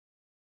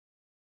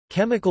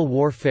Chemical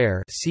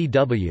warfare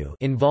 (CW)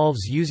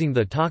 involves using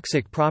the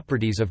toxic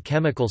properties of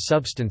chemical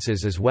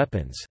substances as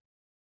weapons.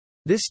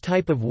 This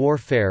type of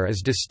warfare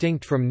is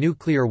distinct from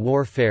nuclear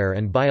warfare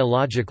and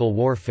biological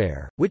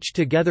warfare, which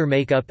together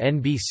make up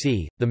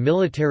NBC, the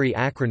military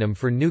acronym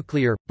for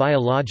nuclear,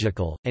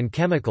 biological, and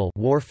chemical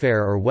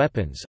warfare or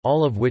weapons,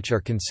 all of which are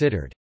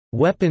considered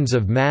weapons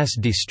of mass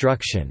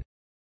destruction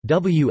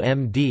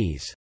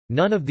 (WMDs).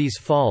 None of these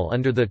fall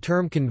under the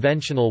term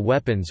conventional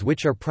weapons,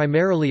 which are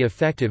primarily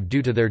effective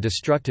due to their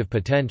destructive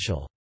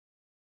potential.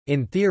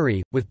 In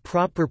theory, with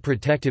proper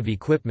protective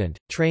equipment,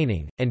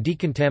 training, and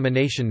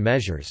decontamination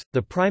measures,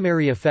 the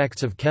primary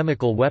effects of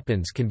chemical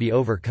weapons can be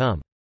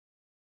overcome.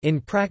 In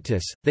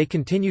practice, they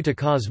continue to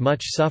cause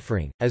much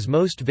suffering, as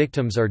most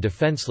victims are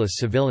defenseless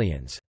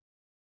civilians.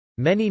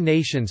 Many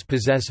nations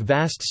possess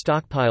vast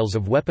stockpiles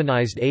of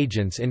weaponized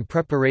agents in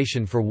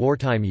preparation for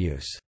wartime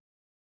use.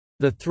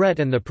 The threat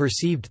and the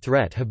perceived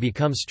threat have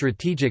become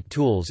strategic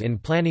tools in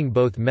planning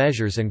both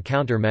measures and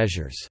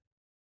countermeasures.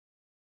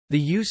 The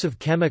use of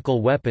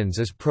chemical weapons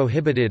is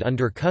prohibited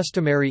under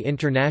customary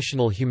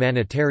international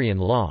humanitarian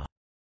law.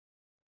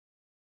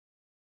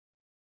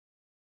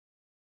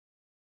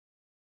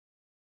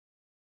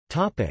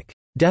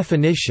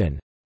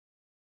 Definition.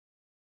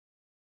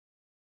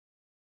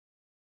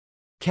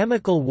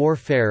 Chemical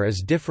warfare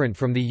is different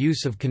from the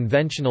use of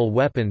conventional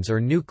weapons or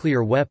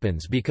nuclear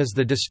weapons because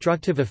the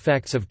destructive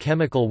effects of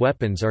chemical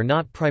weapons are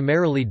not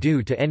primarily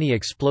due to any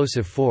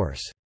explosive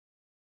force.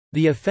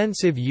 The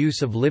offensive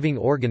use of living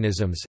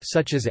organisms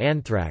such as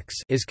anthrax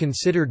is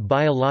considered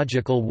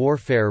biological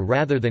warfare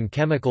rather than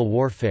chemical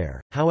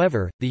warfare.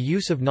 However, the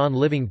use of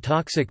non-living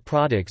toxic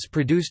products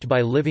produced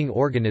by living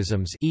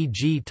organisms,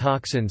 e.g.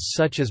 toxins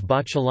such as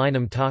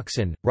botulinum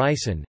toxin,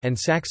 ricin, and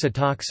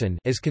saxitoxin,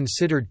 is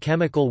considered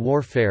chemical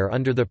warfare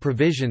under the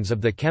provisions of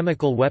the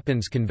Chemical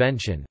Weapons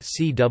Convention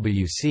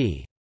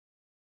 (CWC).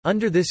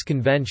 Under this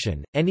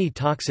convention, any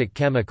toxic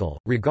chemical,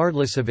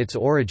 regardless of its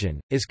origin,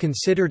 is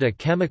considered a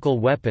chemical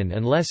weapon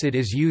unless it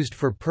is used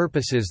for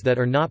purposes that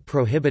are not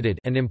prohibited,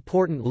 an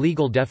important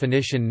legal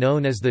definition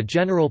known as the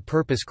General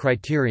Purpose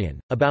Criterion.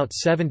 About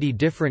 70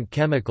 different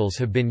chemicals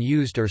have been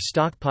used or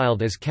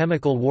stockpiled as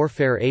chemical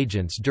warfare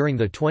agents during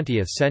the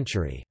 20th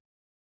century.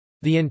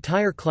 The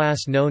entire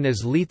class known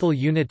as lethal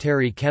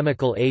unitary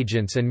chemical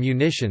agents and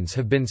munitions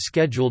have been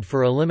scheduled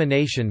for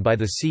elimination by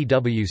the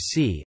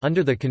CWC.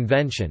 Under the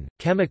convention,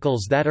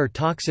 chemicals that are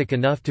toxic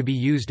enough to be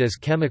used as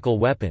chemical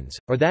weapons,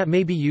 or that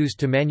may be used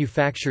to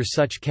manufacture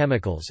such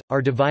chemicals,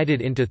 are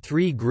divided into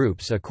three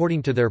groups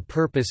according to their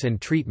purpose and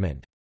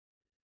treatment.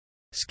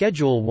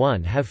 Schedule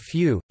 1 have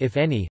few, if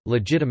any,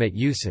 legitimate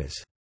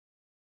uses.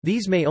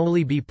 These may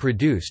only be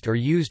produced or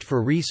used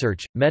for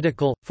research,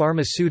 medical,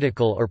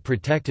 pharmaceutical or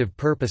protective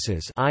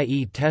purposes,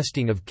 i.e.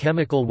 testing of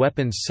chemical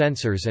weapons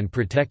sensors and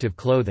protective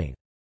clothing.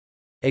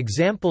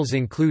 Examples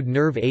include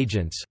nerve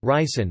agents,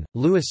 ricin,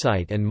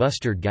 lewisite and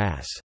mustard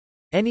gas.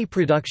 Any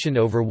production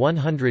over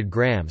 100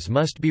 grams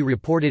must be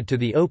reported to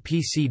the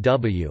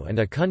OPCW, and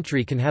a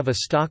country can have a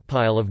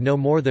stockpile of no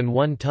more than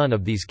 1 ton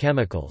of these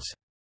chemicals.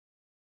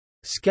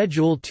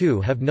 Schedule 2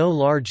 have no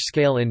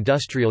large-scale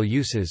industrial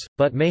uses,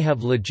 but may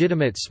have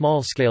legitimate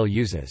small-scale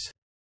uses.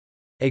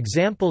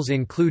 Examples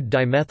include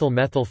dimethyl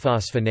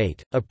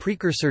methylphosphonate, a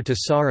precursor to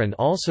sarin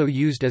also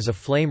used as a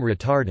flame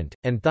retardant,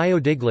 and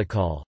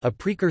thiodiglycol, a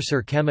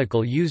precursor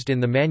chemical used in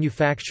the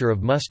manufacture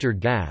of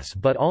mustard gas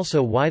but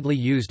also widely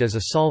used as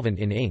a solvent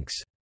in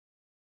inks.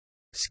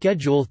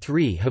 Schedule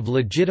 3 have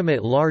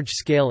legitimate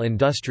large-scale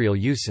industrial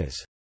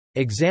uses.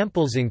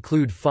 Examples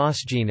include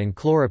phosgene and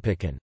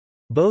chloropicin.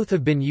 Both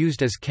have been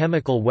used as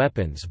chemical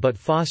weapons, but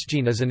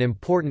phosgene is an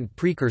important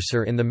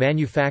precursor in the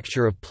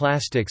manufacture of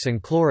plastics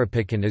and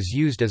chloropicin is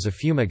used as a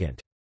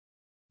fumigant.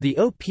 The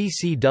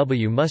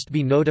OPCW must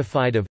be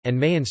notified of, and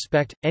may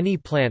inspect, any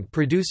plant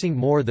producing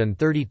more than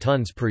 30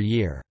 tons per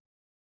year.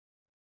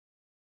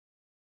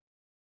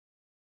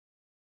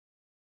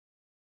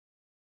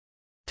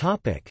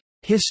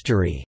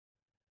 History.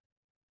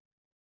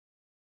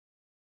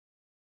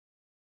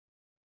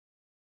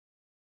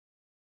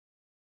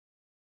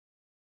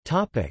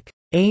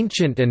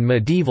 Ancient and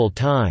medieval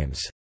times.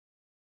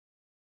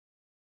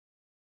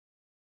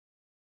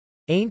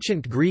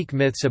 Ancient Greek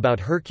myths about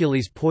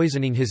Hercules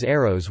poisoning his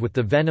arrows with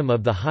the venom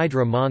of the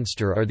Hydra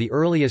monster are the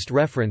earliest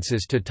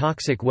references to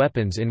toxic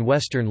weapons in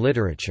Western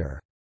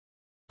literature.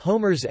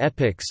 Homer's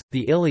epics,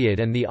 the Iliad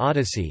and the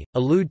Odyssey,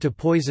 allude to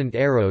poisoned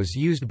arrows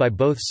used by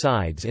both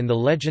sides in the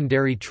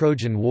legendary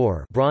Trojan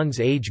War, Bronze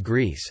Age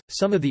Greece.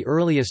 Some of the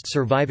earliest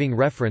surviving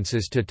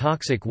references to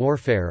toxic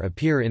warfare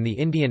appear in the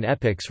Indian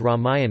epics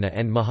Ramayana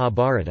and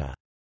Mahabharata.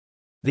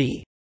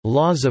 The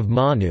Laws of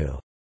Manu,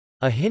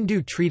 a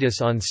Hindu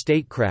treatise on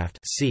statecraft,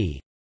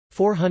 c.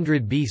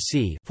 400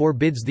 BC,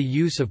 forbids the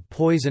use of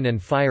poison and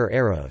fire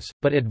arrows,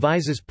 but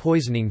advises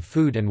poisoning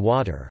food and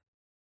water.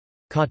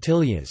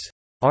 Kautilya's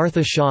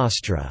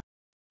Arthashastra,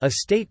 a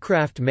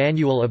statecraft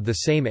manual of the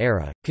same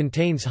era,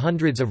 contains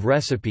hundreds of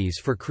recipes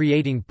for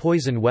creating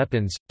poison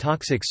weapons,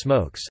 toxic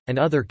smokes, and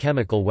other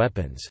chemical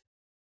weapons.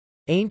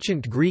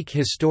 Ancient Greek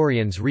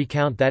historians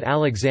recount that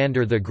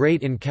Alexander the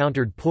Great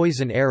encountered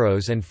poison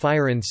arrows and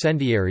fire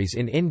incendiaries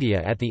in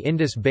India at the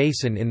Indus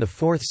Basin in the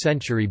 4th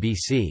century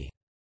BC.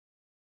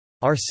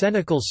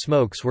 Arsenical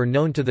smokes were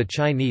known to the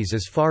Chinese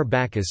as far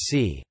back as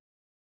c.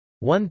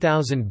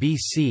 1000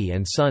 BC,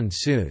 and Sun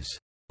Tzu's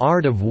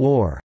Art of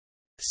War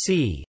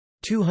c.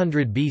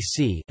 200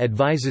 BC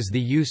advises the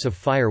use of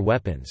fire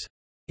weapons.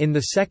 In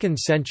the 2nd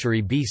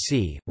century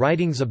BC,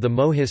 writings of the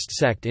Mohist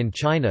sect in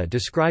China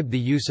described the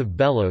use of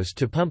bellows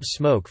to pump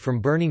smoke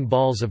from burning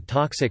balls of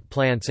toxic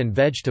plants and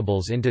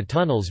vegetables into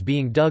tunnels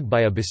being dug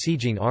by a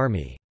besieging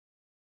army.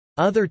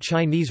 Other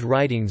Chinese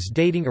writings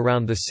dating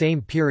around the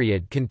same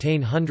period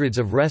contain hundreds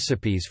of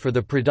recipes for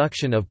the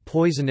production of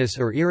poisonous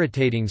or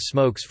irritating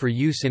smokes for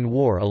use in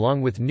war,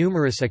 along with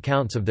numerous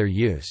accounts of their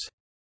use.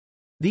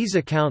 These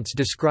accounts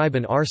describe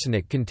an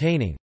arsenic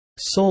containing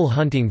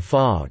soul-hunting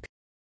fog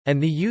and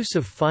the use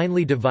of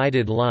finely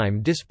divided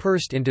lime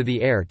dispersed into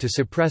the air to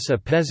suppress a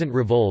peasant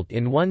revolt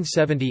in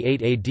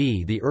 178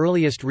 AD. The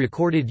earliest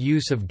recorded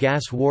use of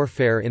gas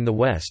warfare in the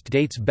West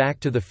dates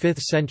back to the 5th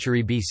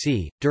century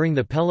BC, during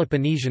the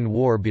Peloponnesian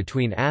War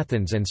between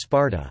Athens and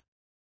Sparta.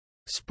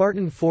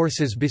 Spartan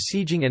forces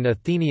besieging an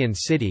Athenian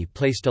city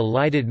placed a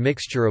lighted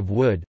mixture of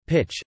wood,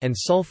 pitch, and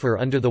sulfur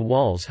under the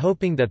walls,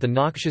 hoping that the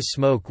noxious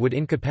smoke would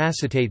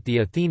incapacitate the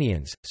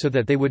Athenians, so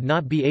that they would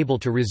not be able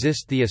to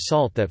resist the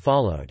assault that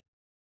followed.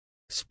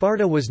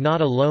 Sparta was not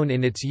alone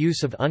in its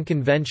use of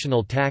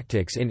unconventional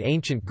tactics in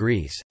ancient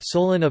Greece.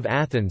 Solon of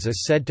Athens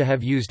is said to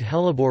have used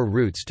hellebore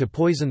roots to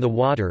poison the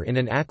water in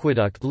an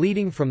aqueduct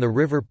leading from the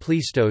river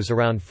Pleistos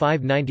around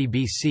 590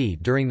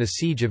 BC during the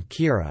siege of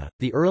Kira.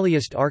 The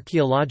earliest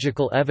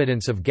archaeological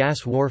evidence of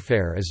gas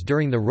warfare is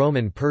during the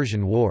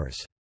Roman-Persian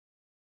Wars.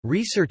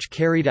 Research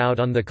carried out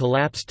on the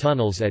collapsed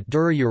tunnels at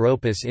Dura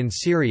Europos in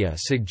Syria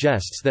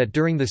suggests that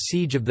during the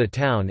siege of the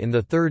town in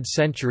the 3rd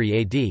century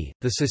AD,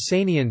 the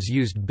Sasanians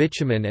used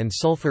bitumen and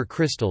sulfur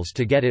crystals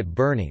to get it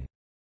burning.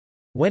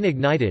 When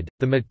ignited,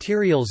 the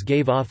materials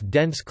gave off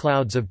dense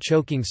clouds of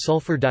choking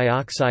sulfur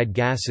dioxide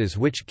gases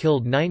which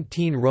killed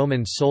 19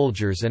 Roman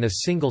soldiers and a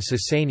single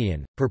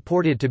Sasanian,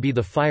 purported to be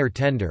the fire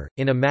tender,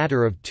 in a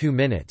matter of 2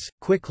 minutes.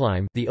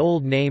 Quicklime, the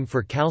old name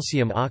for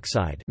calcium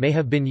oxide, may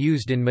have been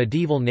used in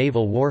medieval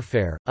naval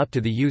warfare, up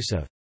to the use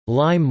of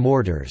lime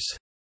mortars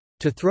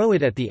to throw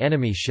it at the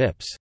enemy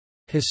ships.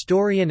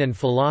 Historian and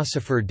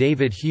philosopher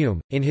David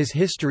Hume, in his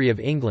History of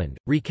England,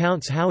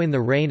 recounts how in the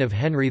reign of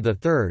Henry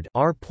III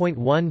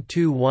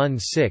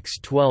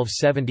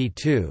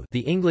R.1216-1272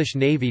 the English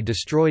navy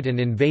destroyed an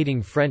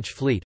invading French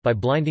fleet, by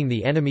blinding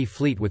the enemy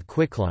fleet with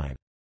quicklime.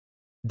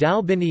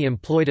 D'Albany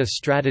employed a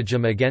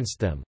stratagem against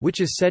them,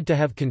 which is said to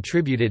have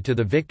contributed to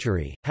the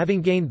victory.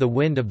 Having gained the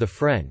wind of the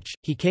French,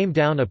 he came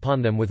down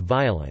upon them with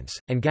violence,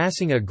 and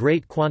gassing a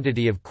great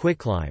quantity of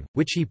quicklime,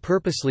 which he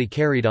purposely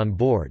carried on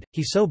board,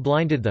 he so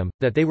blinded them,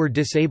 that they were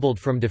disabled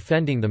from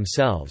defending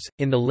themselves.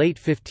 In the late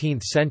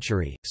 15th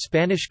century,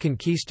 Spanish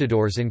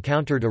conquistadors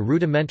encountered a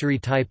rudimentary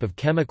type of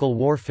chemical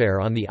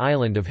warfare on the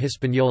island of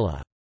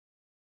Hispaniola.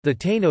 The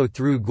Taino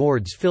threw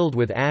gourds filled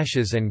with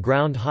ashes and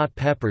ground hot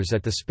peppers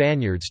at the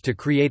Spaniards to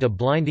create a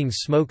blinding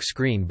smoke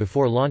screen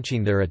before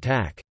launching their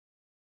attack.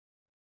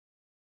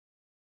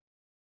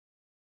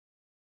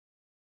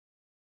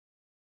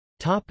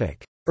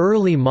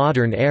 Early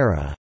modern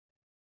era.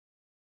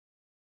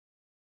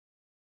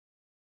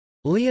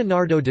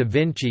 Leonardo da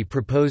Vinci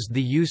proposed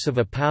the use of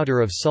a powder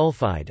of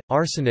sulfide,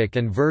 arsenic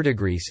and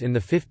verdigris in the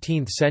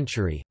 15th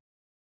century.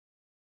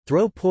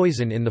 Throw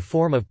poison in the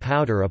form of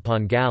powder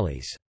upon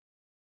galleys.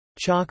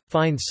 Chalk,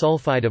 fine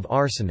sulfide of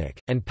arsenic,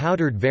 and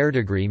powdered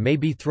verdigris may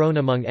be thrown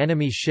among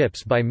enemy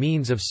ships by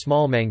means of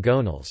small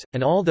mangonels,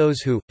 and all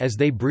those who, as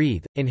they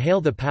breathe,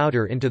 inhale the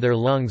powder into their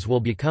lungs will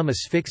become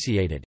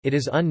asphyxiated. It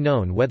is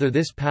unknown whether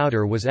this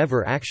powder was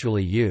ever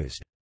actually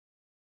used.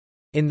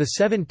 In the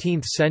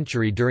 17th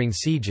century during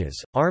sieges,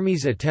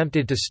 armies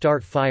attempted to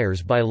start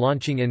fires by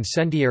launching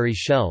incendiary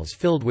shells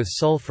filled with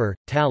sulfur,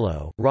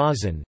 tallow,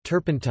 rosin,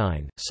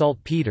 turpentine,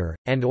 saltpeter,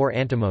 and/or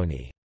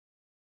antimony.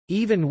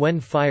 Even when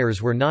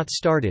fires were not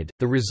started,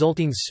 the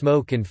resulting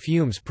smoke and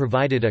fumes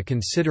provided a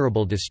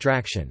considerable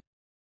distraction.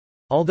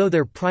 Although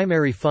their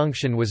primary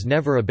function was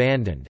never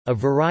abandoned, a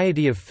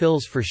variety of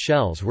fills for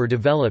shells were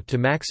developed to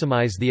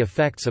maximize the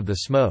effects of the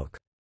smoke.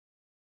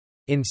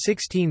 In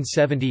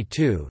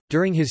 1672,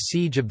 during his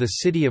siege of the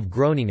city of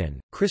Groningen,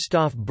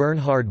 Christoph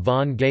Bernhard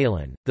von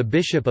Galen, the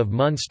Bishop of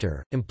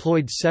Munster,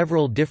 employed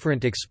several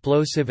different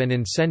explosive and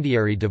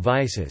incendiary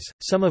devices,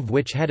 some of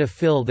which had a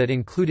fill that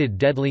included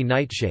deadly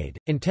nightshade,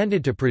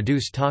 intended to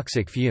produce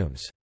toxic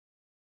fumes.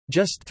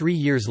 Just 3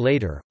 years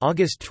later,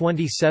 August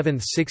 27,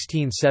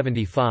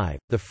 1675,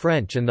 the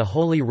French and the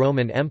Holy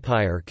Roman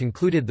Empire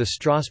concluded the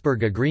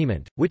Strasbourg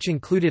Agreement, which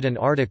included an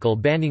article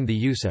banning the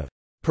use of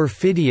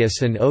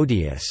perfidious and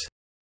odious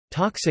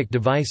toxic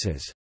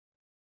devices.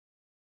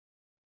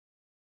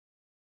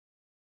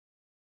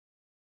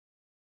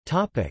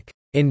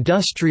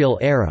 Industrial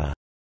era.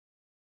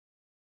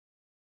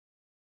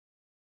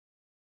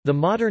 The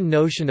modern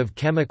notion of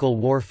chemical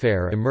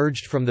warfare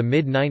emerged from the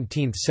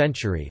mid-19th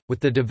century,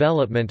 with the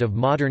development of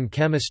modern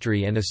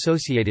chemistry and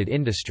associated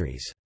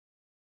industries.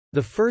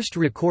 The first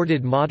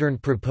recorded modern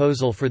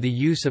proposal for the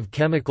use of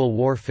chemical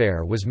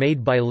warfare was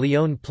made by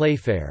Léon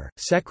Playfair,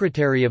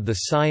 secretary of the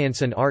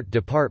Science and Art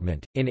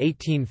Department, in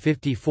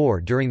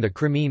 1854 during the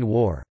Crimean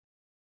War.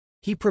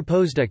 He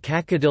proposed a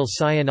cacodyl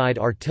cyanide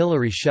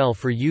artillery shell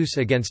for use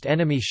against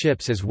enemy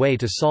ships as way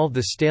to solve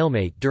the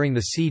stalemate during the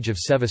siege of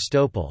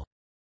Sevastopol.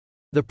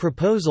 The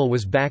proposal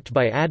was backed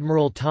by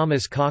Admiral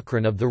Thomas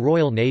Cochrane of the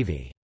Royal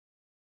Navy.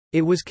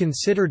 It was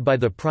considered by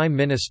the Prime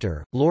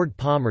Minister, Lord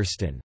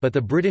Palmerston, but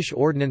the British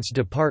Ordnance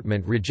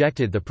Department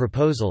rejected the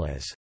proposal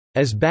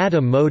as bad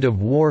a mode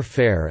of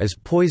warfare as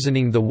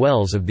poisoning the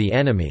wells of the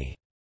enemy.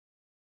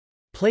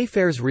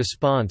 Playfair's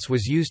response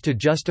was used to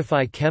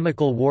justify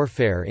chemical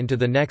warfare into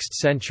the next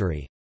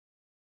century.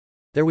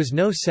 There was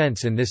no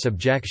sense in this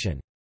objection.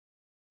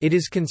 It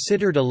is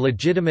considered a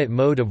legitimate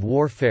mode of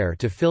warfare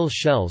to fill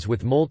shells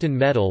with molten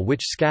metal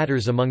which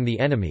scatters among the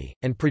enemy,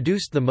 and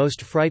produced the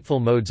most frightful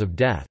modes of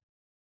death.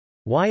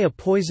 Why a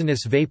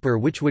poisonous vapor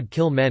which would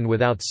kill men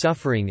without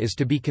suffering is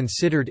to be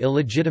considered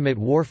illegitimate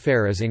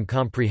warfare is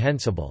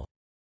incomprehensible.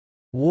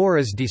 War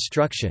is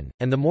destruction,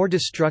 and the more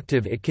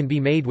destructive it can be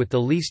made with the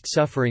least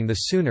suffering the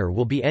sooner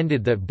will be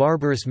ended that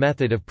barbarous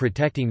method of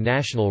protecting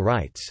national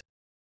rights.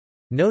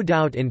 No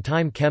doubt in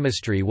time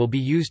chemistry will be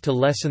used to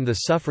lessen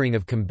the suffering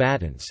of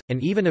combatants,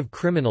 and even of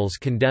criminals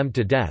condemned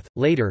to death.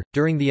 Later,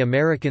 during the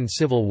American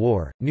Civil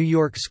War, New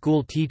York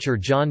school teacher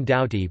John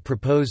Doughty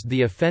proposed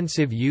the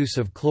offensive use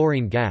of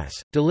chlorine gas,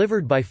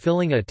 delivered by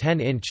filling a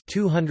 10-inch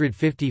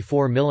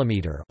 (254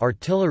 mm)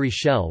 artillery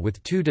shell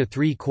with 2 to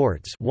 3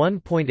 quarts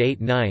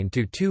 (1.89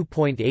 to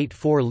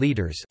 2.84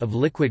 liters) of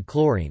liquid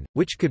chlorine,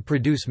 which could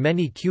produce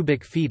many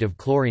cubic feet of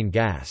chlorine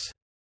gas.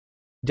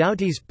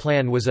 Doughty's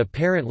plan was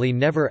apparently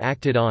never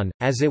acted on,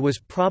 as it was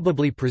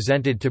probably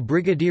presented to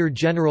Brigadier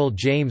General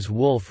James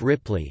Wolfe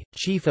Ripley,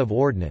 Chief of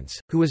Ordnance,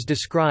 who was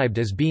described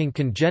as being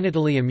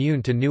congenitally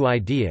immune to new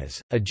ideas.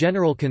 A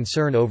general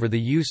concern over the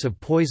use of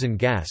poison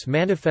gas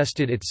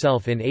manifested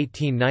itself in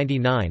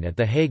 1899 at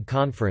the Hague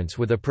Conference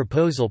with a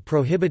proposal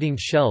prohibiting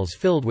shells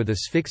filled with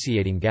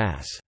asphyxiating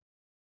gas.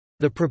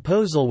 The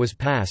proposal was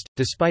passed,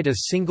 despite a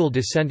single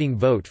dissenting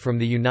vote from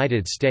the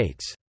United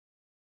States.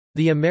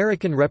 The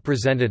American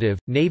representative,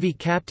 Navy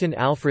Captain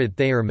Alfred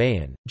Thayer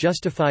Mahan,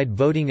 justified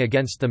voting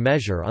against the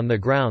measure on the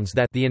grounds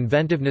that the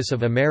inventiveness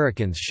of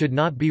Americans should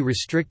not be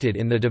restricted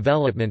in the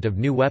development of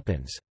new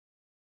weapons.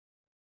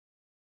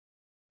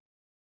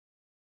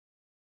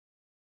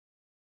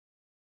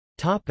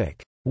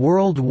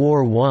 World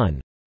War I.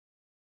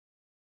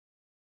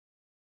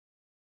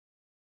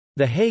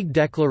 The Hague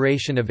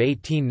Declaration of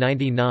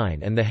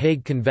 1899 and the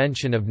Hague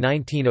Convention of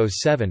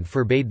 1907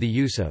 forbade the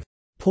use of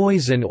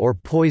poison or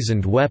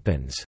poisoned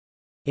weapons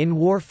in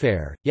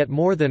warfare, yet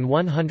more than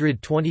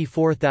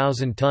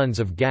 124,000 tons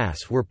of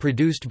gas were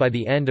produced by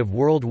the end of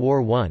World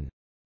War I.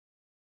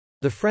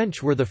 The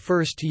French were the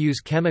first to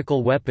use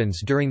chemical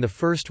weapons during the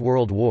First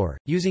World War,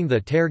 using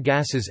the tear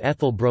gases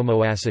ethyl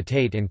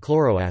bromoacetate and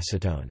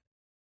chloroacetone.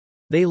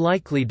 They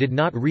likely did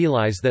not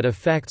realize that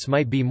effects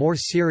might be more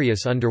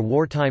serious under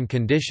wartime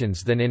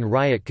conditions than in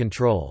riot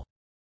control.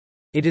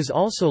 It is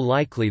also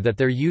likely that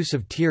their use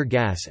of tear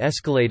gas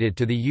escalated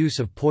to the use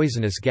of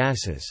poisonous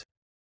gases.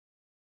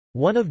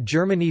 One of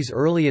Germany's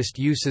earliest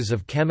uses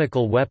of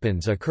chemical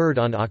weapons occurred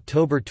on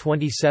October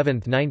 27,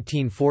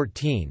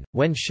 1914,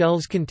 when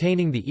shells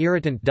containing the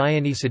irritant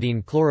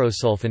dianisidine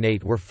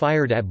chlorosulfonate were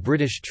fired at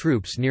British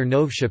troops near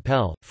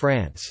Neuve-Chapelle,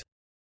 France.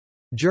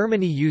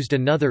 Germany used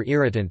another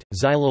irritant,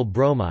 xylyl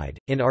bromide,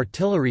 in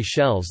artillery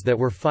shells that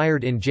were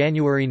fired in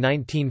January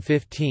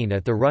 1915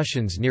 at the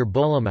Russians near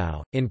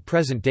Bolimau, in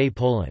present-day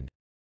Poland.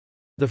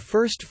 The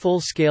first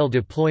full-scale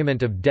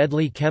deployment of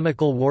deadly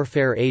chemical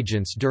warfare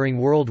agents during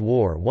World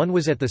War I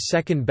was at the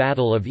Second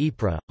Battle of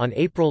Ypres, on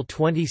April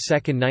 22,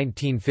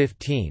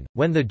 1915,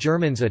 when the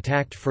Germans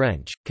attacked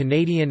French,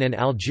 Canadian and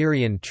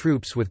Algerian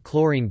troops with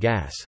chlorine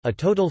gas. A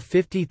total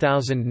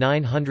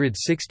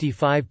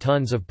 50,965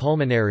 tons of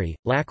pulmonary,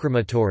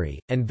 lacrimatory,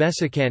 and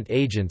vesicant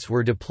agents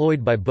were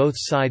deployed by both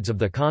sides of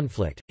the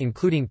conflict,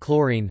 including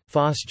chlorine,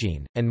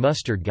 phosgene, and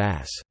mustard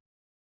gas.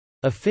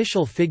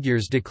 Official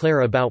figures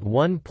declare about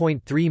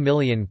 1.3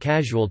 million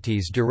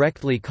casualties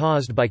directly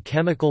caused by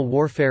chemical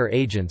warfare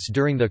agents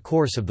during the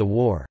course of the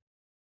war.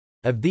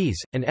 Of these,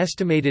 an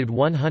estimated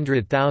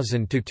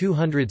 100,000 to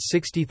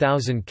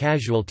 260,000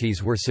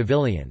 casualties were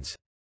civilians.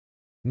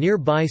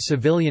 Nearby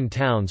civilian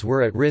towns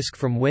were at risk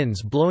from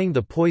winds blowing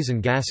the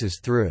poison gases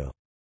through.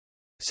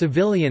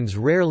 Civilians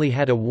rarely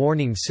had a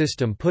warning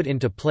system put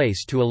into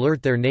place to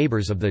alert their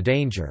neighbors of the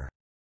danger.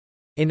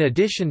 In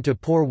addition to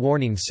poor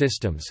warning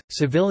systems,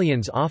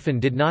 civilians often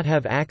did not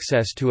have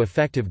access to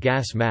effective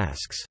gas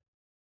masks.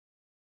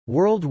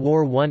 World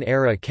War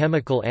I-era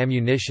chemical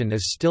ammunition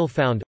is still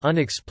found,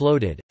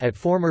 unexploded, at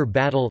former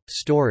battle,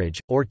 storage,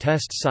 or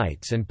test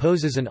sites and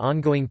poses an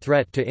ongoing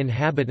threat to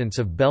inhabitants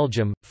of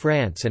Belgium,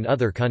 France and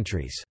other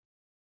countries.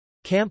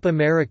 Camp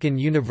American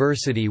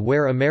University,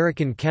 where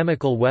American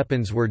chemical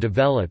weapons were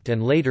developed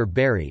and later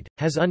buried,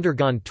 has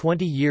undergone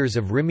 20 years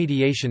of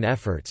remediation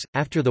efforts.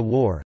 After the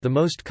war, the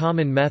most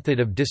common method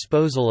of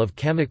disposal of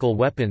chemical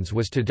weapons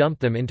was to dump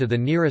them into the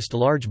nearest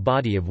large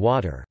body of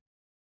water.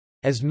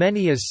 As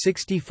many as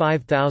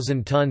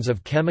 65,000 tons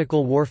of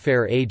chemical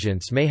warfare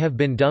agents may have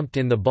been dumped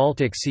in the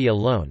Baltic Sea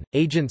alone.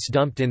 Agents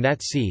dumped in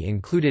that sea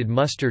included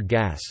mustard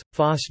gas,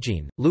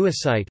 phosgene,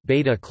 lewisite,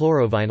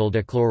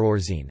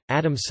 beta-chlorovinyldichlororzine,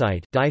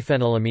 adamsite,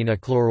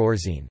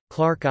 diphenylamminochlororzine,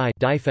 Clark I,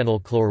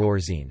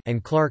 diphenylchlororzine,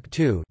 and Clark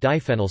II,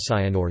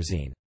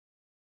 diphenylcyanorzine.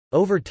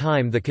 Over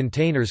time, the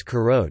containers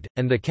corrode,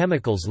 and the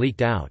chemicals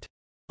leaked out.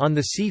 On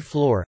the sea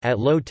floor, at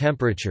low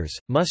temperatures,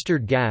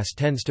 mustard gas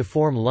tends to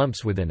form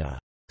lumps within a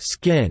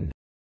skin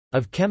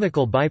of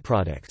chemical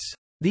byproducts.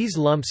 These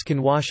lumps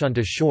can wash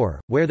onto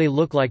shore, where they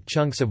look like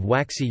chunks of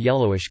waxy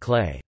yellowish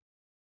clay.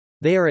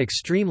 They are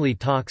extremely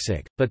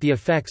toxic, but the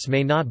effects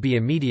may not be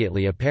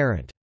immediately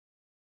apparent.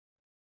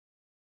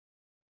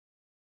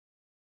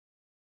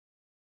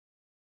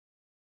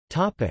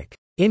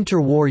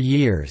 Interwar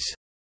years.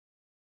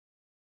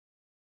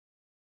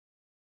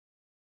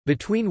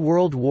 Between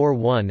World War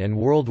I and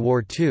World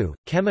War II,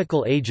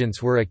 chemical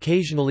agents were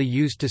occasionally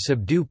used to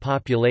subdue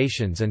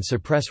populations and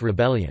suppress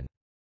rebellion.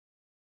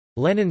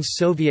 Lenin's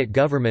Soviet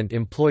government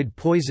employed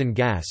poison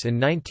gas in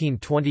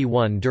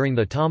 1921 during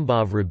the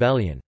Tambov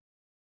Rebellion.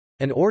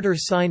 An order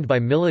signed by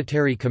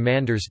military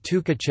commanders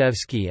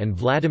Tukhachevsky and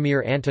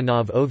Vladimir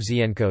Antonov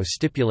Ovsienko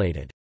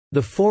stipulated,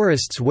 "The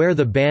forests where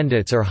the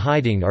bandits are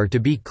hiding are to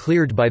be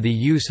cleared by the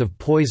use of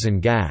poison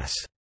gas.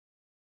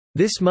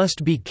 This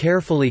must be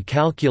carefully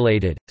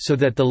calculated, so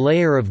that the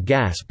layer of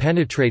gas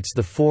penetrates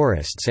the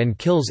forests and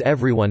kills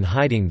everyone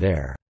hiding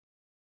there."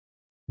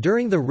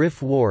 During the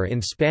Rif War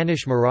in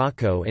Spanish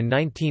Morocco in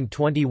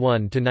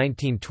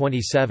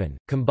 1921–1927,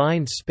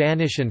 combined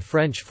Spanish and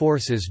French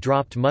forces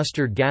dropped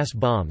mustard gas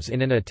bombs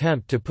in an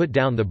attempt to put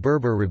down the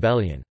Berber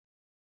rebellion.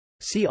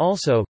 See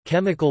also,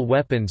 chemical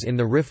weapons in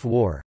the Rif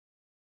War.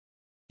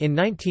 In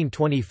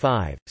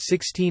 1925,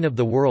 16 of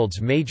the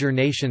world's major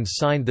nations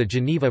signed the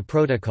Geneva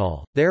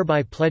Protocol,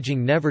 thereby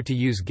pledging never to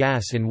use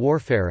gas in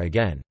warfare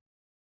again.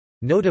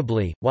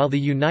 Notably, while the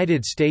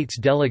United States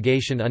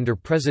delegation under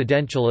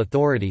presidential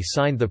authority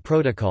signed the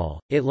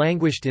protocol, it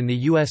languished in the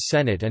U.S.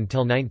 Senate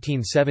until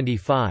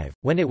 1975,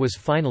 when it was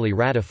finally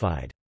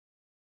ratified.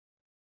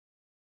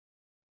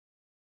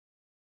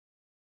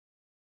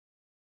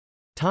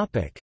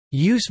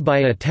 Use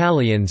by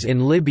Italians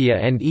in Libya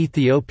and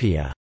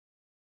Ethiopia.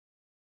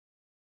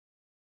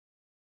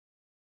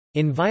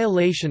 In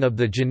violation of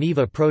the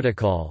Geneva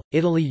Protocol,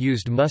 Italy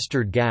used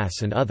mustard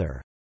gas and other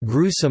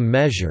gruesome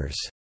measures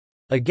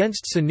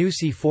against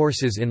Senussi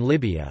forces in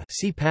Libya.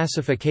 See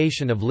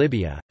Pacification of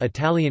Libya,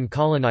 Italian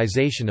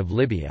colonization of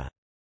Libya.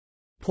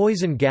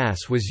 Poison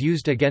gas was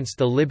used against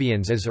the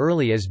Libyans as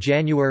early as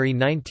January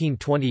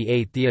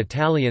 1928. The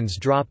Italians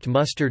dropped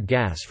mustard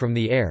gas from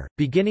the air,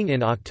 beginning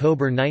in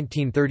October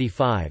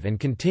 1935 and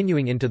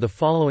continuing into the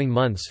following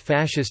months.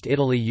 Fascist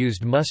Italy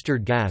used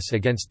mustard gas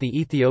against the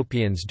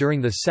Ethiopians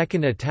during the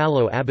Second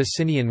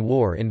Italo-Abyssinian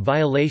War in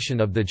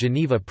violation of the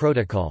Geneva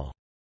Protocol.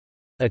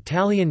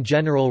 Italian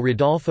General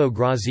Rodolfo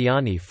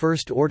Graziani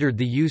first ordered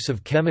the use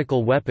of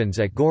chemical weapons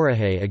at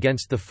Gorahe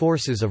against the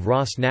forces of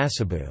Ras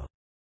Nasibu.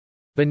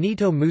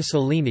 Benito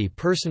Mussolini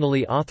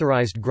personally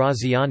authorized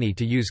Graziani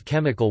to use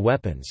chemical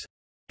weapons.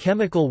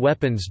 Chemical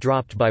weapons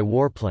dropped by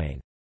warplane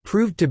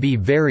proved to be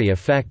very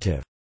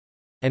effective,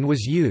 and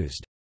was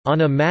used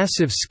on a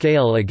massive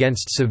scale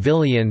against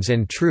civilians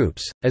and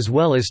troops, as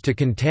well as to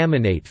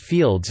contaminate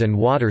fields and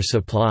water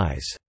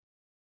supplies.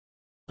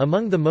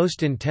 Among the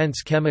most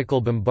intense chemical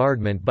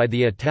bombardment by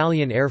the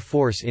Italian Air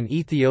Force in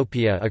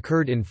Ethiopia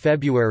occurred in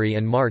February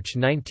and March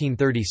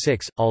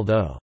 1936,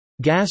 although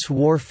gas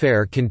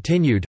warfare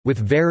continued, with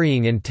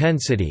varying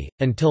intensity,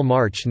 until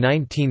March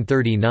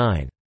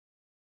 1939.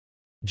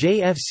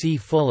 JFC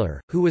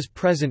Fuller, who was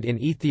present in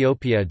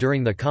Ethiopia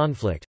during the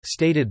conflict,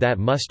 stated that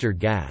mustard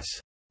gas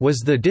was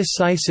the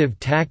decisive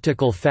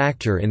tactical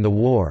factor in the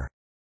war.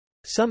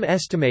 Some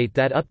estimate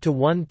that up to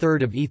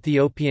one-third of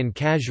Ethiopian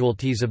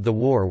casualties of the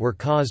war were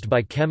caused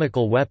by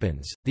chemical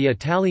weapons. The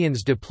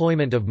Italians'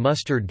 deployment of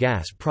mustard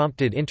gas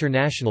prompted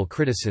international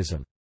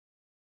criticism.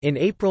 In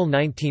April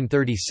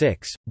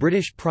 1936,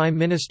 British Prime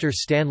Minister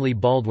Stanley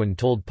Baldwin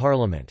told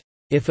Parliament,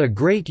 "If a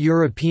great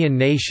European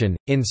nation,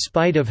 in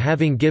spite of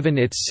having given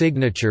its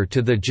signature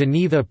to the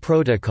Geneva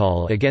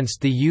Protocol against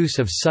the use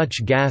of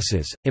such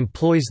gases,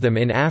 employs them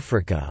in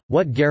Africa,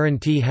 what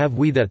guarantee have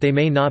we that they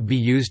may not be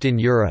used in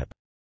Europe?"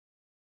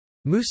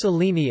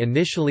 Mussolini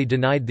initially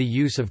denied the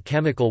use of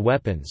chemical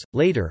weapons.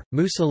 Later,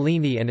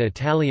 Mussolini and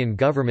Italian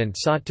government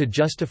sought to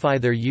justify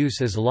their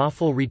use as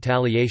lawful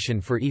retaliation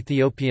for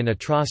Ethiopian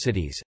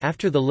atrocities.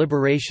 After the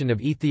liberation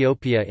of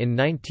Ethiopia in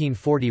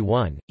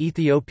 1941,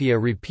 Ethiopia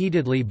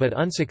repeatedly but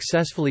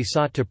unsuccessfully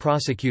sought to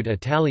prosecute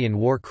Italian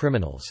war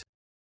criminals.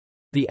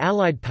 The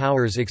Allied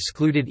powers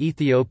excluded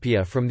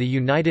Ethiopia from the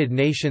United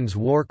Nations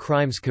War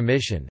Crimes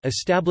Commission,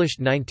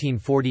 established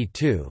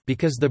 1942,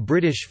 because the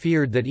British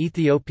feared that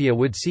Ethiopia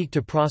would seek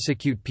to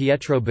prosecute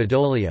Pietro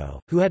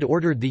Badoglio, who had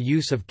ordered the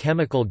use of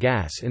chemical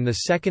gas in the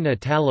Second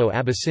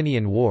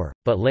Italo-Abyssinian War,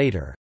 but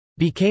later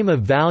became a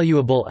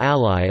valuable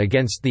ally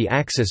against the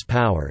Axis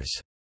powers.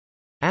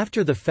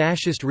 After the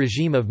fascist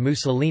regime of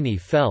Mussolini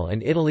fell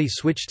and Italy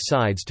switched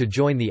sides to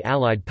join the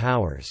Allied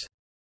powers.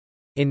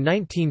 In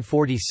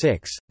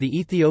 1946, the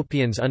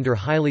Ethiopians under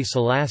Haile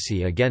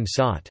Selassie again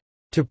sought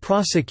to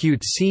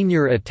prosecute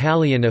senior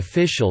Italian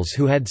officials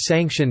who had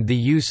sanctioned the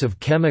use of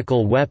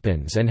chemical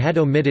weapons and had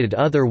omitted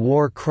other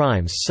war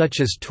crimes such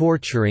as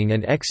torturing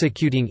and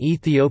executing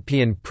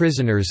Ethiopian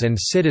prisoners and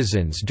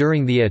citizens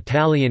during the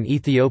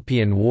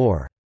Italian-Ethiopian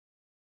War.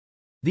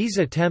 These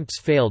attempts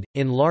failed,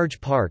 in large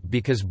part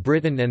because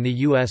Britain and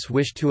the US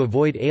wished to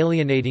avoid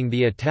alienating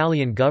the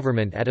Italian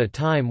government at a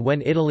time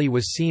when Italy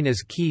was seen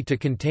as key to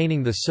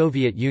containing the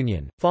Soviet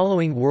Union.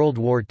 Following World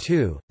War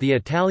II, the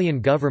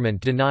Italian government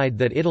denied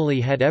that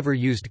Italy had ever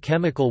used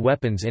chemical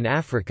weapons in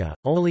Africa.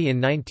 Only in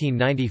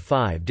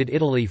 1995 did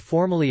Italy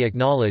formally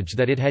acknowledge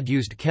that it had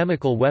used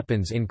chemical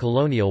weapons in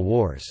colonial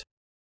wars.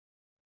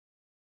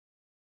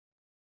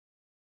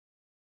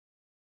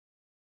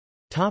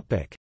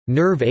 Topic: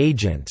 Nerve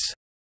agents.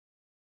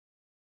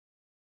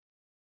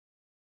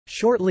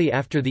 Shortly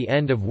after the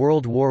end of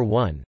World War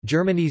I,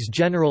 Germany's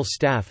General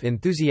Staff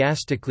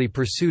enthusiastically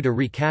pursued a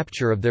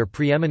recapture of their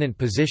preeminent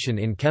position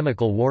in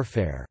chemical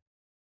warfare.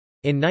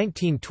 In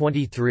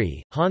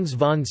 1923, Hans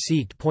von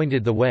Seeckt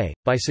pointed the way,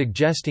 by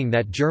suggesting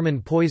that German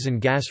poison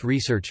gas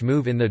research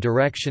move in the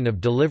direction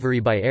of delivery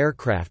by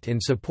aircraft in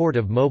support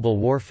of mobile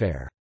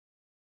warfare.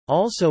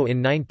 Also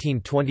in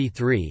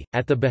 1923,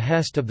 at the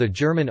behest of the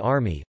German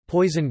army,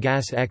 poison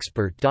gas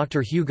expert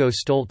Dr. Hugo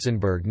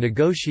Stolzenberg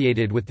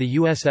negotiated with the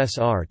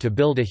USSR to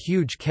build a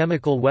huge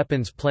chemical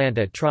weapons plant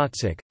at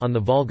Troitsk, on the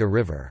Volga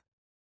River.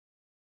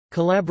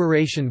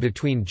 Collaboration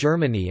between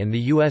Germany and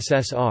the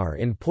USSR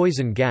in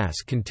poison gas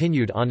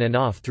continued on and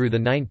off through the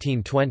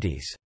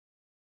 1920s.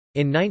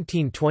 In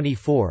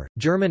 1924,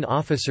 German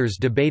officers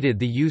debated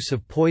the use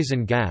of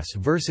poison gas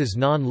versus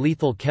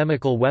non-lethal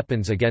chemical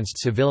weapons against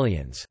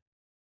civilians.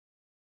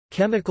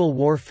 Chemical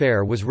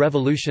warfare was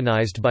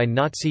revolutionized by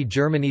Nazi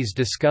Germany's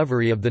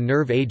discovery of the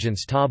nerve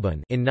agents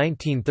Tabun in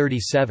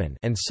 1937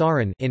 and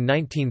Sarin in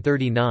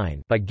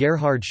 1939 by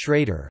Gerhard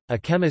Schrader, a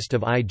chemist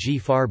of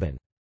IG Farben.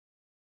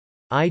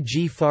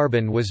 IG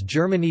Farben was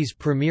Germany's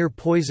premier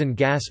poison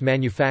gas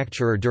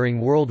manufacturer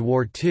during World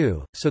War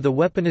II, so the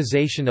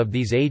weaponization of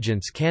these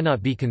agents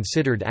cannot be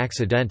considered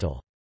accidental.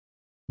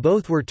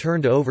 Both were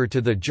turned over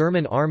to the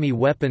German Army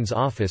Weapons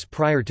Office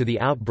prior to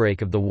the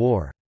outbreak of the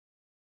war.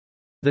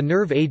 The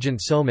nerve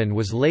agent Soman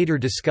was later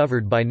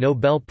discovered by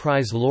Nobel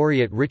Prize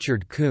laureate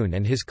Richard Kuhn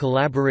and his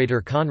collaborator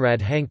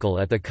Konrad Henkel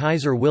at the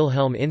Kaiser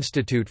Wilhelm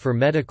Institute for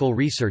Medical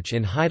Research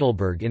in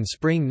Heidelberg in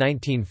spring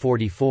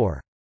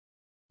 1944.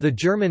 The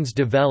Germans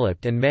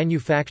developed and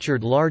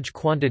manufactured large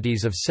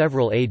quantities of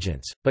several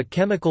agents, but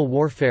chemical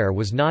warfare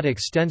was not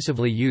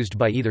extensively used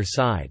by either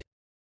side.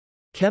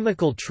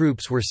 Chemical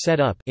troops were set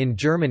up in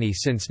Germany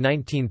since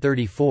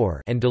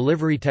 1934 and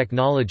delivery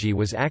technology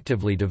was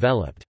actively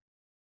developed.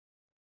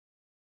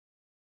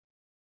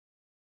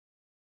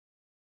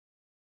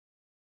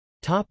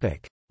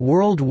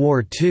 World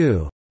War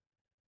II.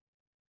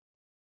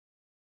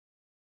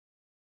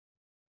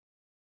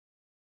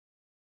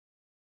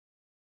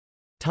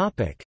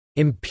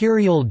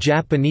 Imperial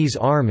Japanese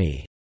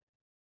Army.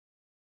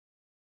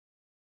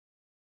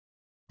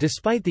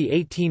 Despite the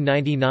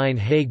 1899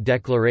 Hague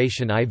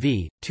Declaration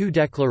IV, II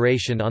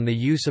declaration on the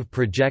use of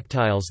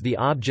projectiles the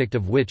object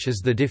of which is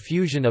the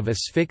diffusion of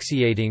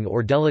asphyxiating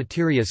or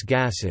deleterious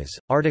gases,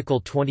 Article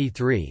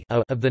 23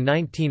 of the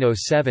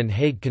 1907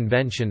 Hague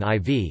Convention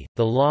IV,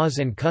 the laws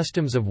and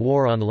customs of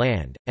war on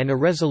land, and a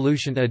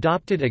resolution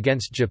adopted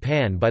against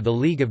Japan by the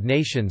League of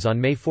Nations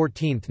on May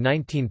 14,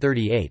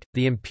 1938,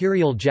 the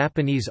Imperial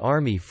Japanese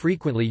Army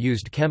frequently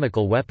used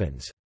chemical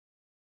weapons.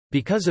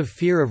 Because of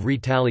fear of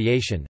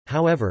retaliation,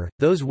 however,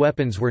 those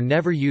weapons were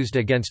never used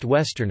against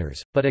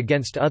Westerners, but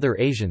against other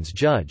Asians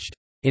judged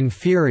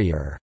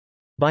inferior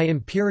by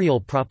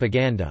imperial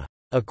propaganda.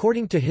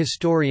 According to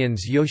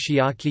historians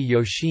Yoshiaki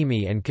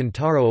Yoshimi and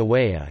Kentaro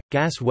Iwaya,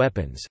 gas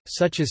weapons,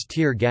 such as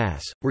tear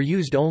gas, were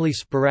used only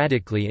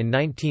sporadically in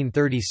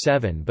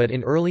 1937 but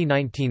in early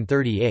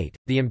 1938,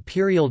 the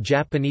Imperial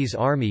Japanese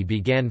Army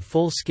began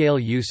full-scale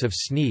use of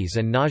sneeze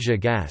and nausea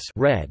gas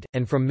red,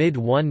 and from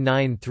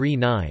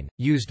mid-1939,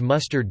 used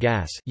mustard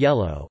gas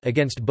yellow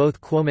against both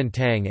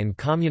Kuomintang and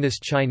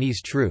Communist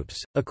Chinese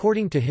troops.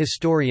 According to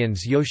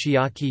historians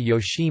Yoshiaki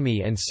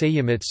Yoshimi and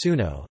Seiya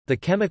Matsuno, the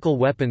chemical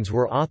weapons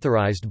were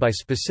authorized by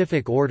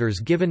specific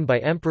orders given by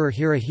Emperor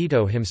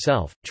Hirohito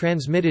himself,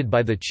 transmitted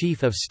by the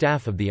Chief of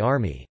Staff of the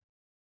Army.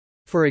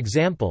 For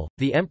example,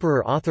 the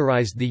Emperor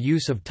authorized the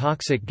use of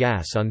toxic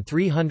gas on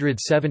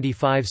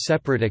 375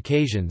 separate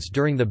occasions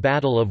during the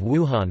Battle of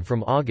Wuhan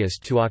from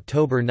August to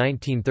October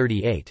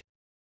 1938.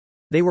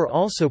 They were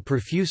also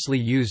profusely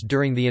used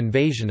during the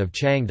invasion of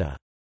Changde.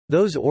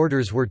 Those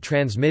orders were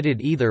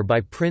transmitted either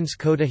by Prince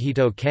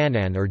Kotahito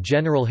Kannan or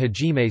General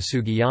Hajime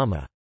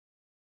Sugiyama.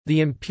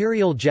 The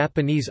Imperial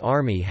Japanese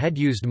Army had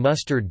used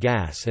mustard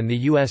gas and the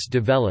U.S.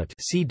 developed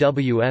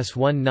CWS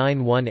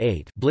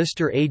 1918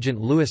 blister agent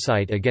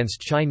Lewisite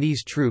against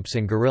Chinese troops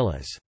and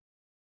guerrillas.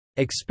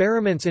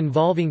 Experiments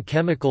involving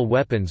chemical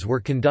weapons were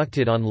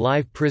conducted on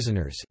live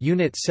prisoners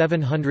Unit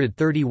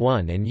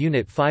 731 and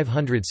Unit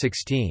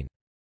 516.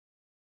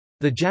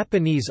 The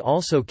Japanese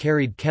also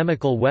carried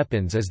chemical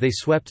weapons as they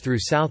swept through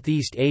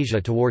Southeast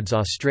Asia towards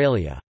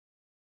Australia.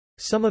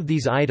 Some of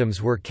these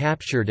items were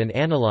captured and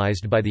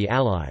analysed by the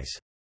Allies.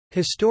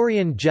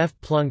 Historian Jeff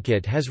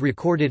Plunkett has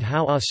recorded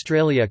how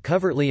Australia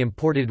covertly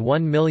imported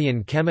 1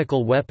 million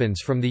chemical weapons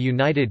from the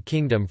United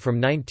Kingdom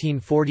from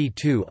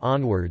 1942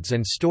 onwards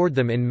and stored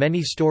them in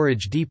many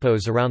storage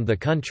depots around the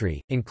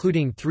country,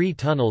 including 3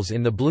 tunnels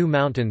in the Blue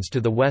Mountains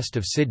to the west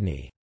of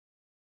Sydney.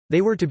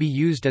 They were to be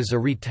used as a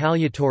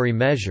retaliatory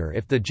measure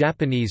if the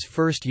Japanese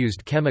first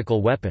used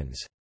chemical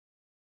weapons.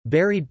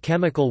 Buried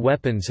chemical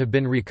weapons have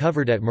been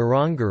recovered at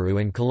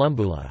Maranguru and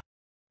Kolumbula.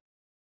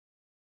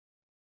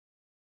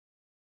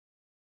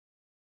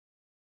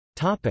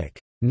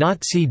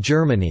 Nazi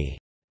Germany.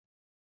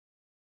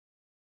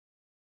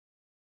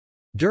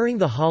 During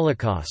the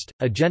Holocaust,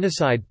 a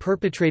genocide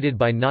perpetrated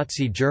by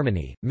Nazi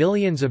Germany,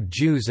 millions of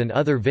Jews and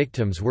other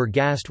victims were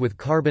gassed with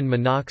carbon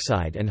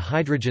monoxide and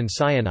hydrogen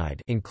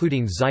cyanide,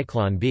 including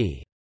Zyklon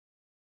B.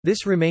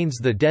 This remains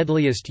the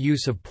deadliest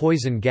use of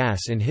poison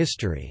gas in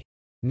history.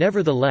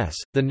 Nevertheless,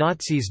 the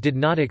Nazis did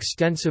not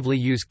extensively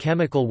use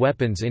chemical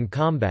weapons in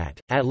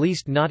combat, at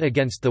least not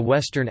against the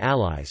Western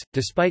Allies,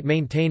 despite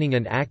maintaining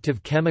an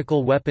active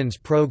chemical weapons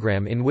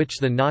program in which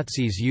the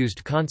Nazis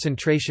used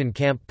concentration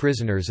camp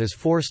prisoners as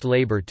forced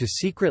labor to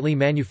secretly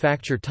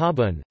manufacture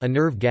tabun, a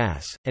nerve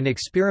gas, and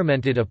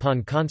experimented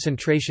upon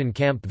concentration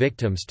camp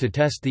victims to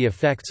test the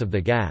effects of the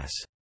gas.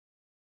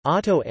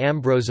 Otto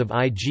Ambros of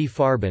IG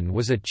Farben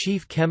was a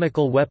chief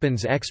chemical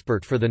weapons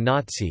expert for the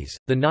Nazis.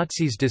 The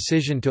Nazis'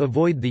 decision to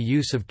avoid the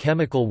use of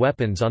chemical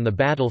weapons on the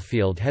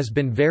battlefield has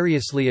been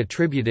variously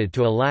attributed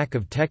to a lack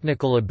of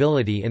technical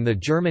ability in the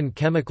German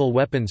chemical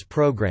weapons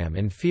program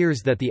and fears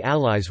that the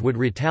Allies would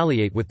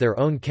retaliate with their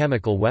own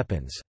chemical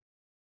weapons.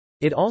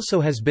 It also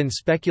has been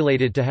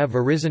speculated to have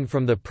arisen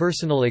from the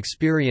personal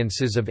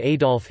experiences of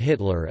Adolf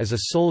Hitler as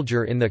a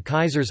soldier in the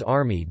Kaiser's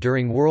army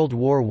during World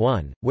War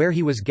I, where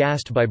he was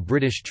gassed by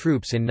British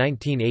troops in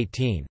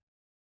 1918.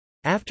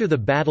 After the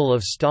Battle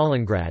of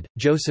Stalingrad,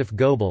 Joseph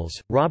Goebbels,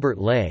 Robert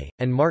Ley,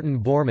 and Martin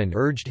Bormann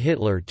urged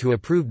Hitler to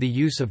approve the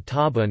use of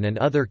tabun and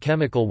other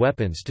chemical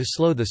weapons to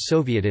slow the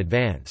Soviet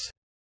advance.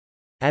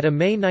 At a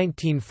May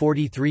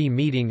 1943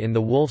 meeting in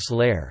the Wolf's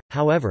Lair,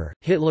 however,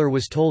 Hitler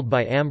was told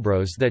by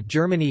Ambros that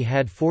Germany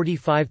had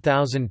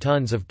 45,000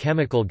 tons of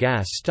chemical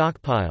gas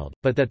stockpiled,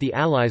 but that the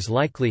Allies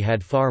likely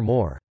had far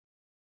more.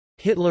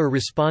 Hitler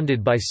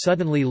responded by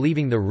suddenly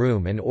leaving the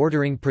room and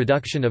ordering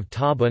production of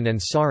tabun and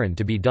sarin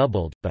to be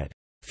doubled, but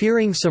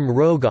fearing some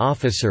rogue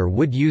officer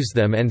would use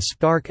them and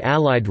spark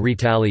Allied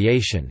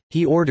retaliation,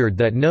 he ordered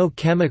that no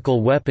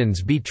chemical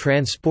weapons be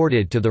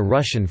transported to the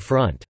Russian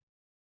front.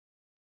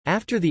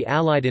 After the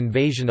Allied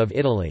invasion of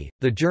Italy,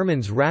 the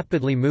Germans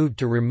rapidly moved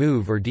to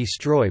remove or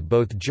destroy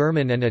both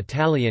German and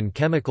Italian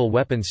chemical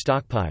weapon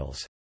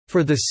stockpiles,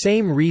 for the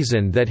same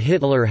reason that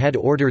Hitler had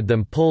ordered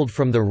them pulled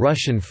from the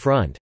Russian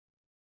front.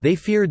 They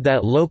feared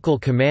that local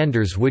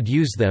commanders would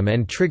use them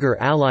and trigger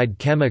Allied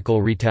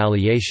chemical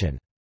retaliation.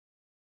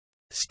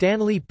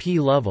 Stanley P.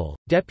 Lovell,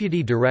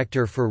 Deputy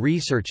Director for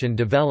Research and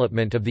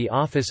Development of the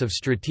Office of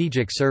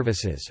Strategic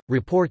Services,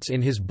 reports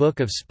in his Book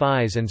of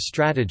Spies and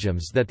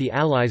Stratagems that the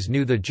Allies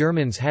knew the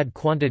Germans had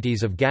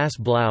quantities of gas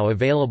blau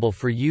available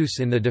for use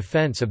in the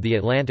defense of the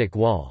Atlantic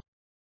Wall.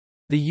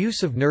 The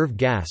use of nerve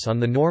gas on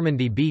the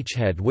Normandy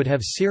beachhead would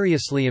have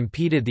seriously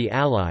impeded the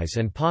Allies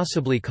and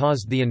possibly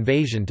caused the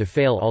invasion to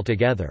fail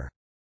altogether.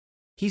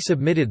 He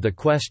submitted the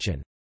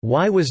question,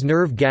 "Why was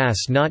nerve gas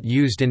not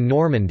used in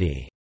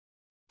Normandy?"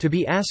 to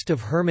be asked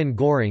of Hermann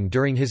Göring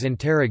during his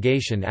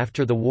interrogation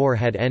after the war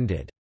had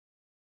ended.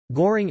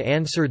 Göring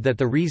answered that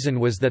the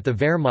reason was that the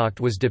Wehrmacht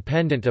was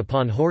dependent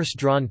upon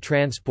horse-drawn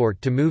transport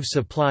to move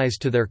supplies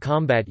to their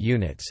combat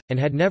units, and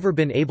had never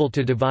been able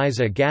to devise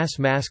a gas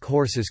mask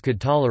horses could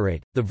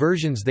tolerate. The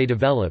versions they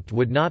developed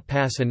would not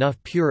pass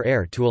enough pure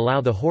air to allow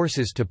the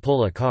horses to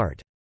pull a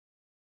cart.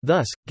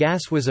 Thus,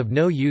 gas was of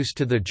no use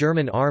to the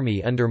German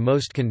army under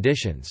most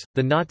conditions.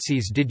 The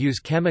Nazis did use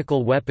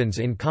chemical weapons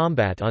in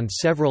combat on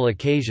several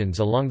occasions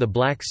along the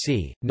Black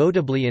Sea,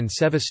 notably in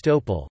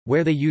Sevastopol,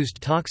 where they used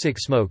toxic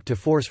smoke to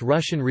force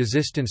Russian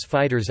resistance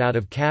fighters out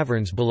of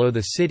caverns below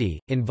the city,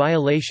 in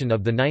violation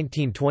of the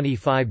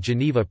 1925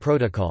 Geneva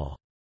Protocol.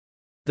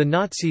 The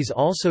Nazis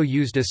also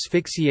used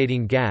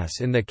asphyxiating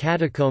gas in the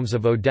catacombs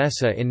of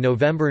Odessa in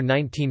November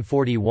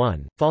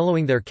 1941,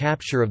 following their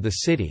capture of the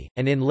city,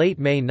 and in late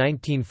May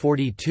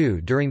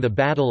 1942 during the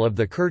Battle of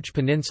the Kerch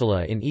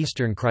Peninsula in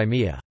eastern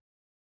Crimea.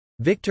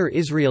 Viktor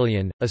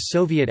Israelian, a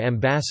Soviet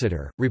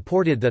ambassador,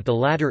 reported that the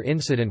latter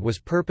incident was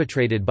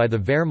perpetrated by the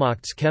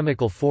Wehrmacht's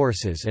chemical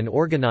forces and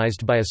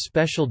organized by a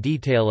special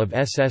detail of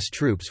SS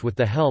troops with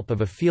the help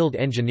of a field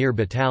engineer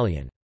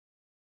battalion.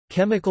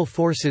 Chemical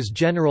Forces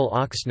General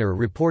Oxner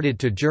reported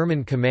to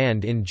German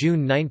command in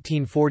June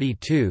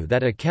 1942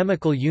 that a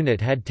chemical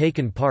unit had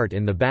taken part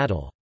in the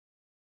battle.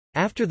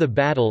 After the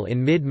battle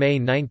in mid-May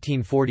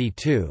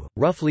 1942,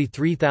 roughly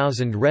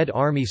 3,000 Red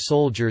Army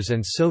soldiers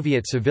and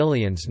Soviet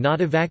civilians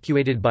not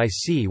evacuated by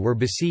sea were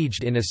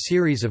besieged in a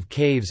series of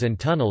caves and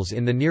tunnels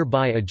in the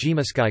nearby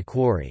Ajimaskai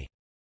quarry.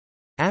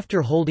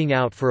 After holding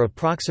out for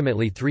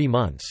approximately 3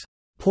 months,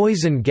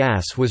 poison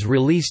gas was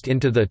released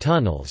into the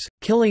tunnels,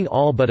 killing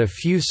all but a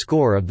few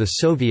score of the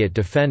Soviet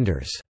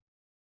defenders.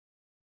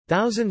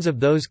 Thousands of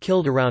those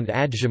killed around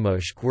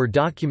Ajdamoshk were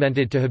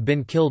documented to have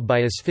been killed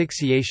by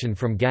asphyxiation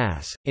from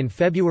gas. In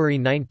February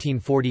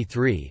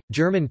 1943,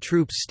 German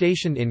troops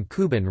stationed in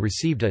Kuban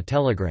received a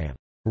telegram,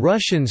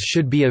 "Russians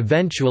should be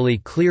eventually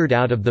cleared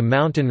out of the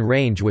mountain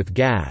range with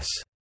gas."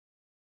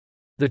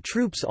 The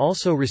troops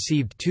also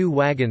received 2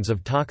 wagons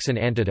of toxin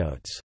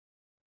antidotes.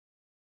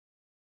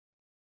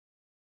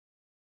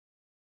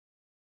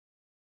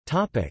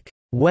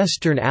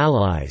 Western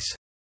Allies.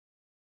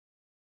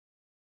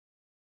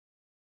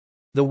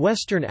 The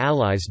Western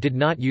Allies did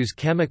not use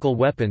chemical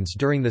weapons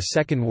during the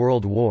Second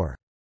World War.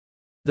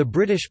 The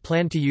British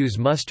planned to use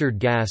mustard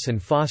gas and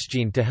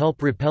phosgene to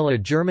help repel a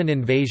German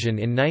invasion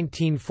in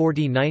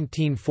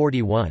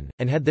 1940–1941,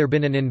 and had there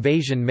been an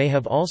invasion may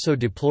have also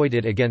deployed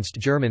it against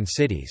German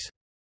cities.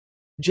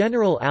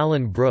 General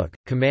Alan Brooke,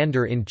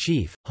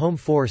 Commander-in-Chief, Home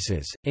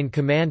Forces, in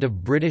command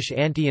of British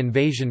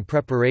anti-invasion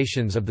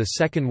preparations of the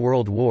Second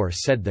World War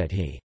said that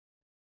he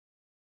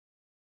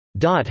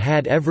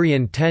had every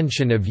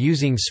intention of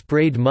using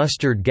sprayed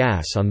mustard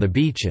gas on the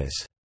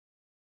beaches.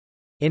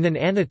 In an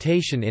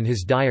annotation in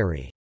his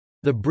diary,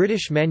 the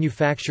British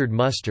manufactured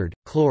mustard,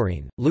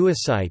 chlorine,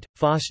 lewisite,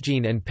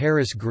 phosgene, and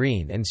Paris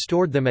green and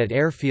stored them at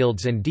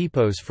airfields and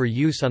depots for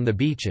use on the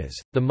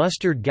beaches. The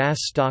mustard gas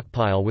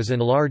stockpile was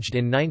enlarged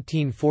in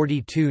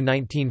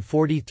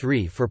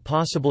 1942–1943 for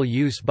possible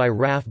use by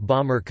RAF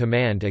Bomber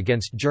Command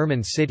against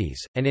German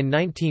cities, and in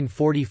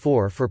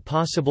 1944 for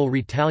possible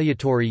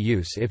retaliatory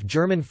use if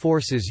German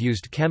forces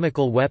used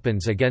chemical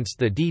weapons against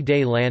the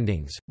D-Day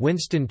landings.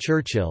 Winston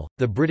Churchill,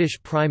 the British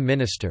Prime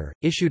Minister,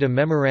 issued a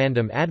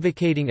memorandum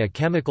advocating a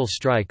chemical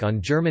strike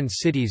on German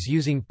cities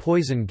using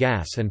poison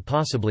gas and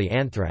possibly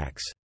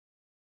anthrax.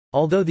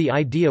 Although the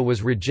idea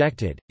was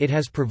rejected, it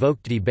has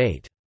provoked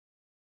debate.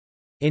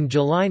 In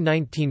July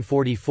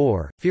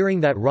 1944, fearing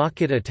that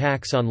rocket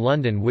attacks on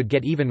London would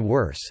get even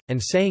worse,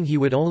 and saying he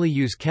would only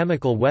use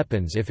chemical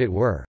weapons if it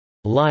were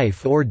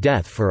life or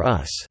death for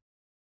us,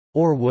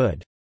 or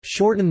would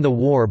shorten the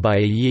war by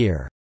a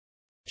year,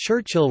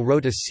 Churchill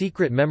wrote a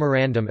secret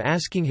memorandum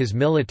asking his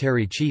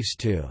military chiefs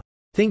to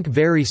think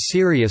very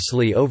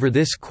seriously over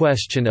this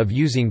question of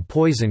using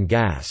poison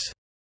gas.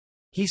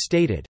 He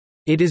stated,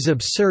 "It is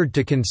absurd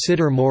to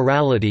consider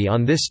morality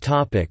on this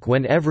topic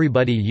when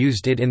everybody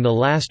used it in the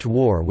last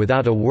war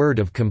without a word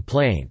of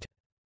complaint."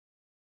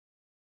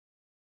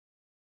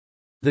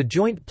 The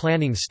Joint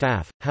Planning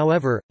Staff,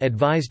 however,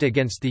 advised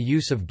against the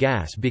use of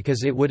gas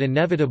because it would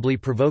inevitably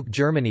provoke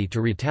Germany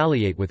to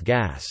retaliate with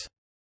gas.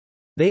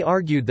 They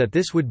argued that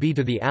this would be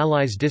to the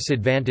Allies'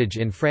 disadvantage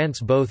in France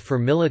both for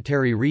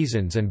military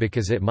reasons and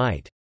because it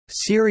might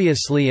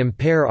seriously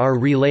impair our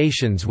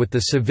relations with the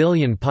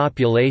civilian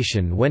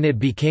population when it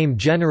became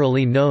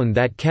generally known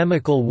that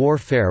chemical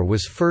warfare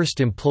was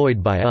first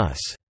employed by us.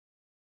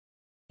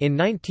 In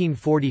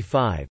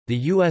 1945, the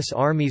U.S.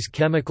 Army's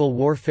Chemical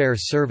Warfare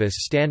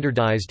Service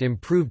standardized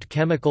improved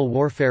chemical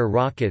warfare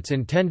rockets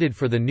intended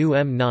for the new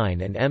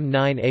M9 and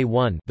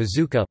M9A1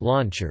 bazooka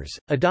launchers,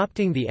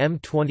 adopting the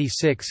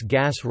M26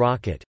 gas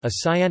rocket, a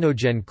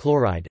cyanogen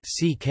chloride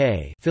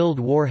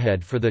filled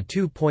warhead for the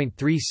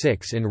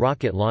 2.36 in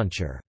rocket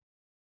launcher.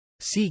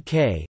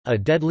 CK, a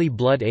deadly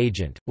blood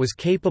agent, was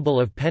capable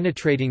of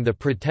penetrating the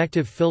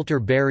protective filter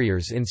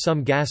barriers in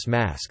some gas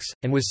masks,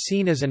 and was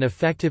seen as an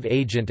effective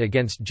agent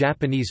against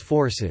Japanese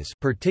forces,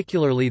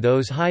 particularly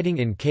those hiding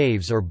in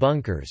caves or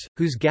bunkers,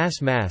 whose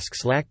gas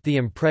masks lacked the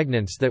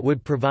impregnants that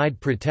would provide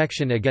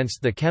protection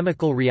against the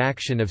chemical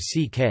reaction of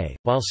CK.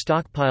 While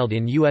stockpiled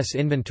in U.S.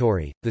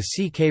 inventory, the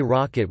CK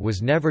rocket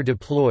was never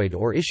deployed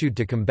or issued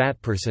to combat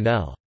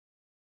personnel.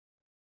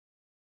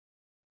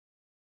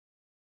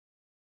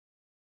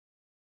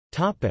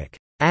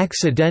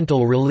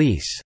 Accidental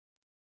release.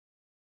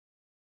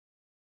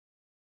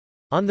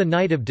 On the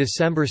night of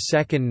December 2,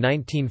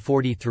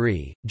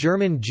 1943,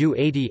 German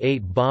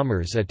Ju-88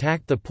 bombers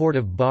attacked the port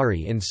of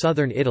Bari in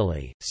southern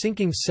Italy,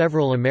 sinking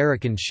several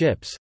American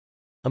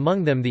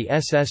ships—among them the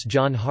SS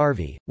John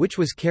Harvey, which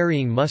was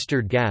carrying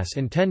mustard gas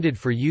intended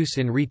for use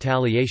in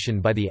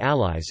retaliation by the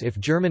Allies if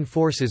German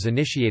forces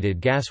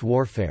initiated gas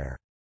warfare.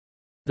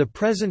 The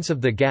presence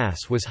of the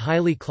gas was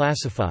highly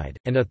classified,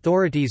 and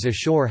authorities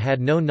ashore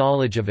had no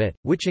knowledge of it,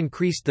 which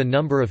increased the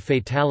number of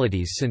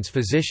fatalities since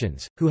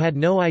physicians, who had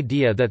no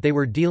idea that they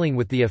were dealing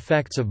with the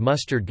effects of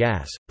mustard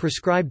gas,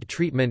 prescribed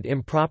treatment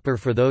improper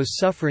for those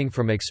suffering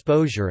from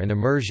exposure and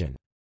immersion.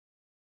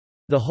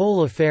 The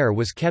whole affair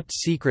was kept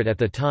secret at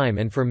the time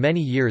and for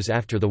many years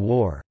after the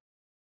war.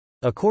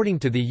 According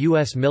to the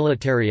U.S.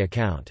 military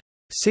account,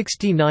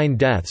 69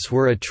 deaths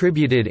were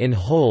attributed in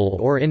whole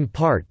or in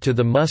part to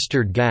the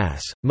mustard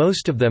gas,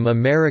 most of them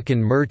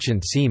American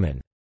merchant seamen.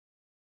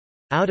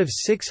 Out of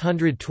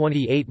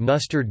 628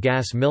 mustard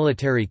gas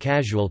military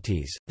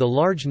casualties, the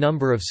large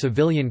number of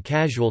civilian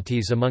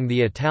casualties among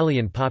the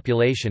Italian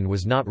population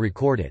was not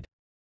recorded.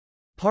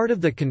 Part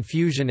of the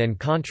confusion and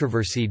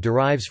controversy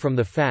derives from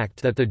the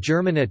fact that the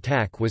German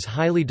attack was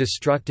highly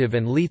destructive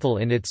and lethal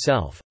in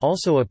itself.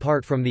 Also,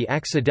 apart from the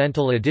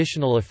accidental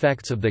additional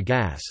effects of the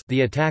gas,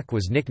 the attack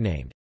was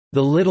nicknamed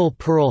the Little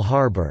Pearl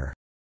Harbor.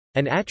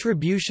 An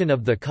attribution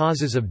of the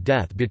causes of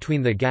death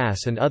between the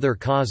gas and other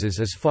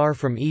causes is far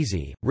from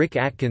easy. Rick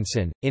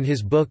Atkinson, in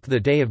his book The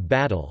Day of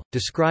Battle,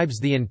 describes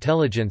the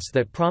intelligence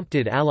that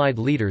prompted Allied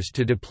leaders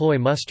to deploy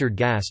mustard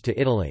gas to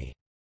Italy.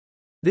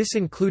 This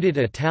included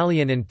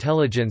Italian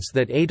intelligence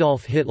that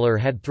Adolf Hitler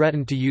had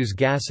threatened to use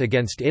gas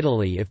against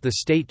Italy if the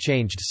state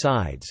changed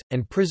sides,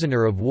 and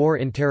prisoner of war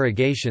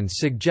interrogations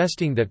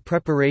suggesting that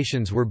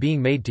preparations were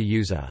being made to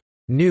use a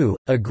new,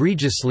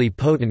 egregiously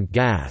potent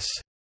gas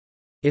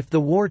if the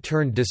war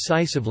turned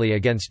decisively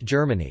against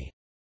Germany.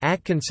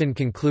 Atkinson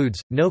concludes,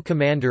 no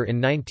commander in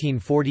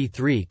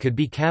 1943 could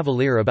be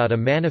cavalier about a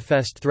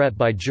manifest threat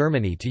by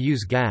Germany to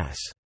use gas.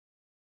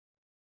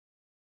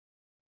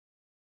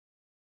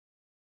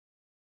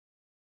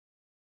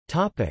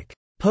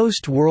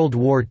 Post-World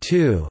War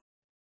II.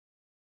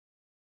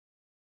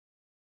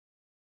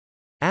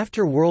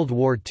 After World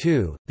War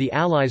II, the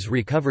Allies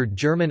recovered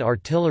German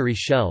artillery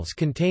shells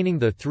containing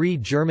the three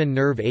German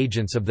nerve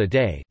agents of the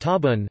day,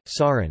 Taubun,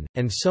 Sarin,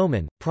 and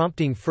Somin,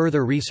 prompting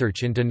further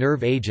research into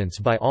nerve agents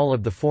by all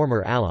of the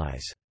former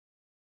Allies.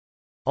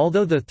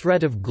 Although the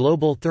threat of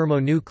global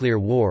thermonuclear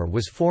war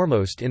was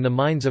foremost in the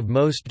minds of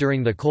most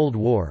during the Cold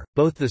War,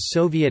 both the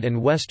Soviet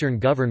and Western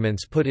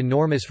governments put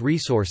enormous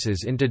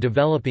resources into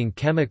developing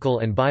chemical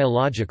and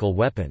biological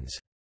weapons.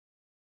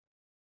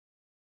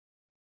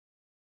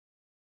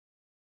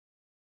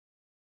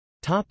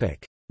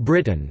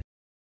 Britain.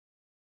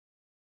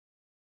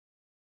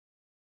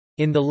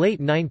 In the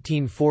late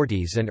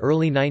 1940s and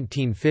early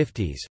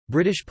 1950s,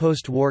 British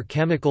post-war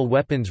chemical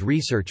weapons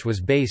research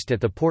was based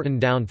at the Porton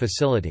Down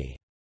facility.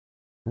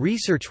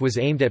 Research was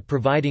aimed at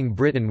providing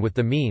Britain with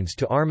the means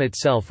to arm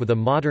itself with a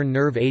modern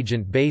nerve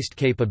agent-based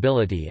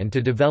capability and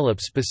to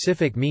develop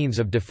specific means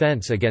of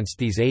defence against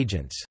these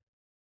agents.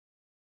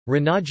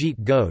 Ranajit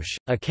Ghosh,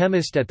 a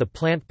chemist at the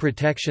Plant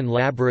Protection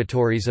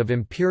Laboratories of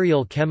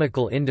Imperial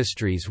Chemical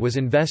Industries, was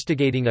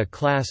investigating a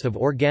class of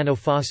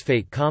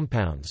organophosphate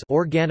compounds,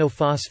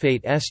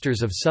 organophosphate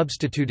esters of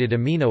substituted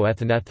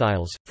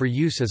aminoethanethiles, for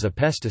use as a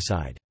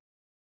pesticide.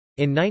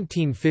 In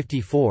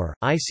 1954,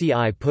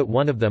 ICI put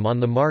one of them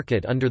on the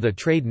market under the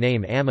trade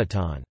name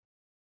Amaton.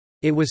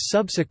 It was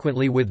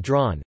subsequently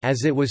withdrawn,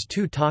 as it was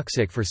too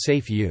toxic for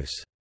safe use.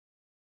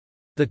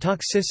 The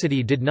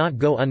toxicity did not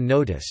go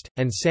unnoticed,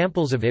 and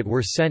samples of it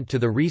were sent to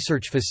the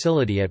research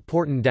facility at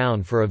Porton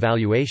Down for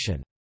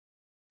evaluation.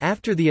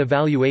 After the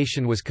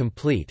evaluation was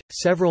complete,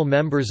 several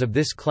members of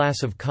this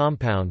class of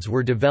compounds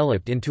were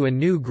developed into a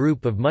new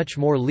group of much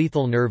more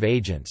lethal nerve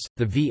agents,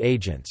 the V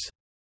agents.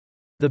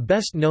 The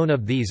best known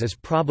of these is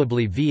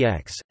probably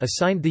VX,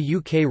 assigned the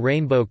UK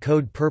Rainbow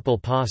Code Purple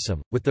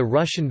Possum, with the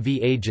Russian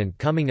V agent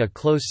coming a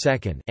close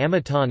second.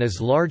 Amaton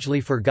is largely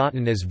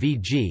forgotten as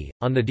VG.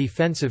 On the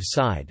defensive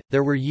side,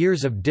 there were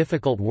years of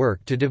difficult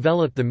work to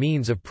develop the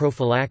means of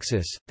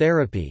prophylaxis,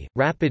 therapy,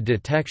 rapid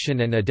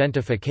detection and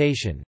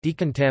identification,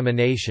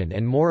 decontamination,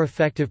 and more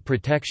effective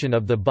protection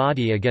of the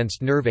body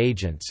against nerve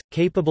agents,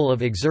 capable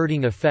of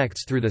exerting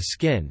effects through the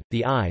skin,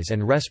 the eyes,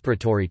 and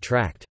respiratory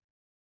tract.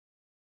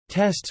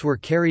 Tests were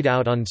carried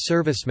out on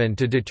servicemen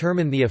to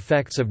determine the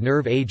effects of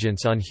nerve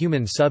agents on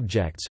human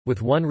subjects,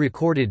 with one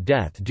recorded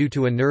death due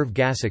to a nerve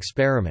gas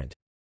experiment.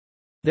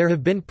 There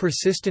have been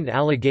persistent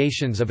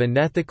allegations of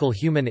unethical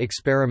human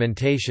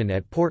experimentation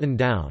at Porton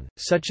Down,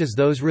 such as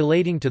those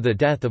relating to the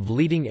death of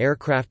leading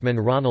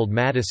aircraftman Ronald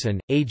Madison,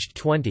 aged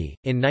 20,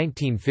 in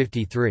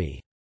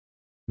 1953.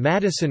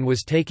 Madison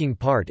was taking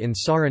part in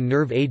sarin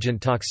nerve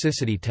agent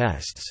toxicity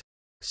tests.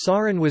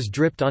 Sarin was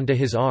dripped onto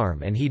his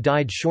arm and he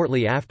died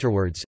shortly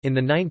afterwards. In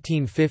the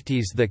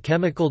 1950s, the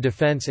Chemical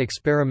Defense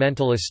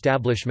Experimental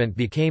Establishment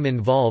became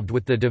involved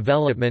with the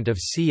development of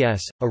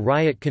CS, a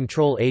riot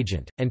control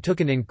agent, and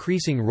took an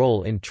increasing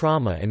role in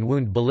trauma and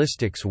wound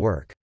ballistics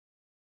work.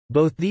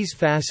 Both these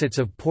facets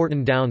of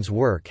Porton Down's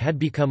work had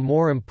become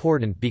more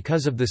important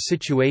because of the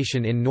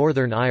situation in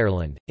Northern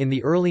Ireland. In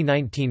the early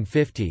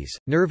 1950s,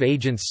 nerve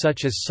agents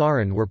such as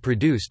sarin were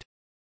produced.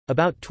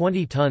 About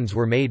 20 tons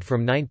were made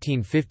from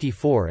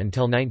 1954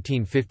 until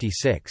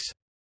 1956.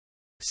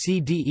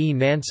 CDE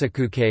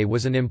Nansakuke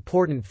was an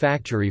important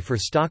factory for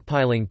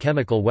stockpiling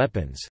chemical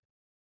weapons.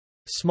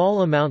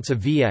 Small amounts of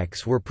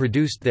VX were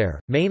produced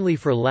there, mainly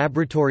for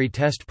laboratory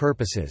test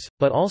purposes,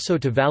 but also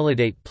to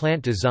validate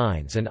plant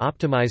designs and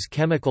optimize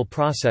chemical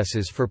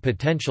processes for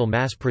potential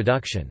mass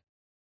production.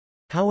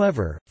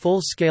 However,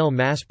 full-scale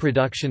mass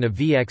production of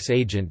VX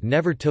agent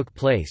never took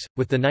place,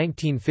 with the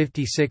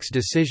 1956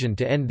 decision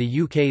to end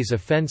the UK's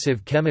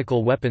offensive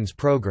chemical weapons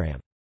programme.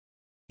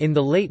 In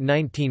the late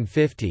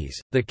 1950s,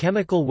 the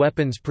chemical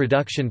weapons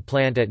production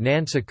plant at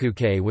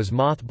Nansakuke was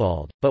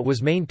mothballed, but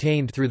was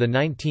maintained through the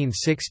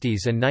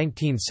 1960s and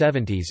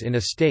 1970s in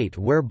a state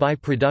whereby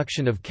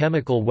production of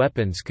chemical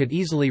weapons could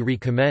easily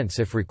recommence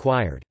if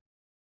required.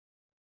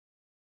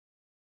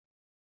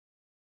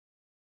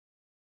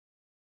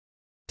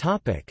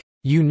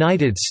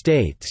 United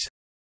States.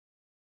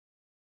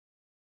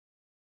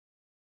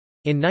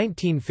 In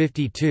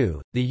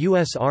 1952, the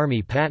U.S.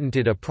 Army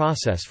patented a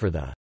process for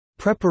the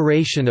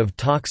preparation of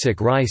toxic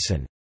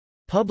ricin,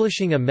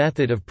 publishing a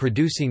method of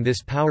producing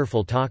this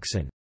powerful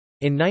toxin.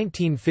 In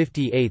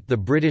 1958, the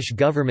British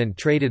government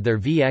traded their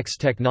VX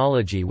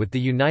technology with the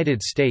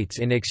United States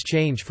in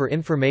exchange for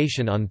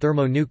information on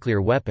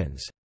thermonuclear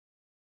weapons.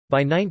 By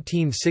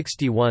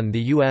 1961,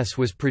 the U.S.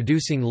 was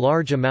producing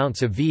large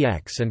amounts of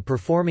VX and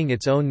performing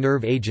its own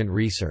nerve agent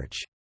research.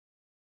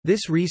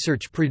 This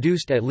research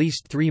produced at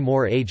least 3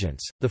 more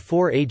agents. The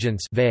 4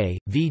 agents VE,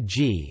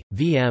 VG,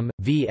 VM,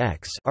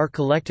 VX are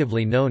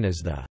collectively known as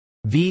the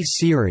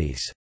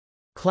V-series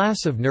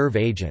class of nerve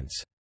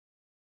agents.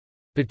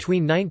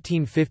 Between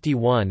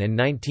 1951 and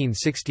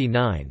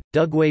 1969,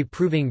 Dugway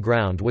Proving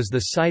Ground was the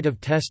site of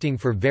testing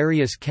for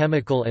various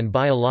chemical and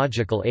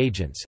biological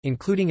agents,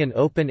 including an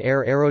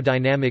open-air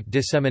aerodynamic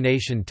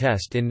dissemination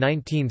test in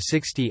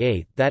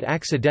 1968 that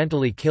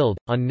accidentally killed,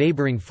 on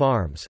neighboring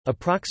farms,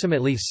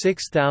 approximately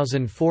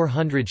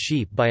 6,400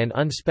 sheep by an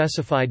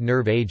unspecified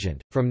nerve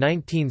agent. From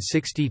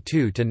 1962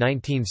 to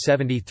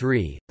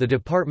 1973, the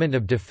Department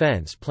of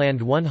Defense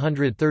planned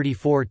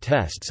 134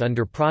 tests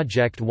under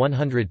Project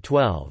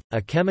 112,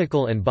 a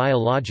chemical and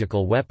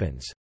biological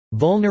weapons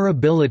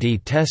vulnerability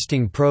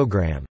testing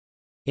program.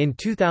 In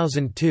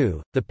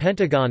 2002, the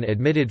Pentagon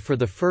admitted for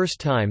the first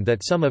time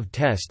that some of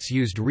tests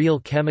used real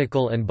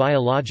chemical and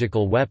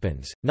biological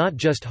weapons, not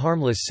just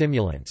harmless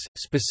simulants.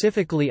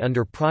 Specifically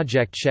under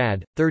Project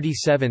SHAD,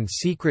 37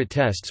 secret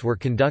tests were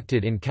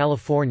conducted in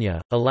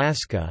California,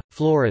 Alaska,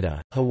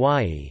 Florida,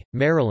 Hawaii,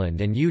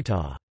 Maryland, and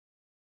Utah.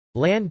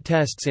 Land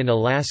tests in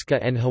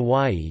Alaska and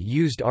Hawaii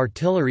used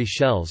artillery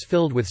shells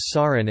filled with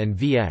sarin and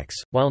VX,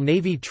 while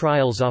Navy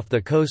trials off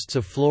the coasts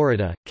of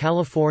Florida,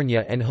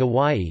 California and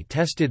Hawaii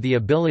tested the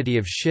ability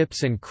of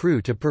ships and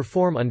crew to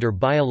perform under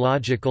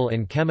biological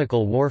and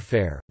chemical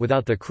warfare,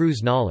 without the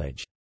crew's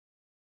knowledge.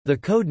 The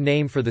code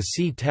name for the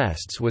sea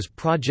tests was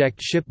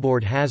Project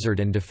Shipboard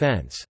Hazard and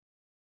Defense.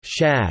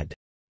 SHAD.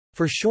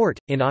 For short.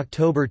 In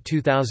October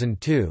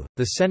 2002,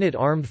 the Senate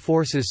Armed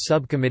Forces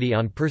Subcommittee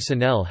on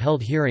Personnel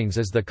held hearings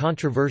as the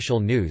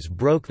controversial news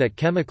broke that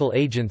chemical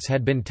agents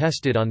had been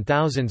tested on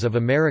thousands of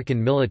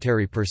American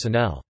military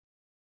personnel.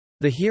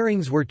 The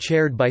hearings were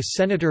chaired by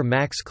Senator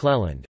Max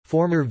Cleland,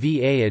 former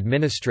VA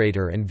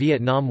administrator and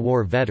Vietnam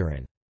War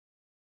veteran.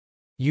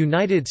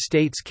 United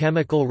States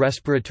Chemical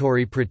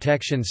Respiratory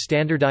Protection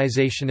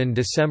Standardization. In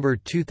December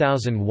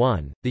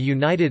 2001, the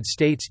United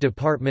States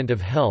Department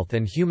of Health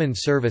and Human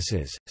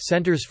Services,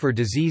 Centers for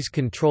Disease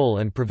Control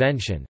and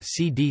Prevention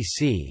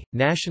 (CDC),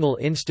 National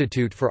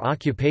Institute for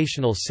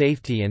Occupational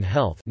Safety and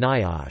Health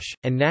 (NIOSH),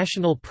 and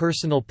National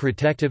Personal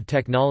Protective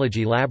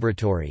Technology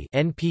Laboratory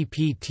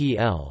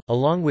 (NPPTL),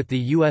 along with the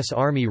U.S.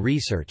 Army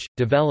Research,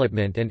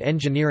 Development and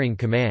Engineering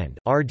Command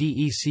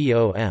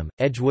 (RDECOM),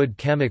 Edgewood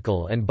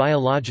Chemical and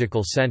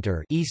Biological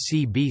Center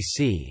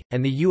 (ECBC),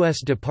 and the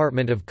U.S.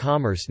 Department of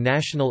Commerce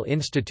National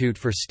Institute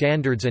for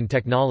Standards and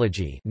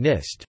Technology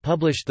 (NIST)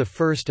 published the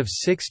first of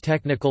 6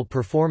 technical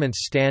performance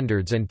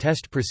standards and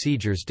test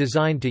procedures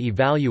designed to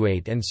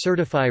evaluate and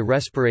certify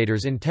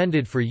respirators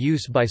intended for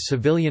use by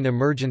civilian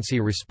emergency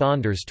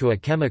responders to a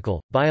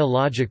chemical,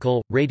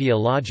 biological,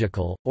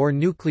 radiological, or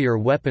nuclear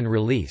weapon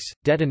release,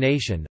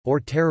 detonation, or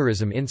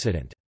terrorism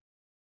incident.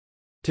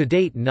 To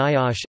date,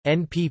 NIOSH,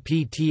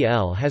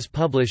 NPPTL has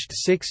published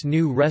 6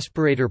 new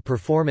respirator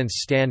performance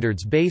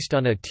standards based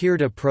on a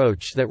tiered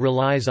approach that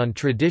relies on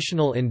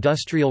traditional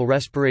industrial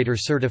respirator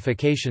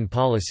certification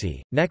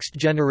policy,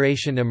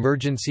 next-generation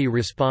emergency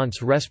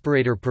response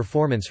respirator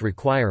performance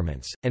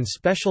requirements, and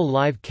special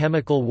live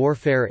chemical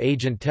warfare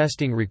agent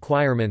testing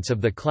requirements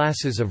of the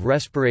classes of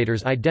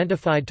respirators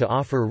identified to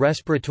offer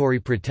respiratory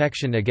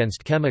protection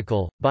against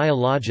chemical,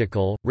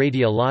 biological,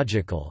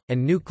 radiological,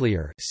 and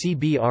nuclear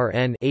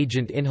 (CBRN)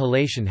 agent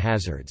inhalation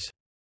hazards.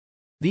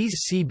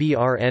 These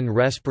CBRN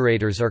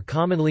respirators are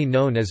commonly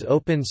known as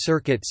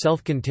open-circuit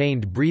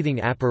self-contained breathing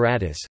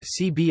apparatus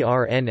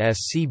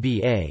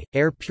 (CBRN-SCBA),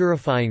 air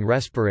purifying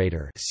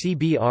respirator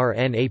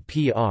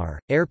 (CBRN-APR),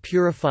 air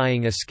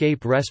purifying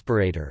escape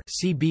respirator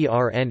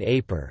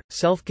 (CBRN-APR),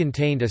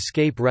 self-contained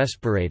escape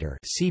respirator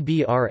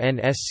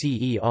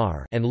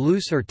 (CBRN-SCER), and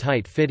loose or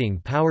tight-fitting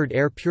powered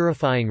air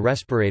purifying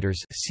respirators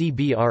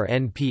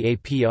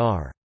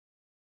 (CBRN-PAPR).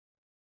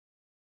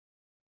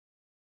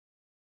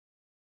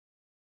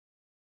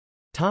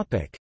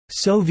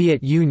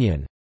 Soviet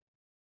Union.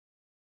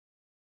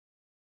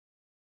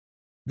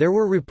 There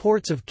were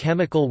reports of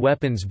chemical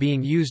weapons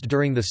being used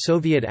during the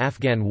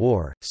Soviet-Afghan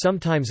War,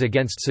 sometimes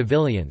against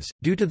civilians.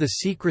 Due to the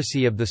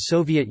secrecy of the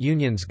Soviet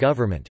Union's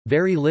government,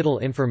 very little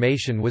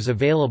information was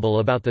available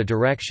about the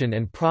direction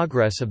and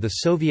progress of the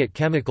Soviet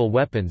chemical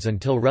weapons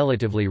until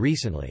relatively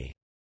recently.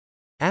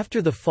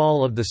 After the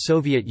fall of the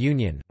Soviet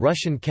Union,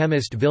 Russian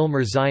chemist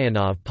Vilmur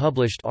Zyanov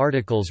published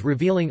articles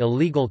revealing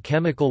illegal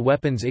chemical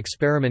weapons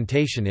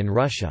experimentation in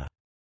Russia.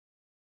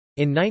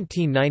 In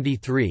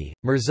 1993,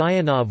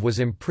 Mirzyanov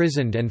was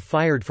imprisoned and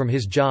fired from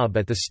his job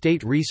at the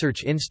State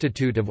Research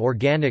Institute of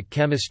Organic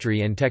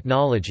Chemistry and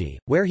Technology,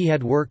 where he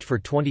had worked for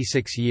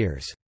 26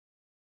 years.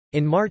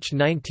 In March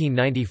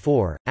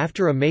 1994,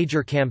 after a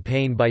major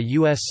campaign by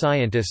U.S.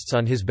 scientists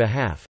on his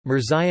behalf,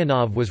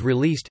 Mirzyanov was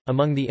released.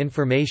 Among the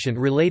information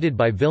related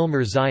by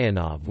Vilmur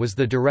Zyanov was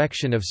the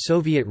direction of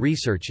Soviet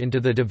research into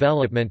the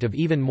development of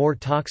even more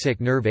toxic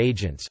nerve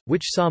agents,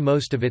 which saw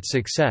most of its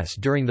success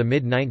during the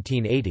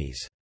mid-1980s.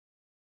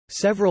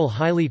 Several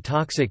highly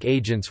toxic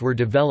agents were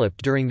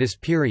developed during this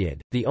period.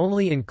 The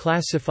only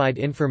unclassified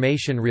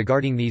information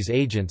regarding these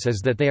agents is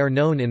that they are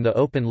known in the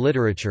open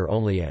literature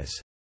only as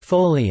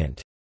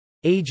foliant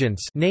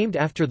agents, named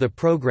after the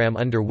program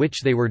under which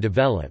they were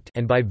developed,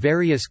 and by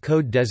various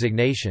code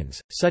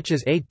designations, such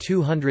as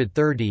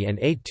A230 and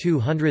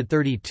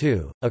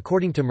A232.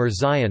 According to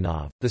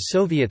Mirzyanov, the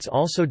Soviets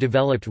also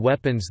developed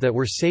weapons that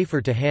were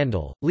safer to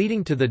handle,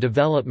 leading to the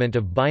development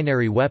of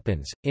binary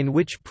weapons, in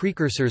which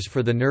precursors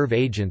for the nerve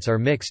agents are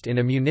mixed in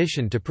a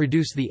munition to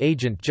produce the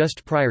agent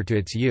just prior to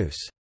its use.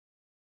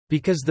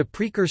 Because the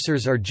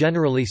precursors are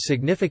generally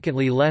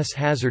significantly less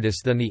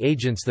hazardous than the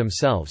agents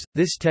themselves,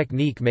 this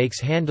technique makes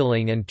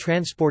handling and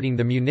transporting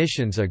the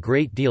munitions a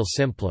great deal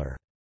simpler.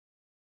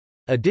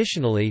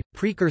 Additionally,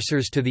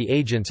 precursors to the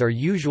agents are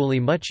usually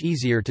much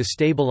easier to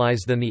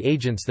stabilize than the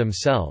agents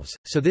themselves,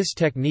 so this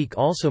technique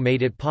also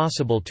made it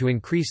possible to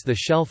increase the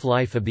shelf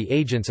life of the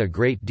agents a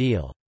great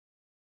deal.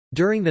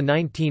 During the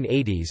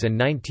 1980s and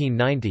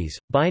 1990s,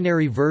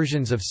 binary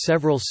versions of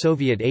several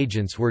Soviet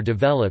agents were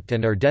developed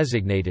and are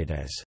designated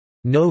as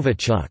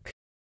Novichok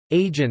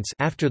agents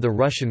after the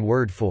Russian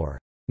word for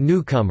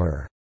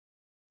newcomer.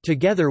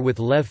 Together with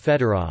Lev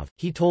Fedorov,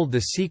 he told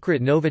the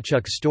secret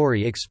Novichok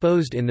story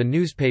exposed in the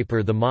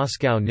newspaper The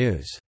Moscow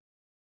News.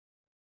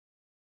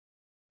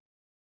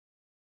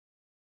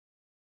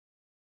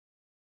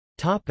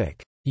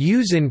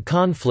 Use in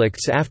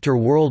conflicts after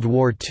World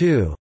War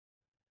II.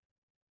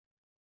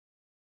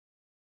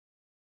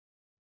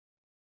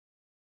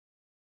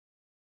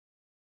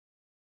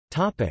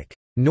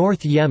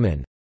 North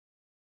Yemen.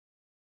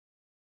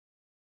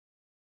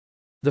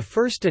 The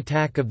first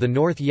attack of the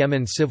North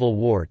Yemen Civil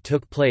War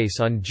took place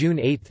on June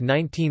 8,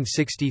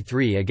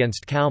 1963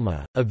 against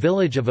Kalma, a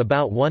village of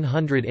about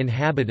 100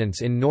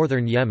 inhabitants in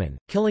northern Yemen,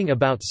 killing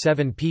about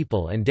 7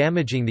 people and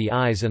damaging the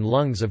eyes and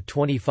lungs of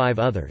 25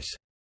 others.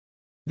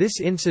 This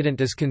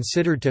incident is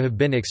considered to have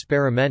been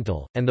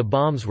experimental, and the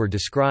bombs were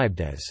described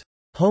as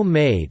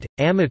homemade,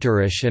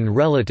 amateurish and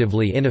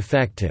relatively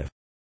ineffective.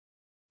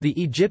 The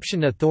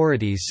Egyptian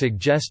authorities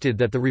suggested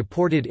that the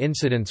reported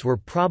incidents were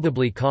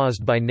probably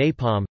caused by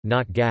napalm,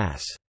 not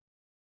gas.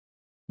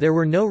 There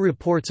were no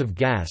reports of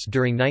gas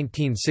during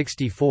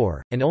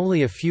 1964, and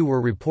only a few were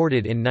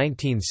reported in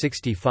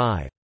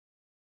 1965.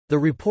 The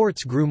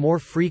reports grew more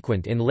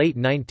frequent in late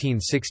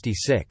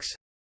 1966.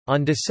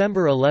 On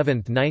December 11,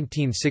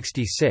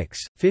 1966,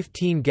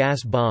 15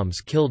 gas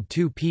bombs killed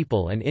 2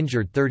 people and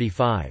injured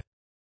 35.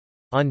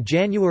 On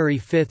January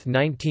 5,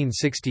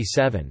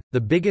 1967, the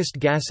biggest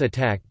gas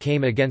attack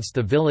came against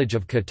the village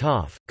of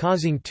Kataf,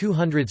 causing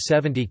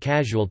 270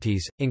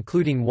 casualties,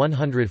 including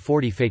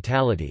 140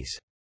 fatalities.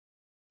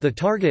 The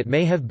target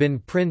may have been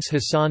Prince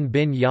Hassan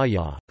bin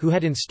Yahya, who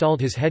had installed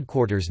his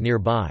headquarters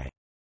nearby.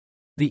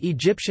 The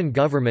Egyptian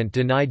government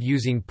denied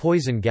using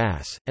poison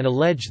gas, and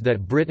alleged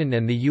that Britain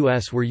and the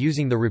US were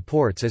using the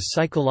reports as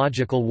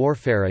psychological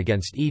warfare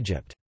against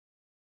Egypt.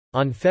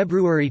 On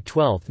February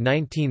 12,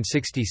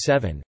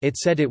 1967, it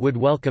said it would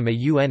welcome a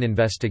UN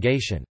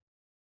investigation.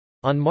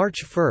 On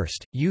March 1,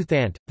 U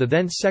Thant, the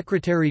then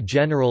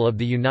Secretary-General of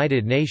the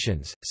United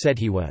Nations, said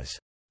he was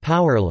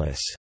 «powerless»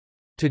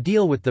 to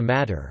deal with the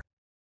matter.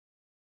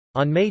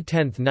 On May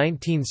 10,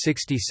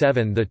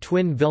 1967, the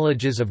twin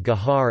villages of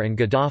Gahar and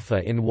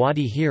Gaddafa in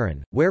Wadi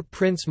Hiran, where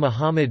Prince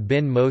Mohammed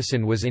bin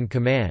Mohsen was in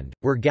command,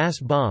 were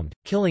gas-bombed,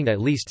 killing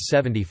at least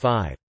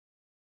 75.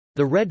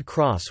 The Red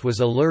Cross was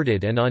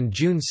alerted, and on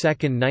June 2,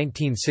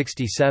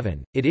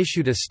 1967, it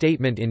issued a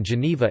statement in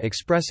Geneva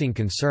expressing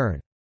concern.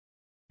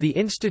 The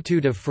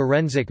Institute of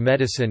Forensic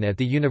Medicine at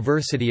the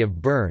University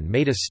of Bern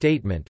made a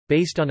statement,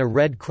 based on a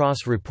Red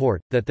Cross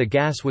report, that the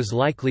gas was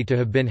likely to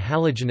have been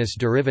halogenous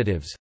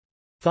derivatives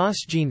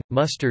phosgene,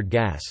 mustard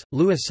gas,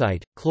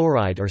 lewisite,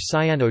 chloride or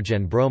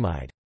cyanogen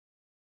bromide.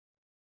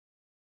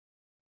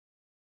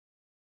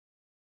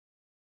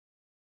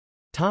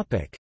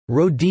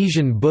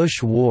 Rhodesian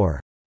Bush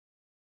War.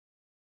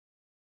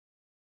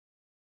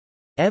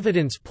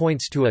 Evidence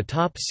points to a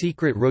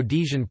top-secret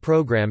Rhodesian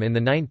program in the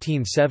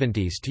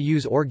 1970s to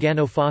use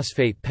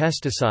organophosphate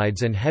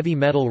pesticides and heavy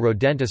metal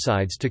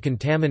rodenticides to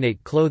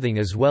contaminate clothing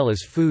as well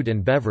as food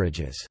and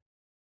beverages.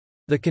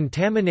 The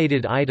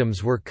contaminated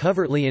items were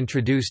covertly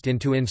introduced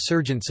into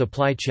insurgent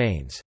supply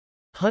chains.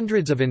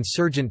 Hundreds of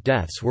insurgent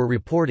deaths were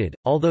reported,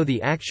 although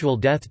the actual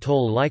death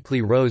toll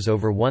likely rose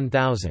over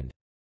 1,000.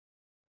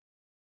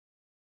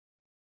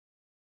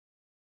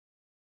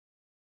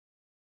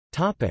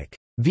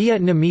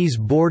 Vietnamese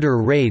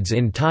border raids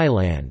in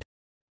Thailand.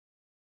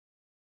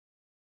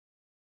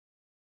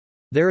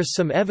 There is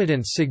some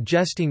evidence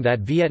suggesting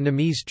that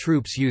Vietnamese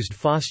troops used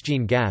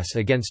phosgene gas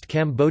against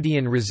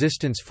Cambodian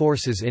resistance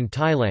forces in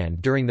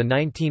Thailand during the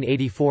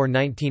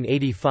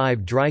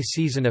 1984–1985 dry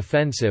season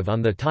offensive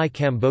on the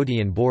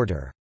Thai-Cambodian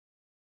border.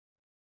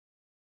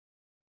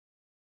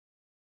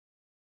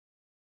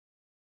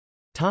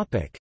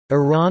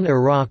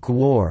 Iran–Iraq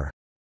War.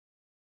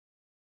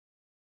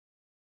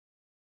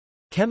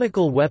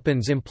 Chemical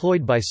weapons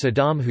employed by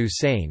Saddam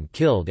Hussein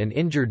killed and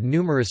injured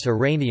numerous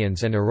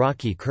Iranians and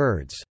Iraqi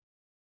Kurds.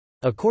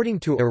 According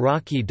to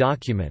Iraqi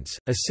documents,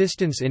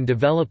 assistance in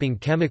developing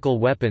chemical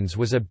weapons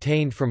was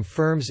obtained from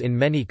firms in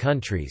many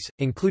countries,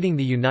 including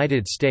the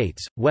United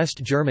States,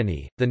 West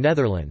Germany, the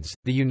Netherlands,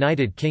 the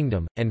United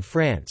Kingdom, and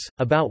France.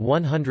 About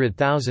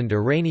 100,000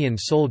 Iranian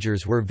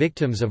soldiers were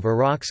victims of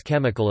Iraq's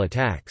chemical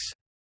attacks.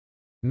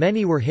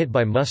 Many were hit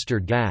by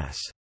mustard gas.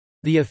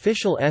 The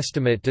official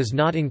estimate does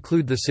not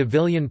include the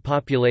civilian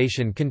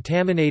population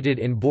contaminated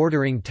in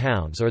bordering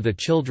towns or the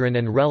children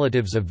and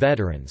relatives of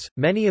veterans,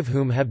 many of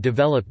whom have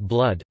developed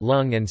blood,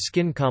 lung and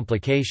skin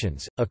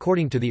complications,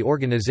 according to the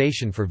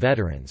Organization for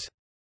Veterans.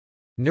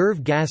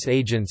 Nerve gas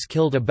agents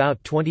killed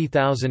about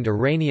 20,000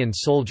 Iranian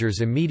soldiers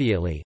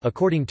immediately,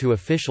 according to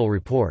official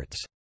reports.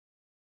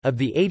 Of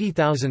the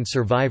 80,000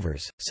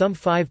 survivors, some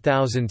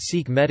 5,000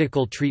 seek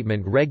medical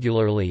treatment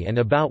regularly and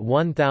about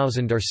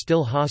 1,000 are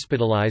still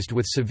hospitalized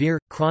with severe,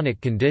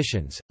 chronic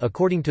conditions.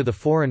 According to the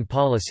Foreign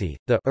Policy,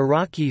 the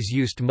Iraqis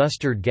used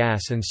mustard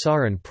gas and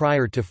sarin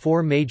prior to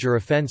 4 major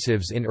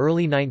offensives in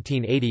early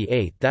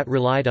 1988 that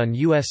relied on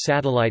U.S.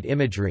 satellite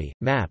imagery,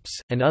 maps,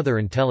 and other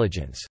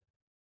intelligence.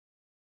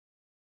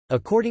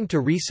 According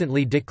to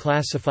recently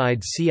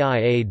declassified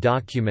CIA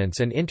documents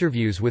and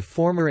interviews with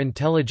former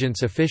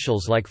intelligence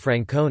officials like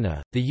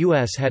Francona, the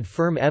U.S. had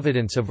firm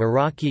evidence of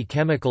Iraqi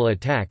chemical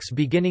attacks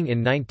beginning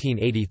in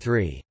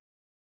 1983.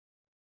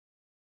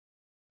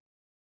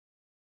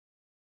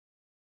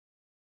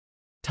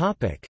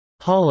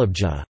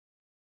 Halabja.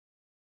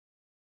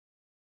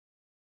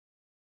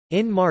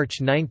 In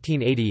March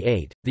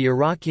 1988, the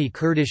Iraqi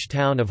Kurdish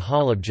town of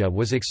Halabja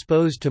was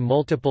exposed to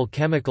multiple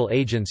chemical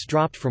agents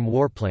dropped from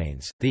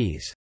warplanes.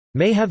 These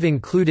may have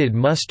included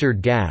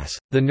mustard gas,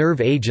 the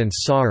nerve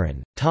agents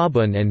sarin,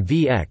 tabun and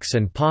VX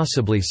and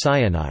possibly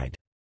cyanide.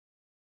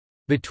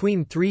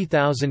 Between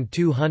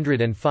 3,200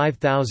 and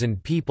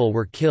 5,000 people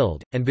were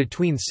killed, and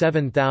between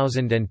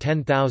 7,000 and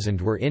 10,000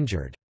 were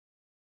injured.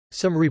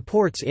 Some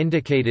reports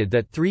indicated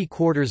that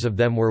 3/4 of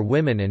them were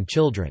women and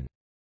children.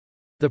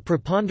 The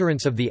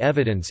preponderance of the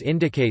evidence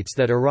indicates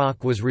that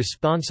Iraq was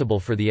responsible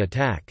for the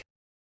attack.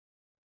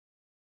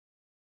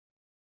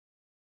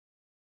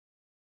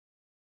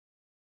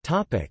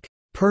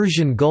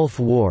 Persian Gulf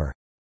War.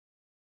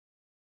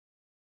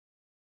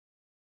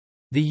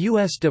 The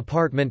U.S.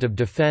 Department of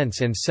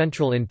Defense and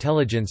Central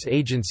Intelligence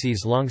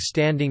Agency's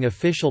long-standing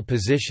official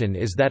position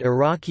is that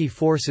Iraqi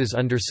forces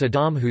under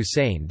Saddam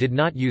Hussein did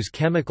not use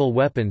chemical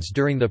weapons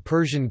during the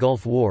Persian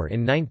Gulf War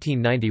in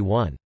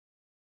 1991.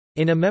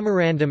 In a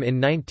memorandum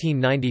in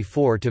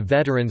 1994 to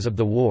veterans of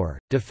the war,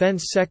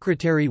 Defense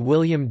Secretary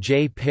William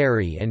J.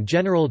 Perry and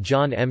General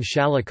John M.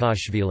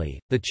 Shalikashvili,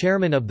 the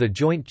chairman of the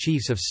Joint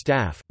Chiefs of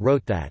Staff,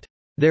 wrote that,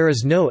 "There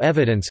is no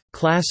evidence,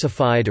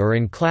 classified or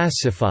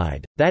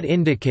unclassified, that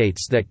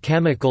indicates that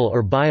chemical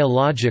or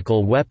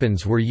biological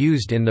weapons were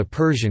used in the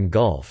Persian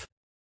Gulf."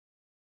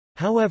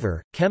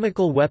 However,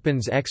 chemical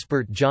weapons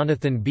expert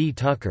Jonathan B.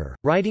 Tucker,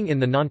 writing in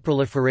the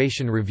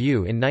Nonproliferation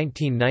Review in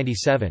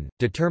 1997,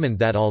 determined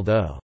that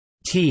although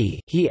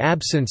the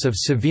absence of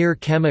severe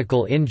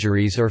chemical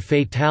injuries or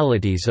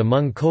fatalities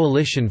among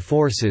coalition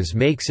forces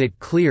makes it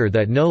clear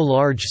that no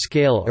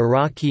large-scale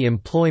Iraqi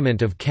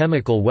employment of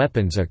chemical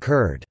weapons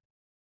occurred.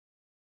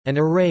 An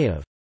array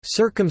of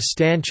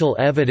circumstantial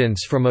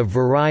evidence from a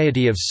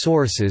variety of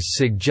sources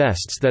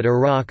suggests that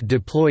Iraq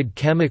deployed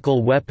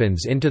chemical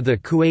weapons into the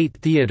Kuwait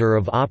Theater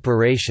of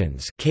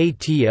Operations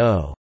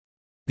 (KTO).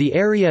 The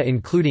area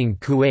including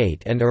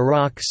Kuwait and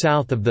Iraq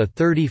south of the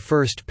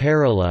 31st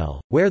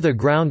parallel, where the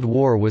ground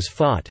war was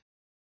fought,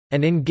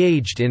 and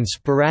engaged in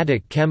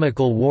sporadic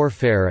chemical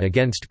warfare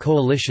against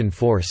coalition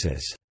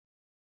forces.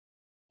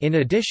 In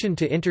addition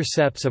to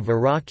intercepts of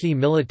Iraqi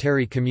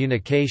military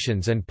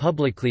communications and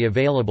publicly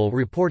available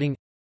reporting,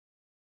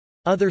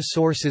 other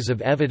sources of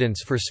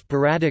evidence for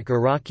sporadic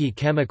Iraqi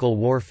chemical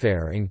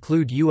warfare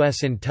include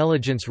U.S.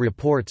 intelligence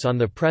reports on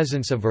the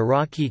presence of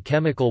Iraqi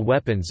chemical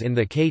weapons in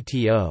the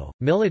KTO,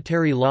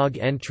 military log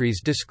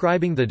entries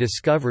describing the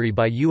discovery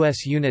by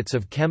U.S. units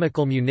of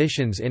chemical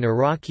munitions in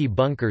Iraqi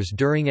bunkers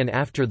during and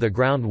after the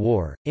ground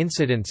war,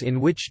 incidents in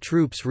which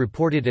troops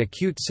reported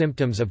acute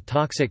symptoms of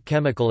toxic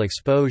chemical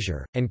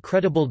exposure, and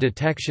credible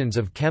detections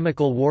of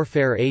chemical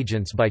warfare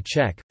agents by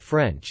Czech,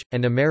 French,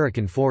 and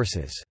American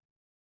forces.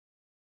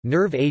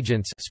 Nerve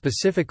agents,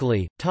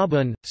 specifically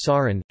tabun,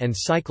 sarin, and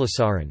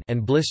cyclosarin,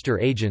 and blister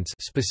agents,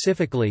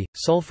 specifically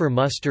sulfur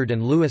mustard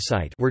and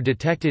lewisite, were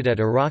detected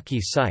at Iraqi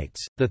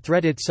sites. The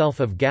threat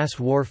itself of gas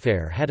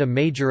warfare had a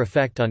major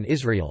effect on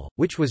Israel,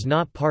 which was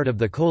not part of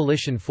the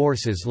coalition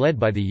forces led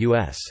by the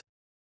U.S.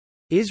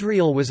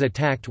 Israel was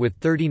attacked with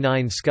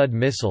 39 Scud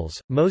missiles,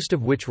 most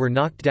of which were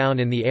knocked down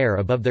in the air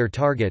above their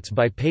targets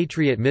by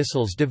Patriot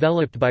missiles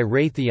developed by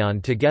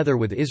Raytheon together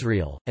with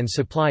Israel, and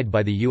supplied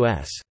by the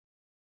U.S.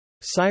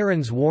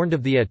 Sirens warned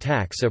of the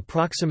attacks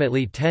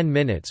approximately 10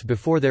 minutes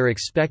before their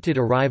expected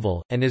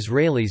arrival, and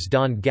Israelis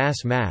donned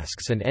gas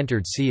masks and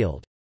entered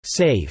sealed,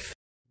 safe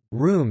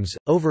rooms,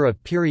 over a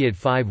period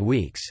 5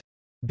 weeks.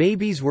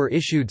 Babies were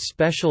issued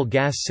special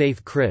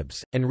gas-safe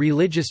cribs, and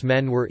religious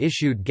men were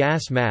issued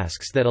gas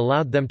masks that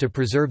allowed them to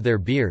preserve their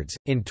beards.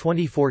 In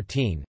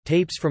 2014,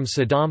 tapes from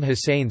Saddam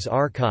Hussein's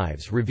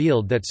archives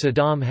revealed that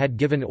Saddam had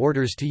given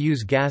orders to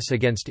use gas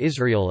against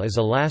Israel as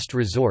a last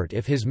resort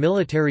if his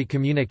military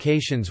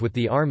communications with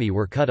the army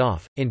were cut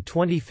off. In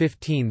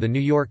 2015, The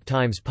New York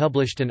Times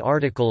published an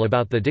article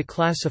about the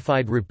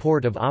declassified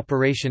report of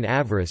Operation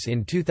Avarice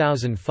in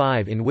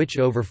 2005, in which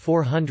over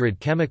 400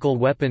 chemical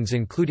weapons,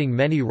 including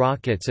many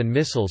rockets and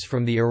missiles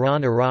from the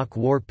Iran–Iraq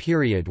War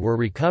period, were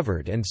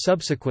recovered and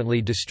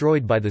subsequently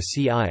destroyed by the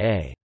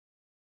CIA.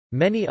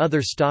 Many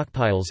other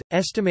stockpiles,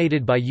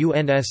 estimated by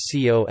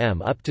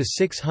UNSCOM up to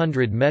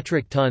 600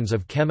 metric tons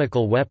of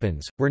chemical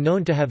weapons, were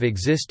known to have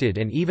existed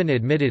and even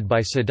admitted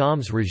by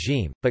Saddam's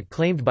regime, but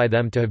claimed by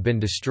them to have been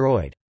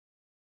destroyed.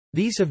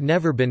 These have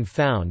never been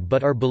found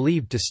but are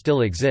believed to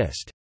still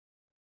exist.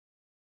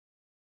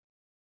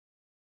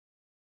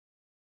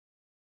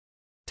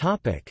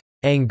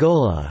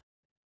 Angola.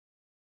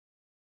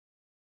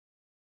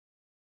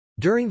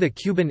 During the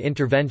Cuban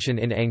intervention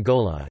in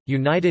Angola,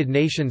 United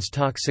Nations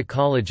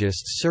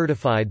toxicologists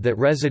certified that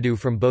residue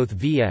from both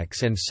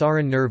VX and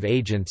sarin nerve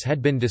agents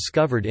had been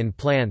discovered in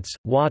plants,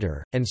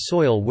 water, and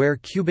soil where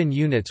Cuban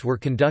units were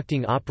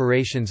conducting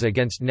operations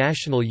against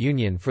National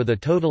Union for the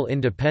Total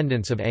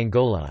Independence of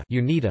Angola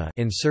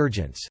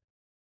insurgents.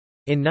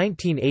 In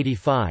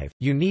 1985,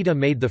 UNITA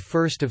made the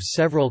first of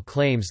several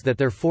claims that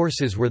their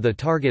forces were the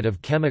target of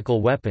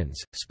chemical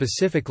weapons,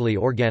 specifically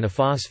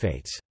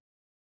organophosphates.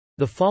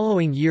 The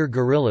following year,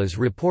 guerrillas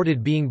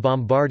reported being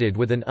bombarded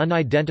with an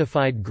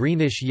unidentified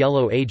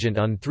greenish-yellow agent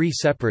on 3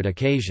 separate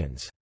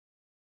occasions.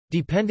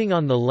 Depending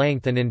on the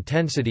length and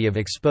intensity of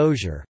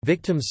exposure,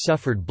 victims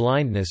suffered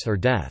blindness or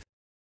death.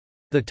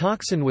 The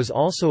toxin was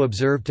also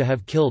observed to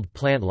have killed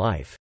plant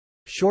life.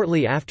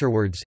 Shortly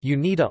afterwards,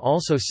 UNITA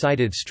also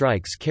cited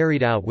strikes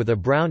carried out with a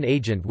brown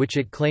agent which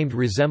it claimed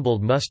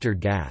resembled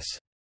mustard gas.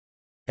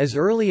 As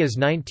early as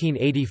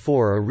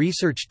 1984, a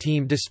research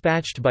team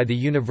dispatched by the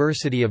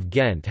University of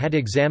Ghent had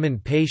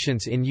examined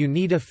patients in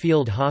UNITA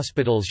field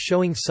hospitals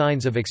showing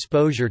signs of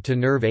exposure to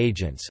nerve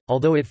agents.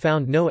 Although it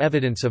found no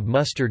evidence of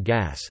mustard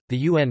gas, the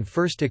UN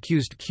first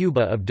accused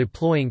Cuba of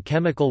deploying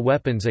chemical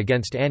weapons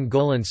against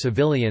Angolan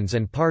civilians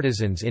and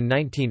partisans in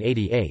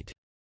 1988.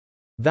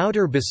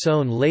 Wouter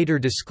Besson later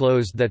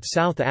disclosed that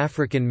South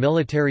African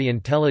military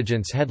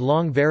intelligence had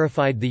long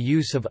verified the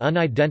use of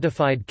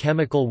unidentified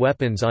chemical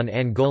weapons on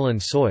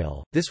Angolan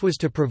soil. This was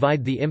to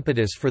provide the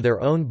impetus for their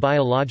own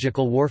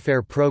biological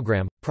warfare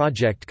program,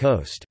 Project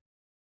Coast.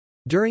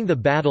 During the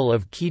Battle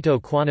of Quito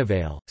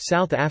Quanavale,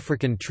 South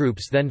African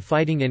troops then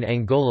fighting in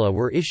Angola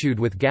were issued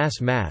with gas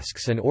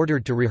masks and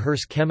ordered to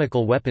rehearse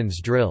chemical weapons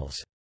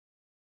drills.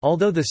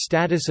 Although the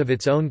status of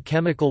its own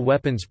chemical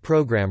weapons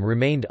program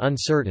remained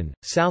uncertain,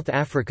 South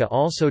Africa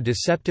also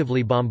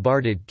deceptively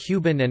bombarded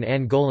Cuban and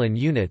Angolan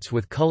units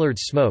with colored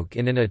smoke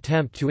in an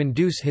attempt to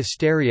induce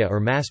hysteria or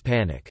mass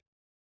panic.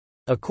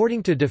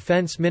 According to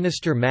Defense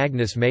Minister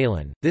Magnus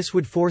Malin, this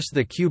would force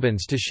the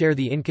Cubans to share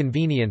the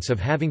inconvenience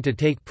of having to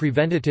take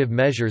preventative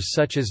measures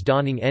such as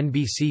donning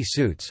NBC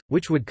suits,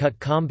 which would cut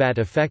combat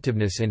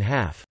effectiveness in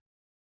half.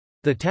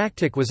 The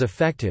tactic was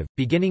effective.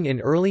 Beginning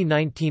in early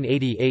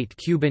 1988,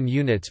 Cuban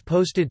units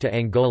posted to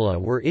Angola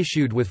were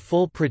issued with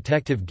full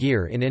protective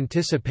gear in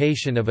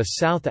anticipation of a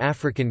South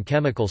African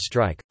chemical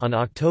strike. On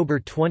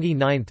October 29,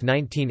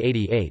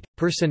 1988,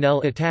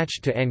 personnel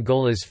attached to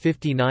Angola's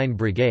 59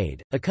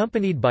 Brigade,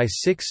 accompanied by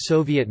 6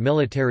 Soviet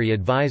military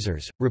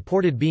advisors,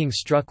 reported being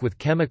struck with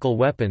chemical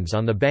weapons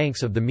on the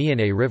banks of the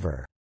Miene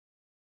River.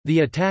 The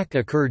attack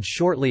occurred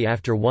shortly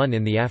after 1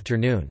 in the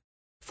afternoon.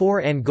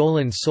 4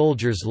 Angolan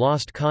soldiers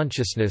lost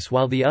consciousness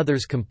while the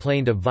others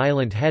complained of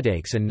violent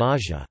headaches and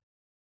nausea.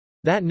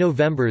 That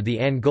November, the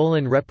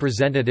Angolan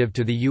representative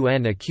to the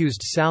UN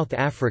accused South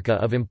Africa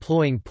of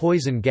employing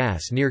poison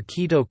gas near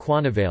Quito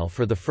Quanavale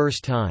for the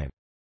first time.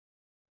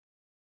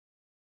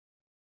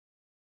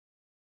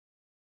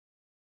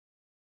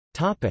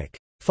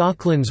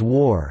 Falklands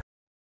War.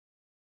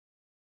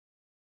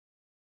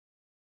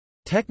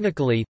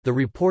 Technically, the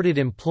reported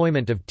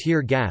employment of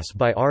tear gas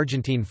by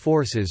Argentine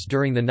forces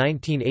during the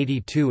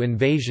 1982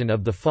 invasion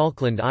of the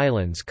Falkland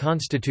Islands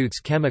constitutes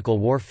chemical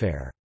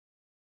warfare.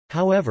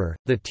 However,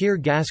 the tear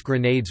gas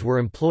grenades were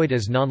employed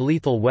as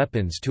non-lethal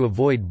weapons to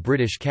avoid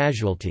British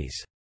casualties.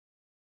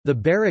 The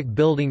barrack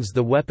buildings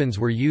the weapons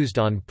were used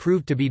on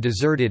proved to be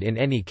deserted in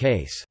any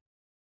case.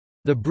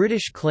 The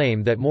British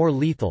claim that more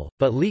lethal,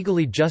 but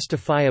legally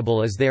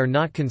justifiable as they are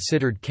not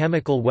considered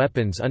chemical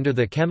weapons under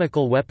the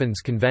Chemical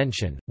Weapons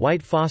Convention,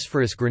 white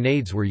phosphorus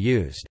grenades were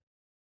used.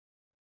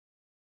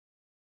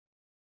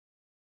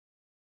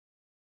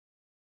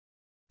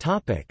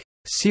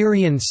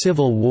 Syrian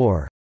Civil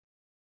War.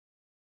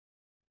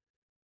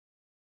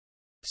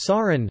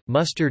 Sarin,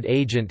 mustard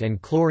agent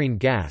and chlorine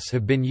gas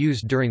have been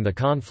used during the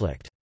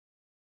conflict.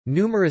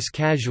 Numerous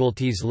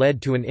casualties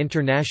led to an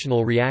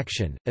international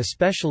reaction,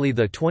 especially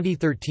the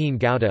 2013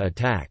 Ghouta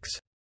attacks.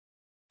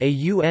 A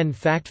UN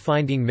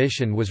fact-finding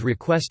mission was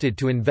requested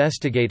to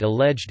investigate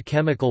alleged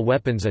chemical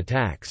weapons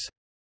attacks.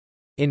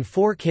 In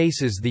 4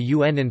 cases the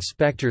UN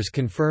inspectors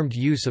confirmed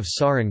use of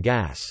sarin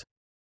gas.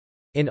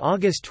 In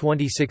August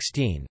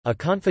 2016, a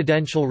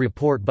confidential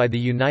report by the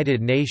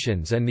United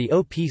Nations and the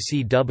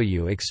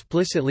OPCW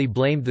explicitly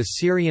blamed the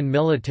Syrian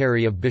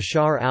military of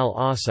Bashar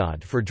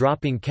al-Assad for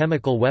dropping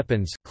chemical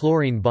weapons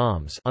chlorine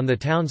bombs on the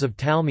towns of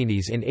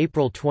Talmenes in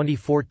April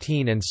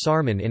 2014 and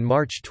Sarmin in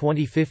March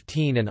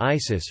 2015 and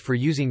ISIS for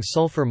using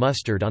sulfur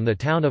mustard on the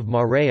town of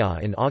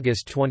Maraya in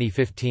August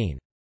 2015.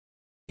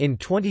 In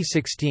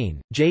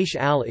 2016, Jaish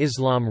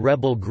al-Islam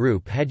rebel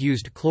group had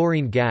used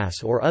chlorine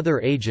gas or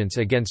other agents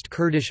against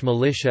Kurdish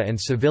militia and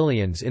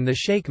civilians in the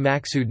Sheikh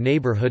Maksud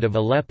neighborhood of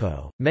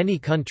Aleppo. Many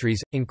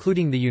countries,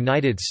 including the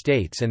United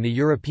States and the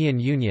European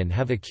Union,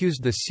 have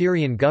accused the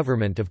Syrian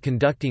government of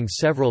conducting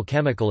several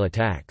chemical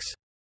attacks.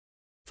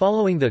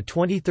 Following the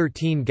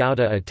 2013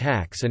 Ghouta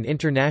attacks and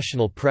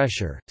international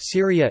pressure,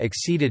 Syria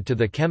acceded to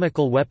the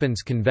Chemical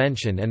Weapons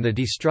Convention and the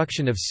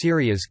destruction of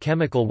Syria's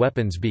chemical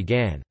weapons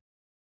began.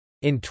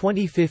 In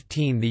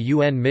 2015 the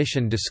UN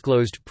mission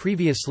disclosed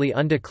previously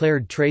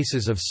undeclared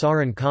traces of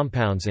sarin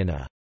compounds in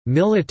a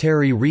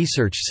military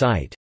research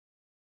site.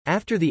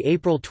 After the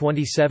April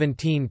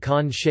 2017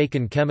 Khan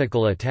Shaykhun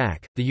chemical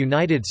attack, the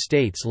United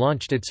States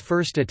launched its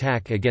first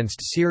attack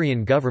against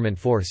Syrian government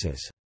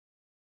forces.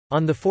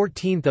 On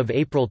 14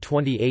 April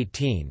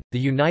 2018, the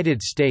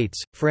United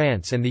States,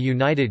 France and the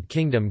United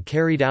Kingdom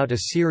carried out a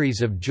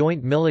series of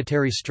joint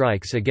military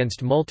strikes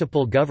against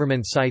multiple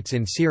government sites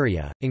in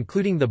Syria,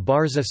 including the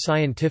Barza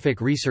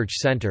Scientific Research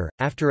Center,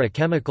 after a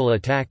chemical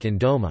attack in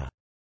Douma.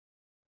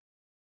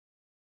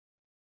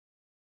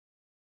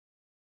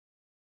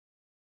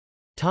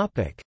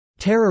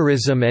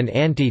 Terrorism and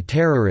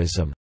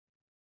anti-terrorism.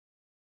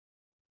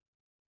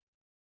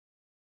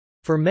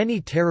 For many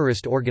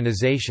terrorist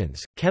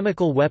organizations,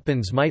 chemical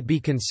weapons might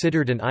be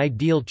considered an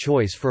ideal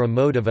choice for a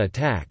mode of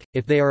attack.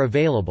 If they are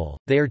available,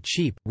 they are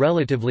cheap,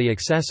 relatively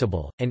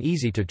accessible, and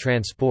easy to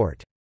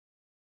transport.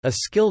 A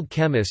skilled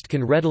chemist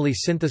can readily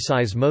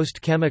synthesize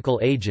most chemical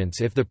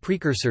agents if the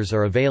precursors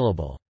are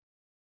available.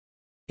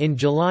 In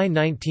July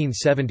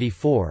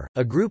 1974,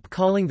 a group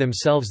calling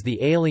themselves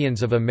the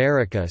Aliens of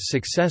America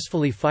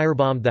successfully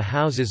firebombed the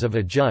houses of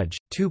a judge,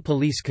 2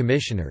 police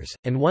commissioners,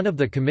 and one of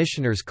the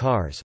commissioners'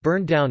 cars,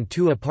 burned down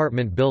 2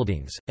 apartment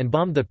buildings, and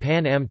bombed the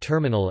Pan Am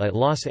terminal at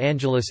Los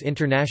Angeles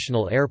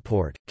International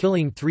Airport,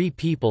 killing 3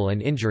 people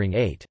and injuring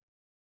 8.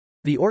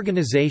 The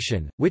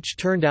organization, which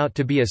turned out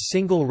to be a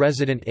single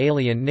resident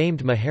alien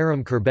named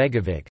Muharrem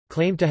Kurbegovic,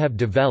 claimed to have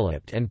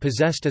developed and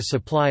possessed a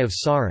supply of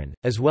sarin,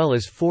 as well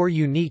as 4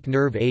 unique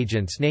nerve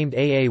agents named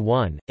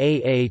AA1,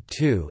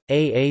 AA2,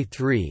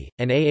 AA3,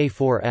 and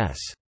AA4S.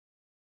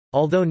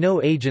 Although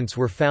no agents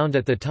were found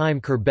at the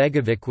time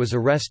Kurbegovic was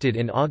arrested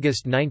in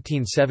August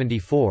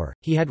 1974,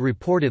 he had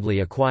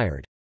reportedly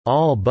acquired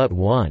all but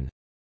one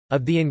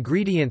of the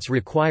ingredients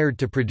required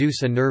to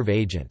produce a nerve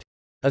agent.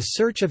 A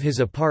search of his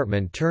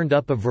apartment turned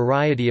up a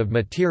variety of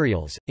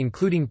materials,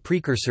 including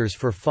precursors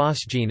for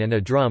phosgene and a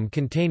drum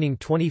containing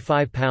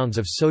 25 pounds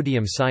of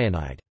sodium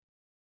cyanide.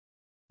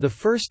 The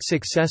first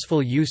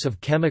successful use of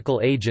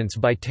chemical agents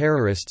by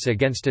terrorists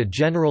against a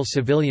general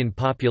civilian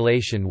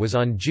population was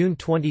on June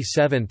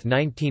 27,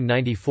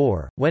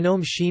 1994, when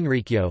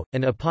Shinrikyo,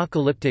 an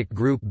apocalyptic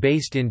group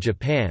based in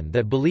Japan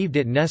that believed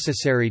it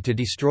necessary to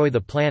destroy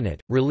the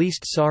planet,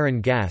 released sarin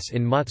gas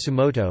in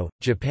Matsumoto,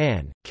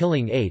 Japan,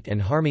 killing 8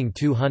 and harming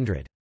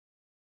 200.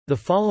 The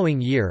following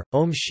year,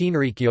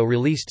 Shinrikyo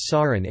released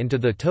sarin into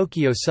the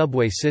Tokyo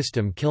subway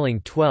system,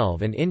 killing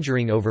 12 and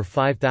injuring over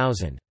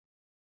 5,000.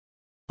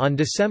 On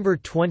December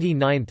 29,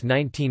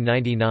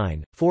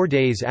 1999, 4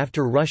 days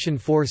after Russian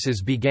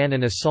forces began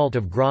an assault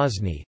of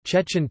Grozny,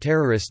 Chechen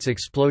terrorists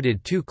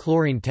exploded 2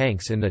 chlorine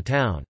tanks in the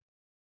town.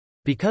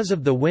 Because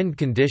of the wind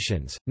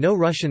conditions, no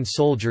Russian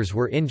soldiers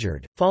were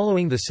injured.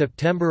 Following the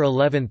September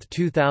 11,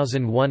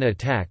 2001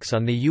 attacks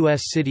on the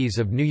U.S. cities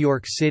of New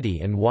York City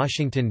and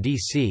Washington,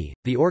 D.C.,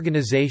 the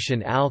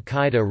organization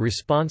Al-Qaeda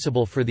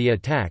responsible for the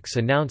attacks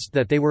announced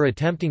that they were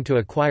attempting to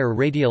acquire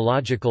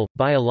radiological,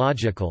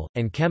 biological,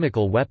 and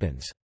chemical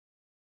weapons.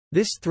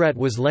 This threat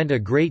was lent a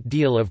great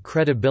deal of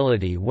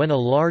credibility when a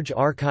large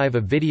archive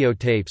of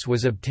videotapes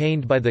was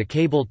obtained by the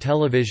cable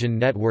television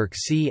network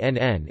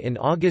CNN in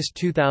August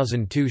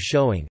 2002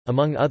 showing,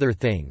 among other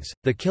things,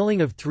 the killing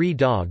of 3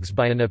 dogs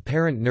by an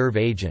apparent nerve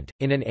agent.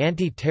 In an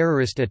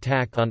anti-terrorist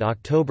attack on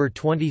October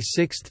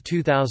 26,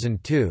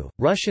 2002,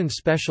 Russian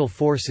special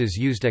forces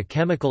used a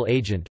chemical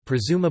agent,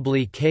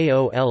 presumably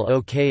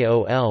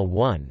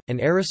KOLOKOL-1, an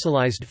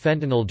aerosolized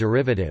fentanyl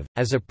derivative,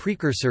 as a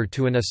precursor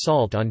to an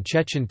assault on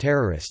Chechen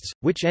terrorists,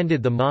 which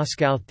ended the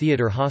Moscow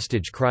theater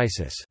hostage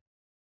crisis.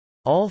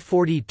 All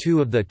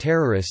 42 of the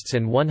terrorists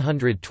and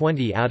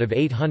 120 out of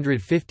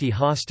 850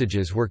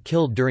 hostages were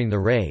killed during the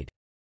raid.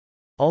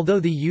 Although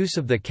the use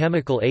of the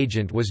chemical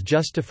agent was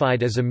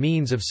justified as a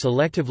means of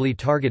selectively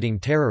targeting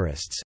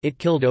terrorists, it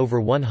killed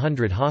over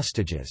 100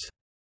 hostages.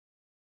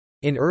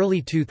 In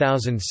early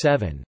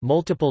 2007,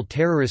 multiple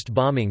terrorist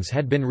bombings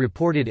had been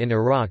reported in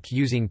Iraq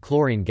using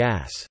chlorine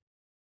gas.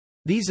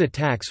 These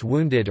attacks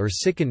wounded or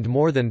sickened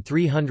more than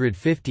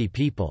 350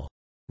 people.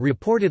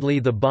 Reportedly,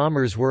 the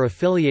bombers were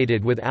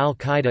affiliated with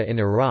Al-Qaeda in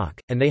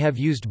Iraq, and they have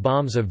used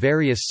bombs of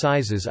various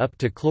sizes up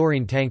to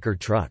chlorine tanker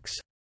trucks.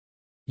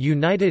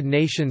 United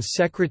Nations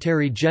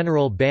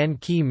Secretary-General Ban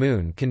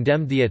Ki-moon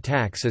condemned the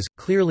attacks as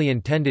clearly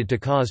intended to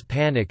cause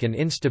panic and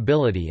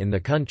instability in the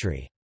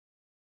country.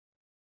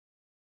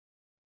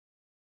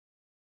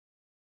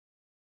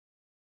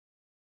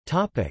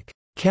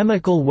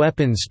 Chemical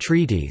weapons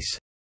treaties.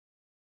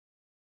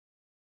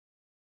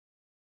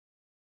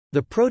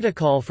 The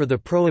Protocol for the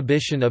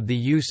Prohibition of the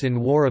Use in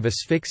War of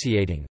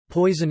Asphyxiating,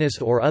 Poisonous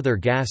or Other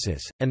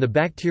Gases, and the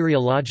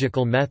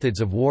Bacteriological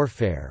Methods of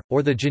Warfare,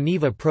 or the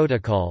Geneva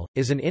Protocol,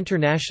 is an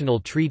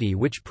international treaty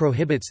which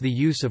prohibits the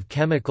use of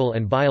chemical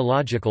and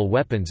biological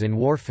weapons in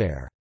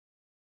warfare.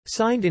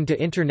 Signed into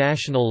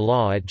international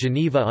law at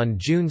Geneva on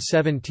June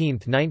 17,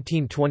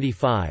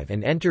 1925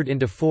 and entered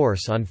into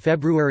force on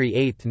February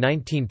 8,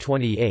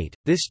 1928,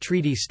 this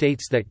treaty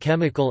states that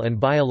chemical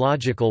and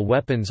biological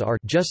weapons are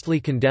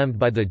justly condemned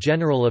by the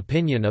general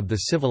opinion of the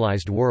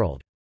civilized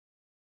world.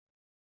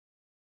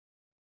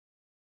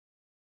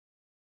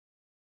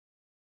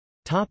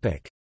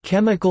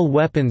 Chemical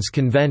Weapons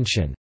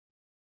Convention.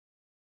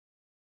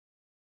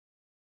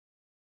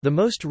 The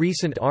most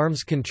recent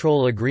arms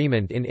control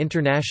agreement in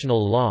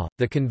international law,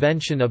 the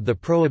Convention of the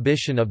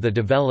Prohibition of the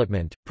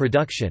Development,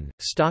 Production,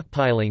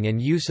 Stockpiling and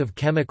Use of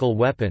Chemical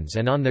Weapons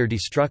and on Their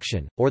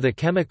Destruction, or the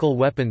Chemical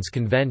Weapons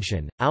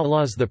Convention,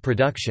 outlaws the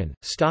production,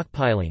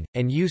 stockpiling,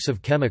 and use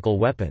of chemical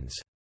weapons.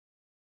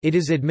 It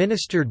is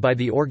administered by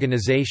the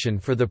Organization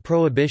for the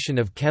Prohibition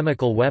of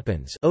Chemical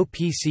Weapons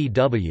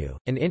 (OPCW),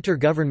 an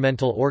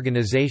intergovernmental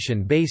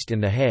organization based in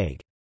The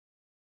Hague.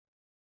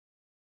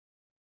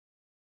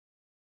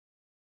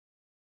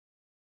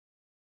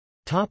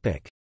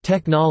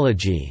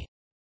 Technology.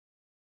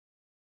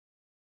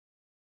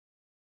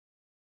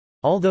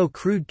 Although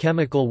crude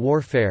chemical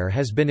warfare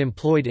has been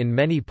employed in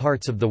many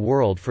parts of the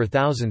world for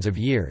thousands of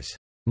years,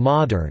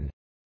 modern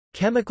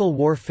chemical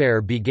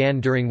warfare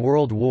began during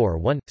World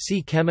War I.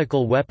 See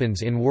chemical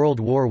weapons in World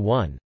War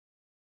I.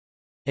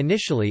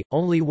 Initially,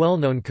 only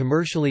well-known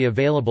commercially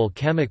available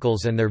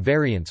chemicals and their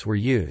variants were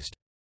used.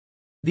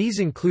 These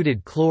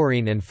included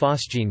chlorine and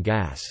phosgene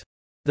gas.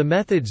 The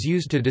methods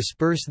used to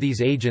disperse these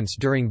agents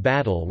during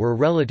battle were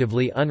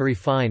relatively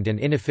unrefined and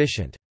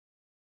inefficient.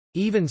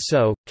 Even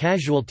so,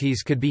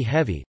 casualties could be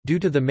heavy, due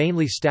to the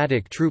mainly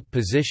static troop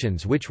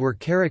positions which were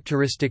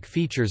characteristic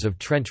features of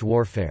trench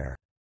warfare.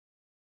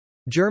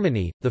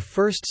 Germany, the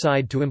first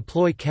side to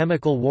employ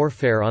chemical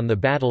warfare on the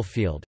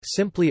battlefield,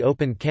 simply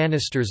opened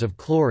canisters of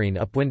chlorine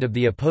upwind of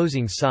the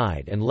opposing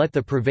side and let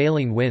the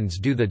prevailing winds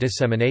do the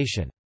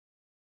dissemination.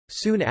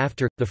 Soon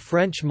after, the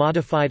French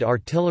modified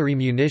artillery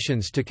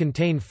munitions to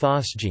contain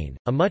phosgene,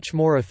 a much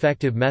more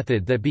effective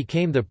method that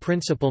became the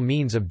principal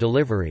means of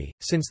delivery.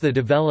 Since the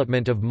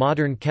development of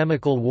modern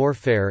chemical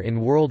warfare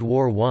in World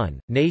War I,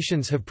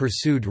 nations have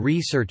pursued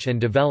research and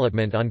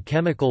development on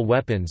chemical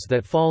weapons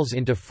that falls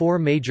into four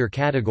major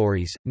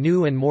categories: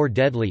 new and more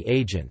deadly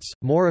agents,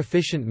 more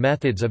efficient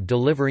methods of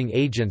delivering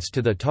agents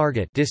to the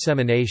target,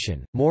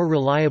 dissemination, more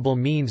reliable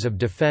means of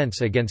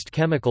defense against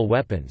chemical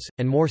weapons,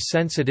 and more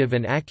sensitive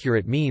and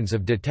accurate means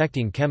of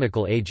detecting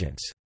chemical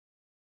agents.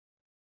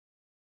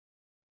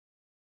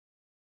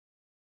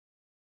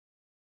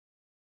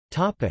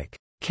 Topic: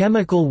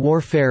 Chemical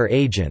warfare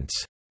agents.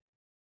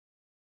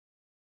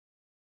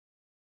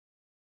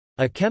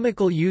 A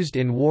chemical used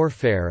in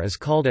warfare is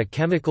called a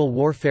chemical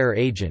warfare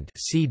agent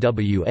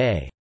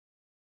 (CWA).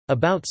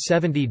 About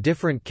 70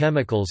 different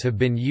chemicals have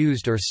been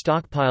used or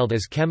stockpiled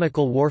as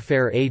chemical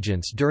warfare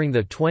agents during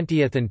the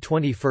 20th and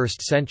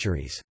 21st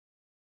centuries.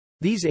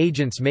 These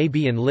agents may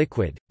be in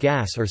liquid,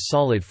 gas or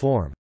solid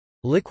form.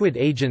 Liquid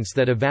agents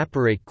that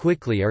evaporate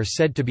quickly are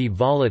said to be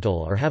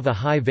volatile or have a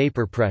high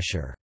vapor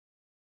pressure.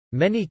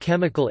 Many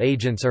chemical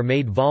agents are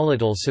made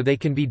volatile so they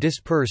can be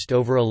dispersed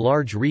over a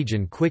large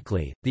region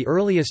quickly. The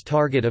earliest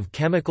target of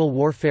chemical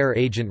warfare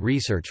agent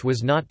research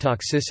was not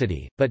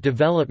toxicity, but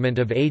development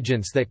of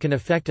agents that can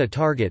affect a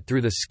target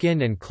through the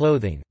skin and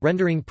clothing,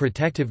 rendering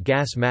protective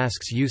gas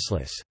masks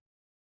useless.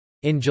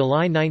 In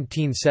July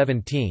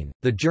 1917,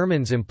 the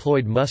Germans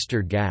employed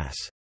mustard gas.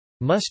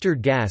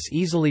 Mustard gas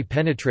easily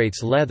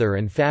penetrates leather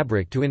and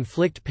fabric to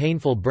inflict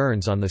painful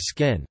burns on the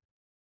skin.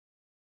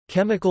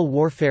 Chemical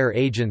warfare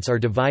agents are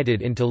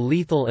divided into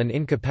lethal and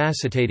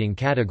incapacitating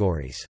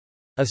categories.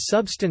 A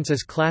substance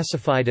is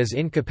classified as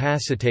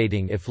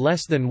incapacitating if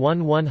less than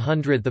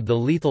 1/100th of the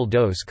lethal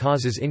dose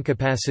causes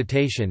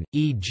incapacitation,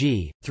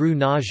 e.g., through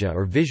nausea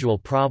or visual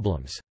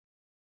problems.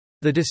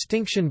 The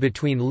distinction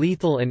between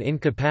lethal and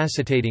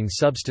incapacitating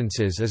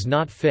substances is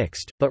not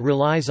fixed, but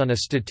relies on a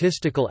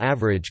statistical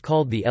average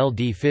called the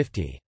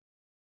LD50.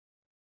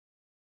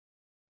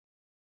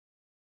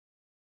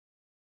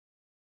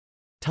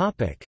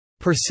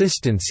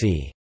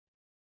 Persistency.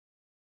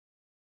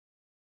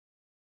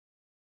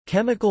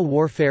 Chemical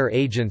warfare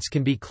agents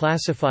can be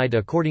classified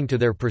according to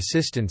their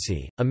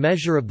persistency, a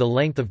measure of the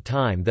length of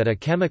time that a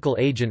chemical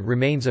agent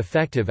remains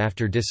effective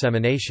after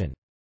dissemination.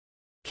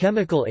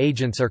 Chemical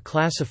agents are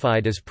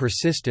classified as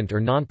persistent or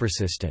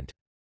non-persistent.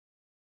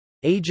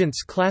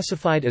 Agents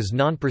classified as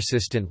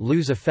non-persistent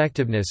lose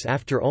effectiveness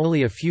after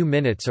only a few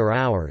minutes or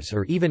hours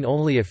or even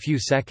only a few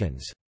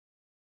seconds.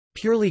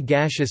 Purely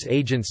gaseous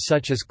agents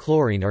such as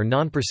chlorine are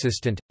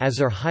non-persistent,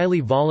 as are highly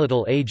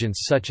volatile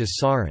agents such as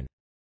sarin.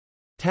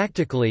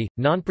 Tactically,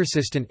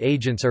 non-persistent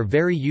agents are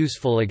very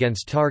useful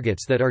against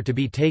targets that are to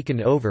be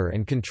taken over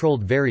and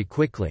controlled very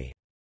quickly.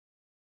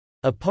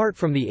 Apart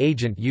from the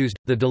agent used,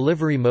 the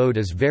delivery mode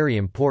is very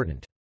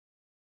important.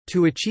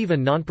 To achieve a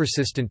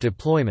non-persistent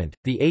deployment,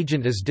 the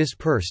agent is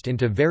dispersed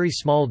into very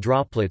small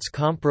droplets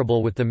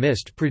comparable with the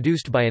mist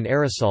produced by an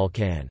aerosol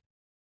can.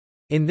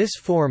 In this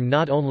form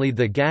not only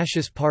the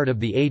gaseous part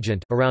of the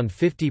agent around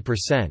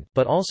 50%,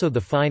 but also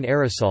the fine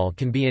aerosol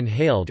can be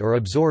inhaled or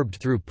absorbed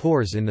through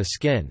pores in the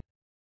skin.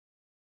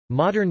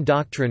 Modern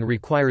doctrine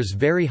requires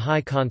very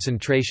high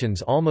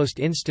concentrations almost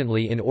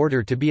instantly in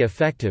order to be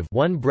effective.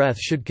 One breath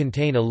should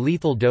contain a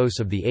lethal dose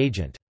of the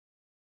agent.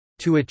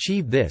 To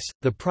achieve this,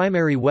 the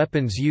primary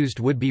weapons used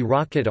would be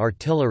rocket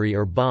artillery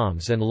or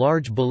bombs and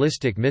large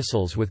ballistic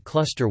missiles with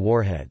cluster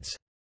warheads.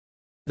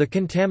 The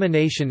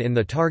contamination in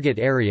the target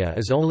area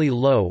is only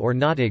low or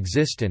not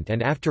existent,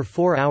 and after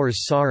 4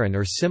 hours sarin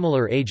or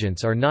similar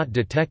agents are not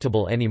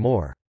detectable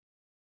anymore.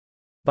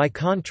 By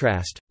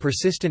contrast,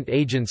 persistent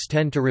agents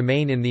tend to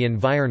remain in the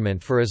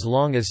environment for as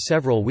long as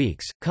several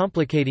weeks,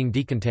 complicating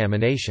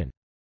decontamination.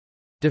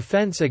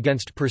 Defense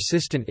against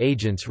persistent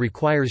agents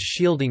requires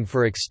shielding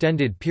for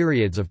extended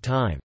periods of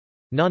time.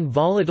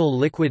 Non-volatile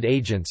liquid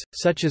agents,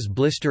 such as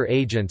blister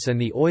agents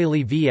and the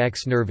oily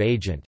VX nerve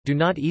agent, do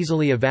not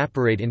easily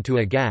evaporate into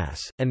a gas,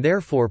 and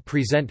therefore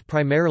present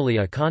primarily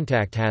a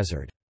contact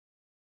hazard.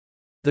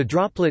 The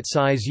droplet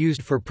size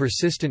used for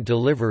persistent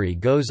delivery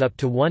goes up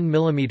to 1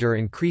 mm,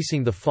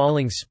 increasing the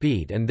falling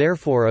speed, and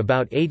therefore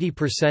about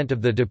 80%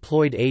 of the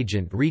deployed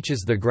agent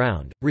reaches the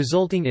ground,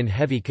 resulting in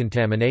heavy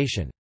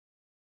contamination.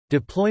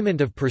 Deployment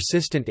of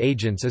persistent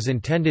agents is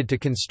intended to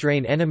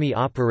constrain enemy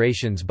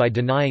operations by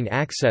denying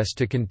access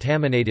to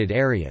contaminated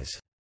areas.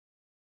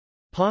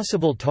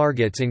 Possible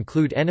targets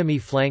include enemy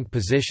flank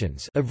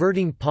positions,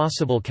 averting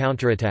possible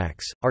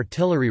counterattacks,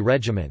 artillery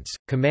regiments,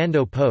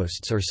 commando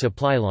posts or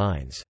supply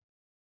lines.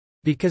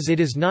 Because it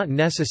is not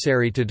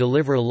necessary to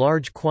deliver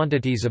large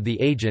quantities of the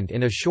agent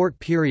in a short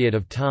period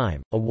of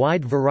time, a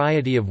wide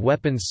variety of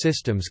weapons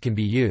systems can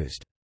be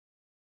used.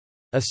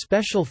 A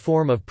special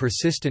form of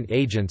persistent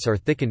agents are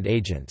thickened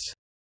agents.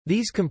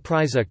 These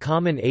comprise a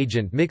common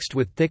agent mixed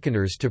with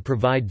thickeners to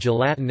provide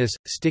gelatinous,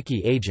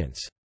 sticky agents.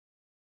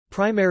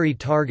 Primary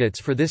targets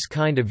for this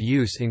kind of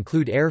use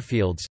include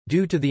airfields,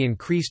 due to the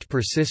increased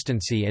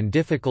persistency and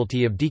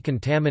difficulty of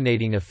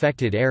decontaminating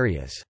affected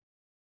areas.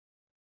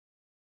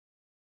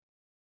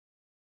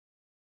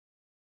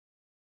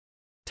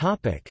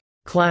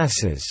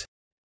 Classes.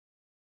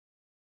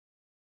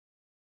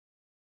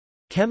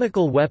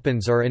 Chemical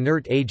weapons are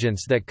inert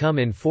agents that come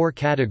in 4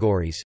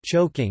 categories: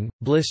 choking,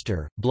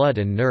 blister, blood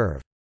and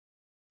nerve.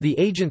 The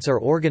agents are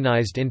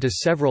organized into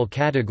several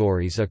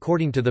categories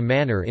according to the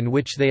manner in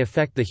which they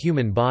affect the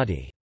human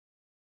body.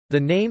 The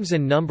names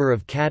and number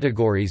of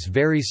categories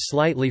varies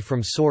slightly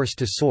from source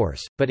to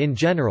source, but in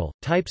general,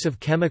 types of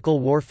chemical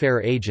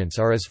warfare agents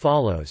are as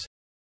follows.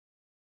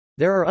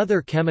 There are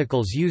other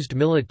chemicals used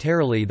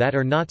militarily that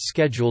are not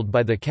scheduled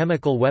by the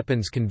Chemical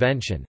Weapons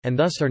Convention, and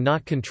thus are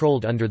not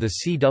controlled under the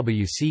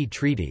CWC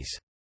treaties.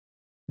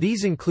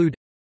 These include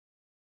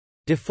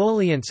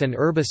defoliants and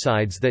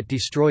herbicides that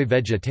destroy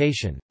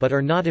vegetation, but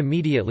are not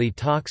immediately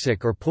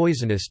toxic or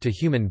poisonous to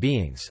human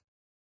beings.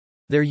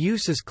 Their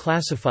use is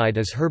classified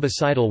as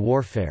herbicidal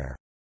warfare.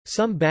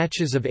 Some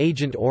batches of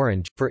Agent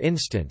Orange, for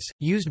instance,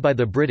 used by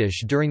the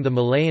British during the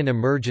Malayan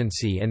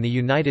Emergency and the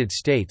United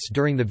States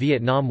during the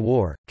Vietnam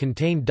War,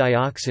 contained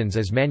dioxins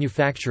as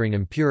manufacturing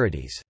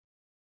impurities.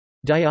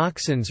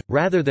 Dioxins,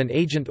 rather than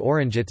Agent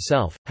Orange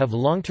itself, have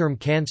long-term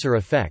cancer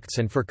effects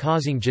and for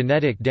causing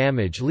genetic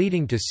damage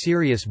leading to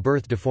serious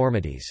birth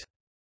deformities.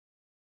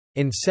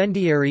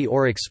 Incendiary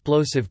or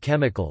explosive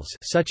chemicals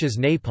such as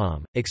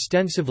napalm,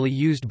 extensively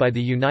used by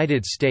the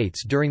United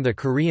States during the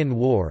Korean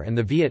War and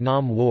the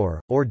Vietnam War,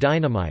 or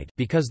dynamite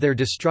because their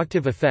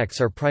destructive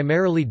effects are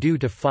primarily due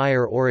to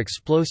fire or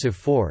explosive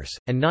force,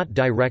 and not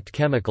direct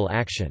chemical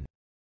action.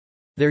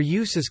 Their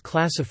use is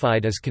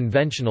classified as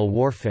conventional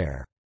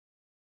warfare.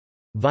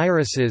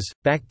 Viruses,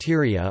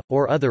 bacteria,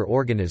 or other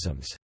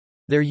organisms.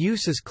 Their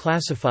use is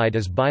classified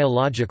as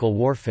biological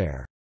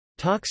warfare.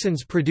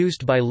 Toxins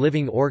produced by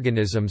living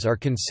organisms are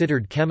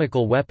considered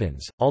chemical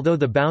weapons, although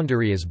the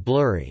boundary is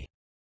blurry.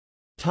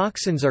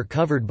 Toxins are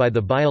covered by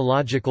the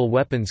Biological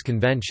Weapons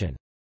Convention.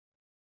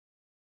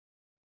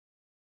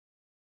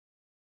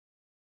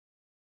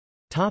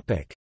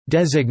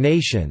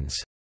 Designations.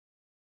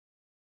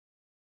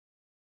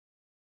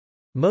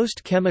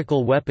 Most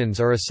chemical weapons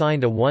are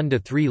assigned a 1 to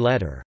 3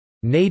 letter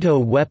NATO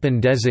weapon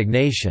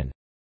designation,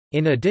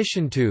 in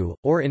addition to,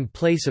 or in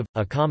place of,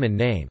 a common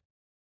name.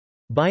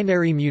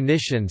 Binary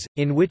munitions,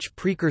 in which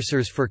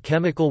precursors for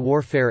chemical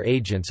warfare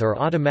agents are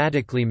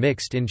automatically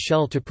mixed in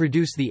shell to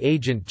produce the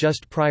agent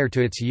just prior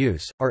to its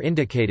use, are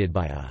indicated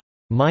by a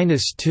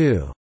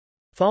 -2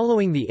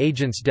 following the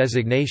agent's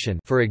designation,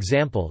 for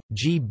example,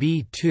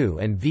 GB2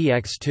 and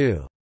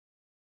VX2.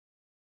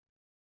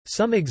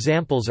 Some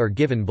examples are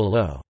given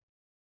below.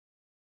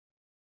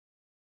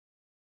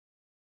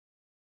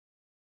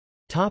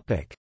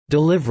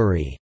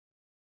 Delivery.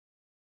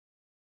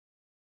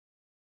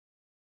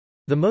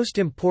 The most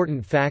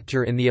important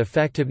factor in the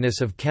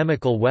effectiveness of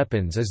chemical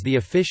weapons is the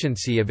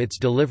efficiency of its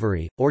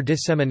delivery, or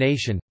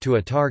dissemination, to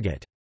a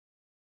target.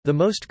 The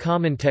most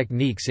common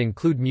techniques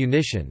include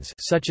munitions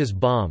such as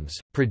bombs,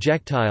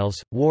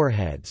 projectiles,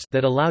 warheads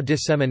that allow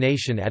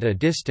dissemination at a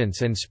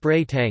distance and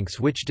spray tanks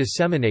which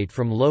disseminate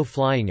from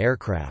low-flying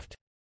aircraft.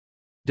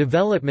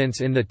 Developments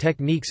in the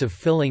techniques of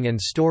filling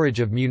and storage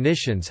of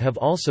munitions have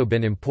also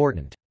been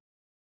important.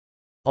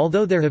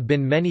 Although there have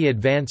been many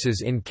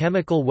advances in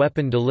chemical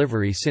weapon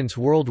delivery since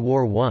World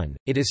War I,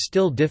 it is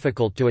still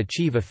difficult to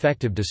achieve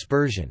effective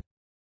dispersion.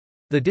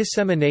 The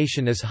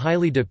dissemination is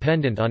highly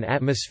dependent on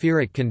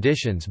atmospheric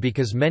conditions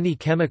because many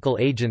chemical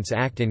agents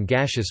act in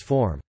gaseous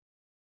form.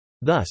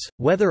 Thus,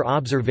 weather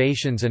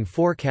observations and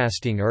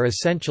forecasting are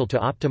essential to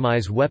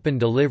optimize weapon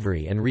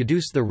delivery and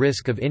reduce the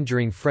risk of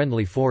injuring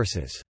friendly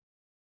forces.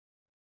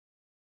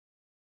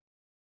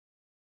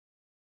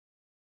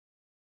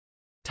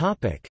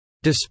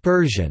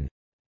 Dispersion.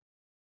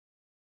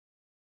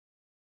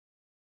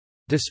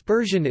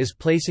 Dispersion is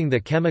placing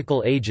the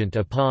chemical agent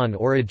upon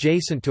or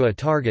adjacent to a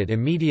target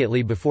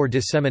immediately before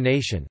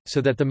dissemination, so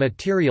that the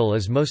material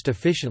is most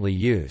efficiently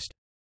used.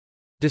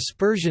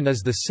 Dispersion is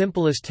the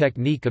simplest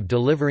technique of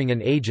delivering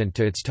an agent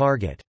to its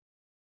target.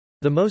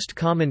 The most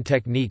common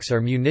techniques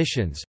are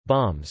munitions,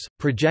 bombs,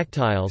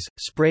 projectiles,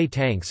 spray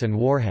tanks and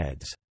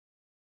warheads.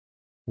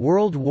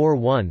 World War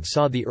I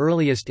saw the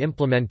earliest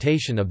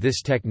implementation of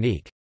this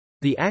technique.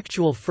 The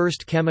actual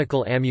first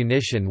chemical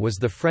ammunition was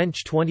the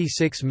French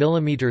 26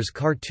 mm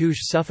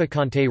cartouche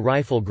suffocante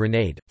rifle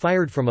grenade,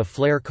 fired from a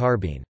flare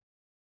carbine.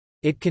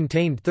 It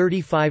contained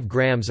 35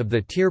 grams of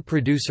the tear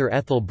producer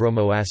ethyl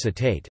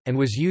bromoacetate, and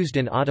was used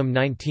in autumn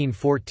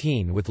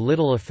 1914 with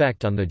little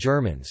effect on the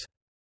Germans.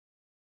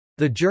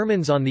 The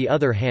Germans on the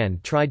other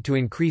hand tried to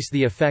increase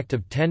the effect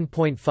of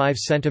 10.5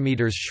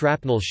 cm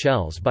shrapnel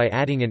shells by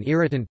adding an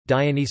irritant,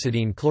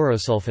 dianisidine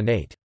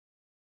chlorosulfonate.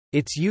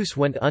 Its use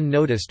went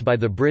unnoticed by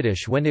the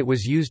British when it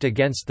was used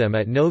against them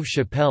at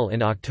Neuve-Chapelle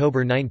in October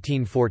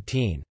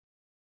 1914.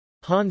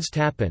 Hans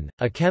Tappen,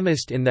 a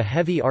chemist in the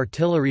Heavy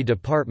Artillery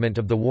Department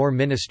of the War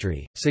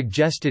Ministry,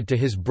 suggested to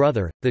his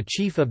brother, the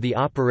chief of the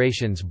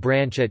operations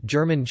branch at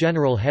German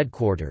General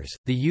Headquarters,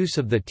 the use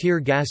of the tear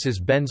gases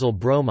benzyl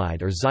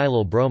bromide or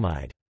xylyl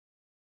bromide.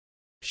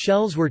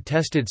 Shells were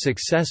tested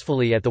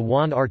successfully at the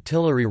Wan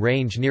Artillery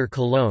Range near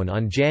Cologne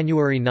on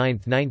January 9,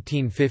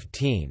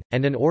 1915,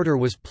 and an order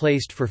was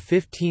placed for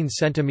 15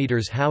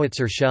 cm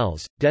howitzer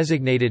shells,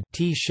 designated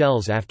T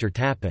shells after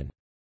Tappan.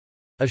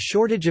 A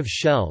shortage of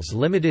shells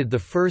limited the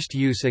first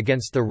use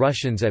against the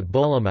Russians at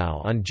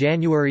Bolimau on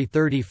January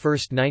 31,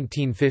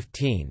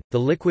 1915. The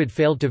liquid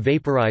failed to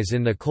vaporize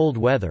in the cold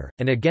weather,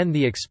 and again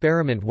the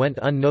experiment went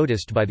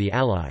unnoticed by the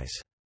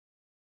Allies.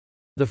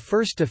 The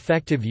first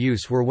effective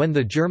use were when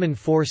the German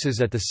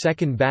forces at the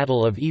Second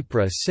Battle of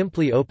Ypres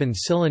simply opened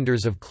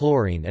cylinders of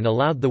chlorine and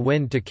allowed the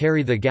wind to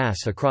carry the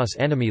gas across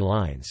enemy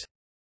lines.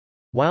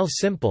 While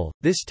simple,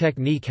 this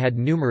technique had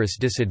numerous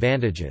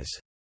disadvantages.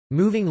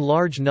 Moving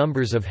large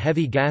numbers of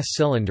heavy gas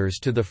cylinders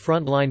to the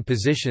front-line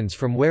positions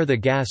from where the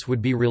gas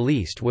would be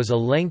released was a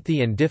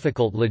lengthy and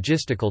difficult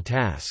logistical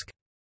task.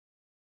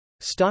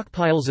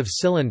 Stockpiles of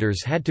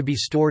cylinders had to be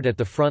stored at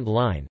the front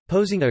line,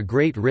 posing a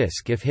great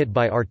risk if hit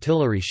by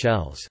artillery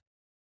shells.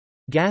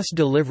 Gas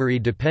delivery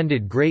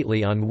depended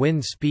greatly on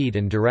wind speed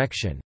and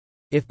direction.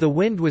 If the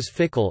wind was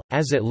fickle,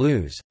 as at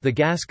Loos, the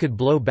gas could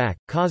blow back,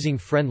 causing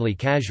friendly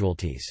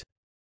casualties.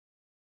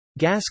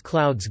 Gas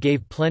clouds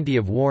gave plenty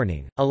of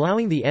warning,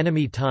 allowing the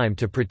enemy time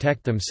to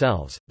protect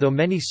themselves, though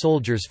many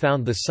soldiers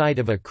found the sight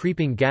of a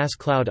creeping gas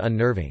cloud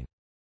unnerving.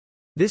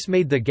 This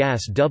made the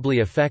gas doubly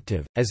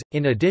effective, as,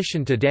 in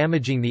addition to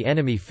damaging the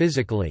enemy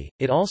physically,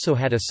 it also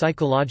had a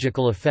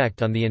psychological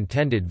effect on the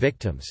intended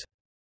victims.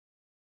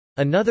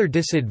 Another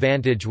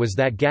disadvantage was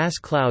that gas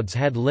clouds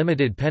had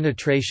limited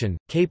penetration,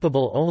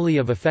 capable only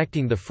of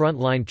affecting the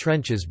front-line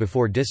trenches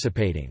before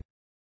dissipating.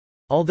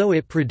 Although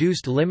it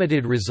produced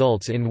limited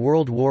results in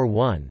World War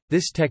I,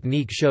 this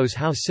technique shows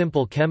how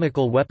simple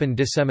chemical weapon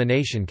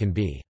dissemination can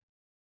be.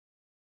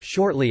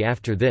 Shortly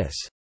after this,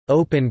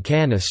 open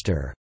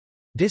canister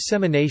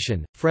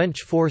dissemination,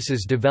 French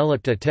forces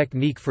developed a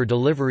technique for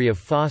delivery of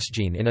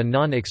phosgene in a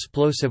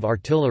non-explosive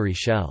artillery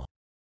shell.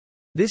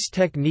 This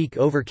technique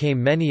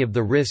overcame many of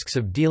the risks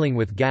of dealing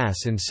with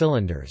gas in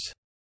cylinders.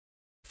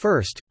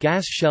 First,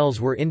 gas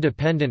shells were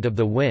independent of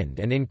the wind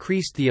and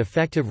increased the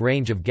effective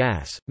range of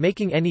gas,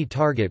 making any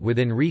target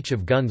within reach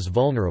of guns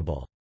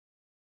vulnerable.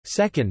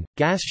 Second,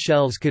 gas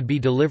shells could be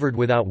delivered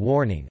without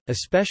warning,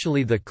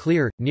 especially the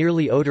clear,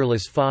 nearly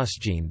odorless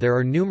phosgene. There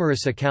are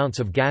numerous accounts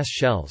of gas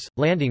shells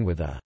landing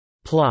with a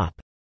plop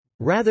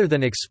rather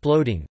than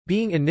exploding,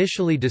 being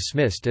initially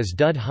dismissed as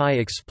dud high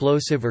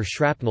explosive or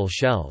shrapnel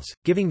shells,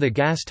 giving the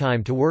gas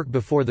time to work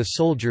before the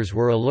soldiers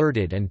were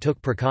alerted and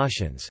took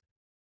precautions.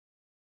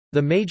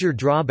 The major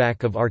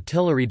drawback of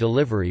artillery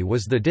delivery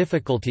was the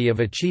difficulty of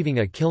achieving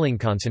a killing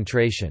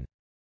concentration.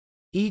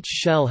 Each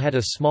shell had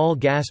a small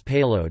gas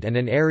payload and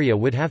an area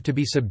would have to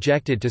be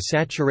subjected to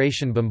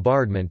saturation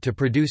bombardment to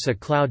produce a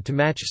cloud to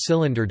match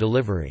cylinder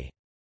delivery.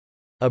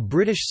 A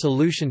British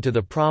solution to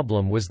the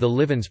problem was the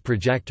Livens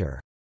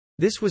projector.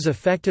 This was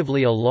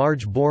effectively a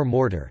large-bore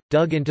mortar,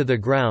 dug into the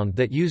ground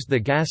that used the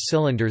gas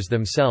cylinders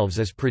themselves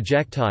as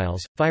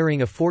projectiles,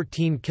 firing a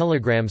 14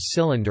 kg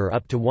cylinder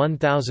up to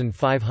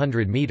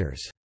 1,500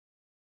 meters.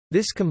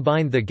 This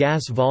combined the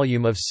gas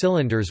volume of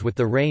cylinders with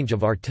the range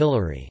of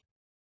artillery.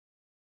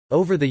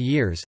 Over the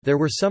years, there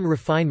were some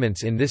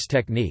refinements in this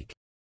technique.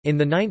 In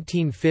the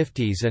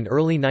 1950s and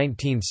early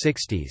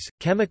 1960s,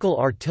 chemical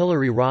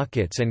artillery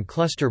rockets and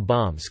cluster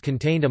bombs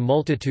contained a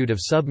multitude of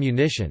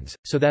submunitions,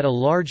 so that a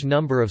large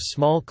number of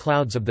small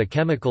clouds of the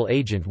chemical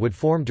agent would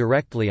form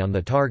directly on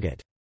the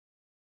target.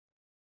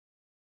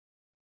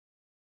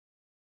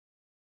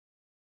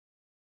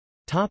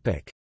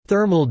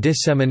 Thermal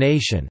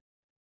dissemination.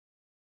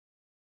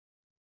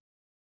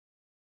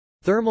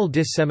 Thermal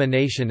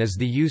dissemination is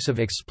the use of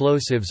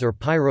explosives or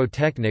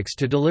pyrotechnics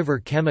to deliver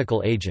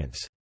chemical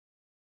agents.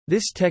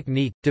 This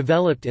technique,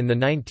 developed in the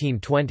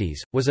 1920s,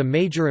 was a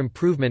major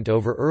improvement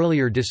over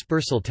earlier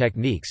dispersal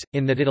techniques,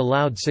 in that it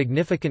allowed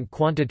significant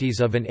quantities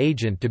of an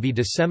agent to be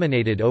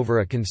disseminated over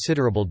a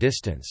considerable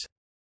distance.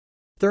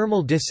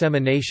 Thermal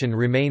dissemination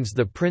remains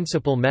the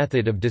principal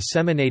method of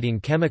disseminating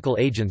chemical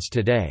agents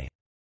today.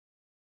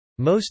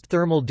 Most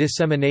thermal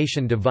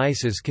dissemination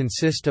devices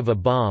consist of a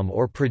bomb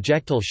or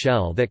projectile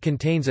shell that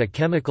contains a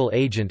chemical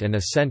agent and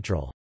a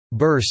central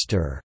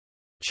burster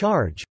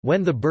charge.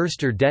 When the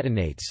burster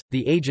detonates,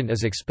 the agent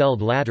is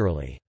expelled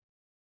laterally.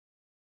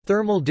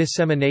 Thermal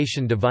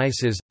dissemination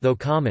devices, though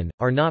common,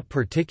 are not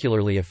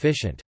particularly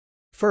efficient.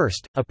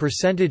 First, a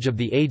percentage of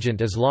the agent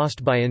is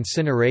lost by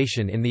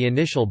incineration in the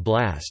initial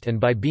blast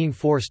and by being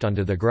forced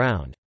onto the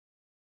ground.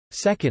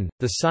 Second,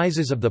 the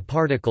sizes of the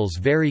particles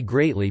vary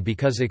greatly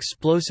because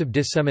explosive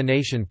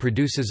dissemination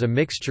produces a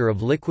mixture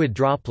of liquid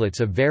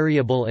droplets of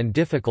variable and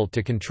difficult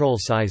to control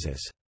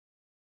sizes.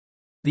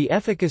 The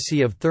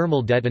efficacy of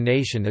thermal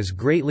detonation is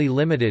greatly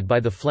limited by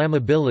the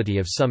flammability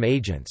of some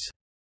agents.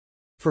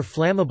 For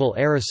flammable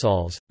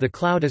aerosols, the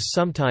cloud is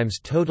sometimes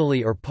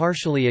totally or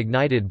partially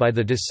ignited by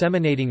the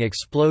disseminating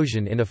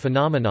explosion in a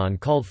phenomenon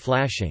called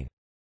flashing.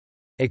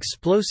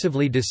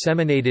 Explosively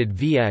disseminated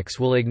VX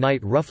will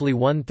ignite roughly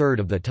one-third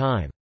of the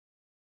time.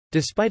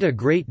 Despite a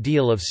great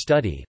deal of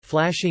study,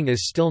 flashing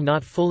is still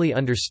not fully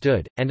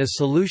understood, and a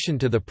solution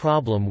to the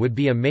problem would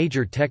be a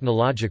major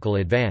technological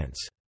advance.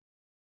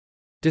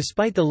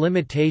 Despite the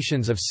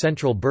limitations of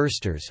central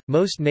bursters,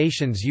 most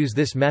nations use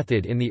this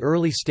method in the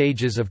early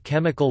stages of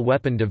chemical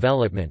weapon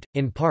development,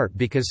 in part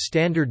because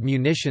standard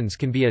munitions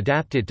can be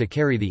adapted to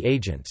carry the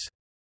agents.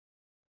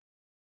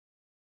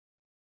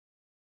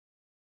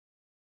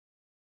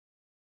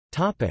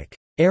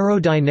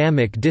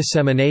 Aerodynamic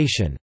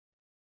dissemination.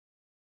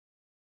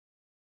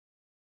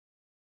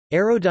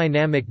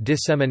 Aerodynamic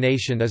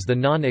dissemination is the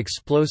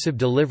non-explosive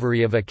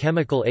delivery of a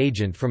chemical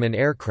agent from an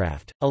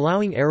aircraft,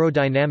 allowing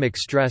aerodynamic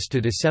stress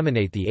to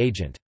disseminate the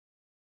agent.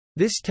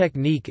 This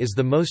technique is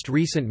the most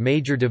recent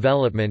major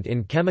development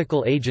in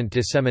chemical agent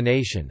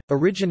dissemination,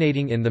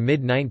 originating in the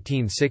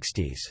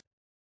mid-1960s.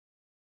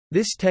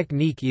 This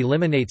technique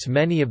eliminates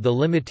many of the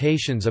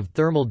limitations of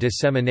thermal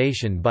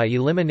dissemination by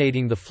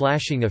eliminating the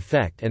flashing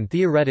effect and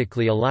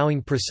theoretically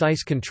allowing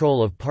precise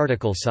control of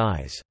particle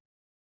size.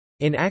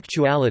 In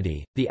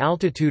actuality, the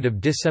altitude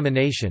of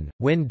dissemination,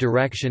 wind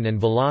direction and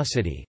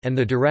velocity, and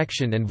the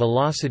direction and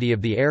velocity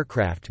of the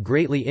aircraft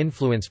greatly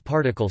influence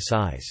particle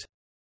size.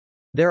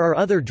 There are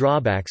other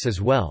drawbacks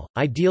as well.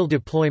 Ideal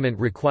deployment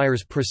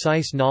requires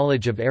precise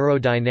knowledge of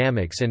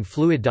aerodynamics and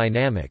fluid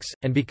dynamics,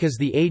 and because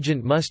the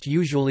agent must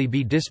usually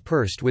be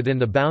dispersed within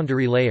the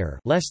boundary layer,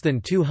 less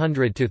than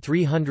 200 to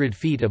 300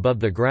 feet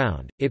above the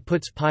ground, it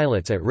puts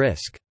pilots at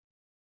risk.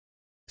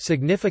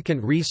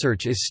 Significant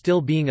research is still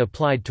being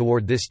applied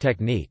toward this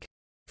technique.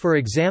 For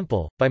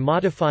example, by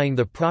modifying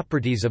the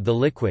properties of the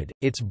liquid,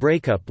 its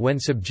breakup when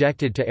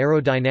subjected to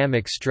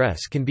aerodynamic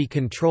stress can be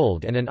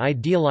controlled and an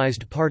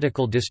idealized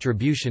particle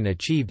distribution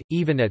achieved,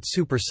 even at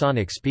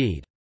supersonic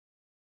speed.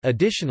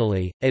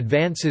 Additionally,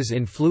 advances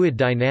in fluid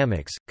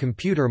dynamics,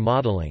 computer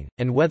modeling,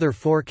 and weather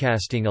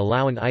forecasting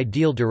allow an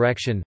ideal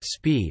direction,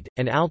 speed,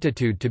 and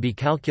altitude to be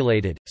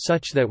calculated,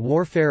 such that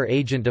warfare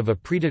agent of a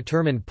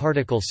predetermined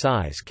particle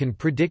size can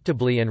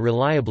predictably and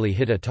reliably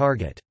hit a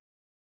target.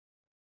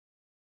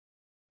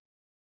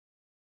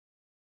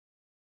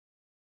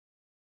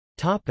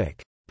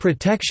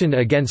 Protection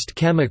against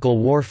chemical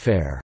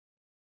warfare.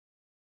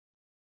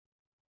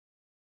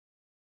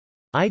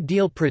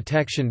 Ideal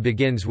protection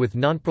begins with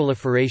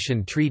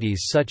nonproliferation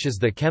treaties such as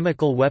the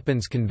Chemical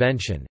Weapons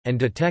Convention, and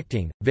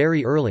detecting,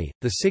 very early,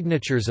 the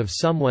signatures of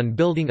someone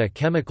building a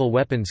chemical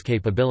weapons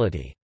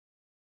capability.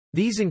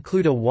 These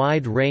include a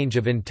wide range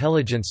of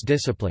intelligence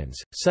disciplines,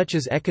 such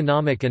as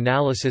economic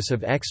analysis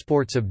of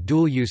exports of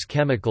dual-use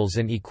chemicals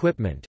and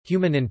equipment,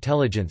 human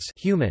intelligence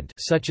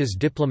such as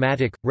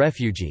diplomatic,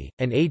 refugee,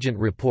 and agent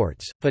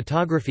reports,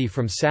 photography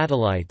from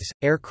satellites,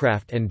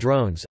 aircraft and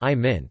drones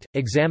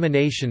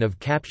examination of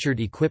captured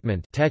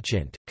equipment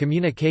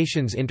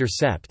communications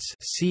intercepts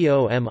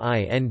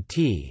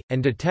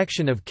and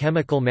detection of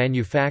chemical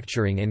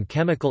manufacturing and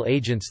chemical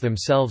agents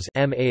themselves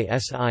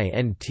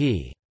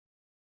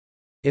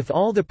If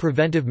all the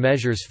preventive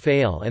measures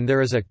fail and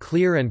there is a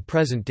clear and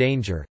present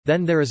danger,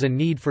 then there is a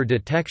need for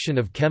detection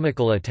of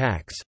chemical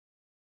attacks,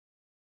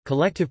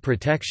 collective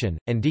protection,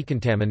 and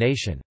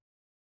decontamination.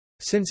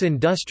 Since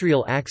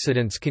industrial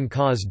accidents can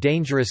cause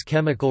dangerous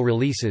chemical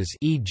releases,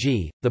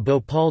 e.g., the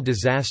Bhopal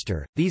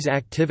disaster, these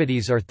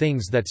activities are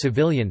things that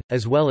civilian,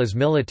 as well as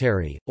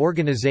military,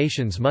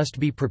 organizations must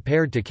be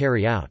prepared to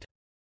carry out.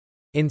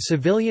 In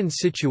civilian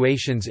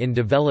situations in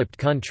developed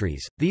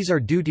countries, these are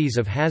duties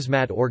of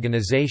hazmat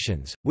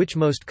organizations, which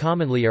most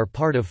commonly are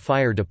part of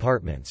fire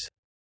departments.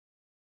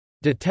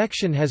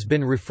 Detection has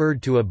been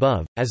referred to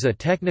above, as a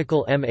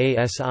technical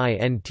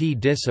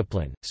MASINT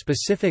discipline.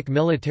 Specific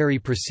military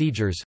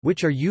procedures,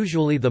 which are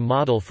usually the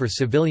model for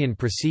civilian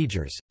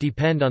procedures,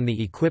 depend on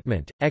the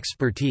equipment,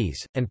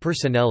 expertise, and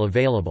personnel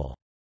available.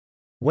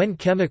 When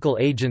chemical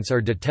agents are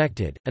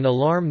detected, an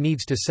alarm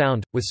needs to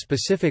sound, with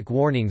specific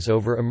warnings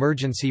over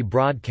emergency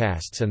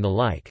broadcasts and the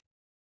like.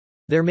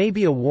 There may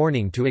be a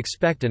warning to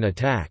expect an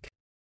attack.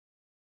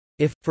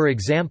 If, for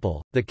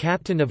example, the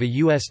captain of a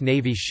U.S.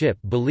 Navy ship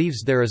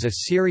believes there is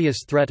a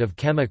serious threat of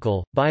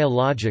chemical,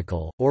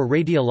 biological, or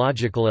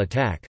radiological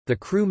attack, the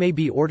crew may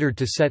be ordered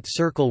to set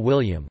Circle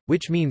William,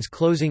 which means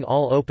closing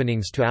all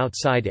openings to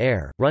outside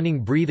air,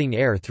 running breathing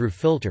air through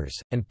filters,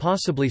 and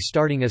possibly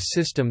starting a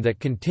system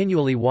that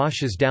continually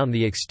washes down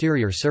the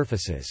exterior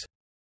surfaces.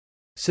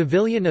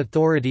 Civilian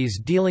authorities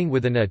dealing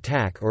with an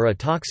attack or a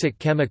toxic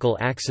chemical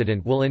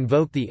accident will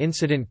invoke the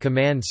Incident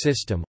Command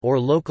System, or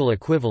local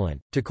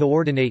equivalent, to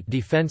coordinate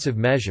defensive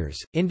measures.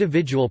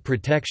 Individual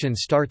protection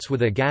starts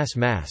with a gas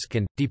mask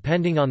and,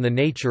 depending on the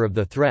nature of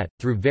the threat,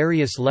 through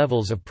various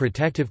levels of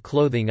protective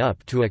clothing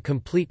up to a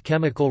complete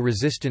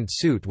chemical-resistant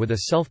suit with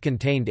a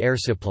self-contained air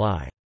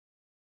supply.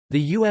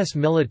 The U.S.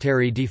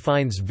 military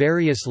defines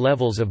various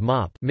levels of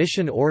MOP,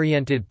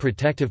 mission-oriented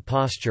protective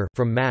posture,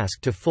 from mask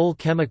to full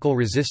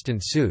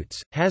chemical-resistant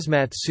suits.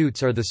 Hazmat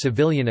suits are the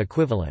civilian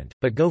equivalent,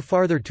 but go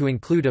farther to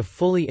include a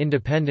fully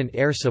independent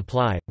air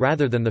supply,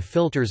 rather than the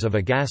filters of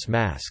a gas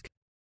mask.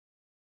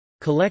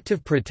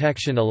 Collective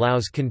protection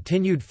allows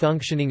continued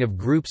functioning of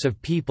groups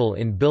of people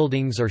in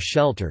buildings or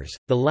shelters,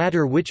 the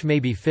latter which may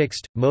be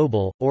fixed,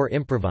 mobile, or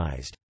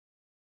improvised.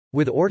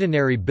 With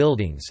ordinary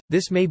buildings,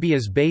 this may be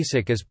as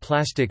basic as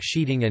plastic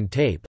sheeting and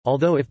tape,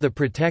 although if the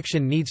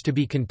protection needs to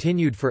be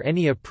continued for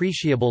any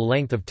appreciable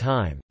length of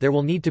time, there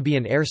will need to be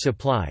an air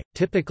supply,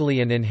 typically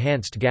an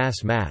enhanced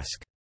gas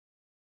mask.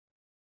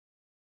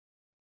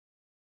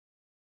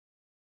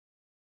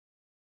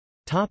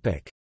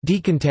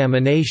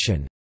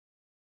 Decontamination.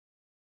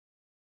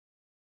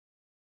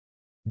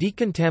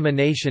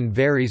 Decontamination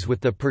varies with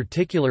the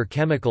particular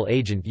chemical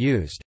agent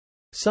used.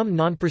 Some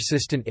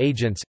non-persistent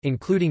agents,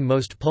 including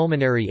most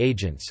pulmonary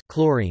agents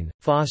chlorine,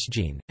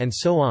 phosgene, and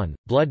so on,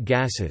 blood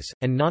gases,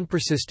 and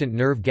non-persistent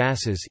nerve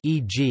gases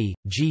e.g.,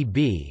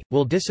 Gb,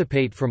 will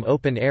dissipate from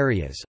open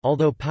areas,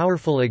 although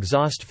powerful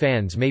exhaust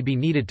fans may be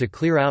needed to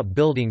clear out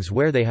buildings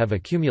where they have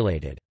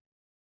accumulated.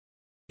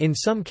 In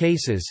some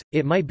cases,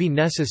 it might be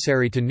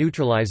necessary to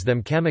neutralize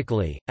them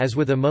chemically, as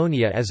with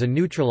ammonia as a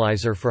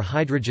neutralizer for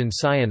hydrogen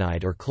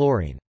cyanide or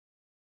chlorine.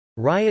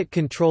 Riot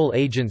control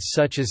agents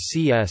such as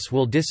CS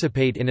will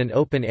dissipate in an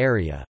open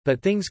area,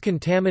 but things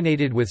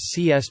contaminated with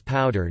CS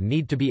powder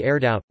need to be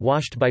aired out,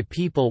 washed by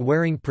people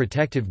wearing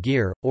protective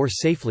gear, or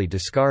safely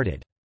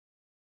discarded.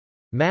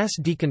 Mass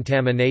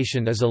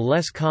decontamination is a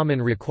less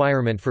common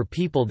requirement for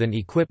people than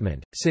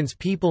equipment, since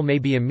people may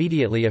be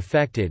immediately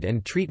affected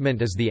and treatment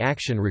is the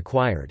action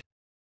required.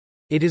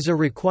 It is a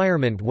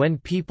requirement when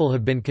people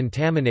have been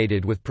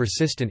contaminated with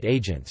persistent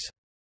agents.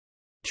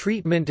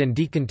 Treatment and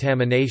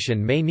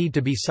decontamination may need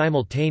to be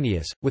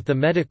simultaneous, with the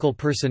medical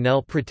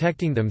personnel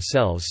protecting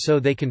themselves so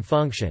they can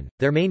function.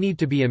 There may need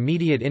to be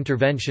immediate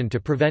intervention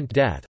to prevent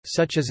death,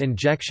 such as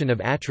injection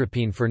of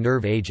atropine for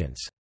nerve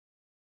agents.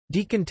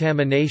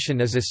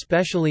 Decontamination is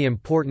especially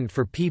important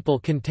for people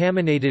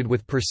contaminated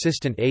with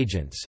persistent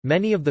agents.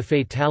 Many of the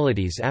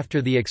fatalities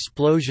after the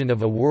explosion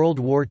of a World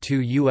War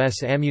II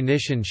U.S.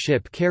 ammunition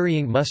ship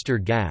carrying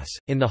mustard gas,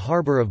 in the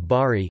harbor of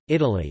Bari,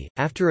 Italy,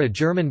 after a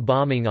German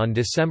bombing on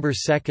December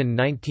 2,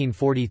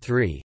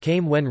 1943,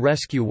 came when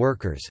rescue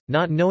workers,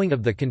 not knowing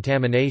of the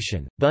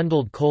contamination,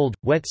 bundled cold,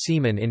 wet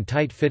seamen in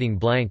tight-fitting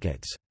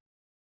blankets.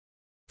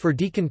 For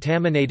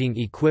decontaminating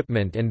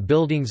equipment and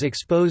buildings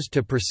exposed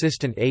to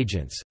persistent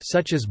agents,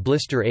 such as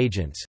blister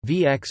agents,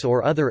 VX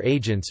or other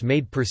agents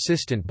made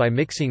persistent by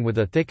mixing with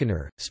a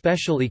thickener,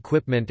 special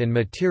equipment and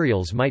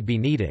materials might be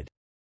needed.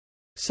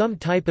 Some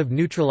type of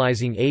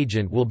neutralizing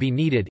agent will be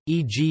needed,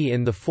 e.g.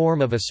 in the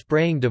form of a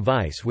spraying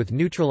device with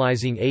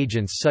neutralizing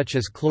agents such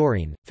as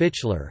chlorine,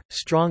 Fichler,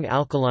 strong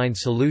alkaline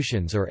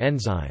solutions or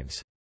enzymes.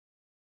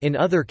 In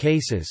other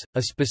cases,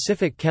 a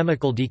specific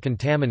chemical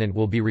decontaminant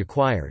will be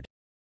required.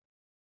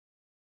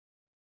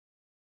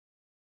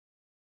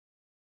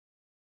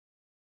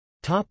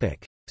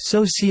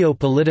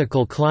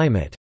 Socio-political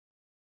climate.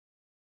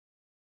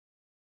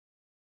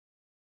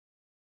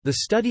 The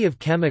study of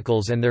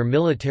chemicals and their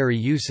military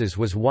uses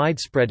was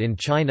widespread in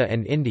China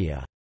and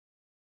India.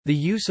 The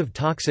use of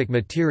toxic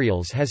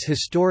materials has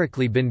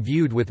historically been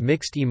viewed with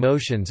mixed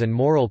emotions and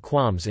moral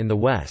qualms in the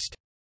West.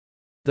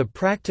 The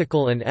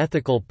practical and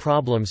ethical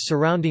problems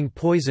surrounding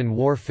poison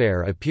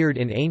warfare appeared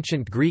in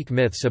ancient Greek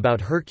myths about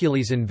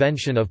Hercules'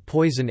 invention of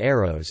poison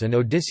arrows and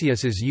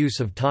Odysseus's use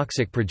of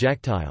toxic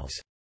projectiles.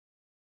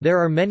 There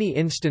are many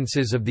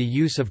instances of the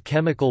use of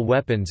chemical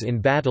weapons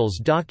in battles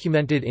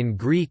documented in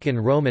Greek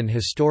and Roman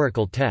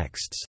historical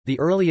texts. The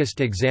earliest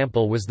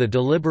example was the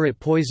deliberate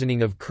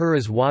poisoning of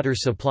Curra's water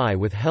supply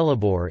with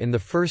hellebore in the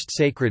First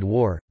Sacred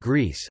War,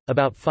 Greece,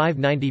 about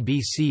 590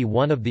 BC.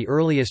 One of the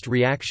earliest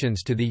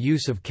reactions to the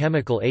use of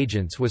chemical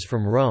agents was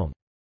from Rome.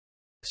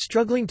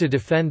 Struggling to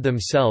defend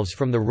themselves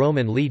from the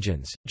Roman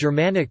legions,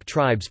 Germanic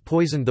tribes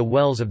poisoned the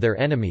wells of their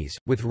enemies,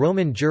 with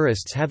Roman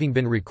jurists having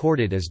been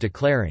recorded as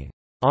declaring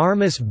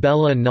Armus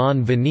bella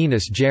non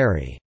venenus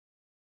geri,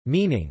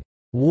 meaning,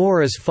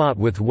 war is fought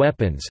with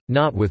weapons,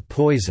 not with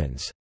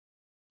poisons.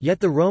 Yet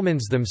the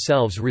Romans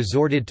themselves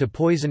resorted to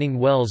poisoning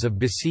wells of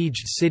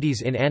besieged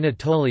cities in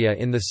Anatolia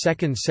in the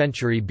 2nd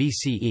century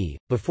BCE.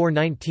 Before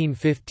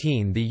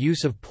 1915, the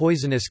use of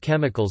poisonous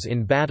chemicals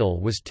in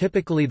battle was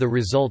typically the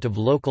result of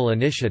local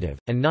initiative,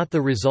 and not the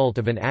result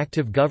of an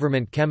active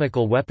government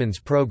chemical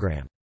weapons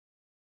program.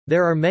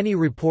 There are many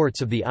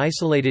reports of the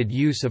isolated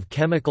use of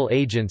chemical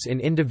agents in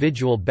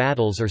individual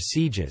battles or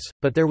sieges,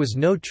 but there was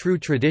no true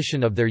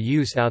tradition of their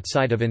use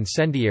outside of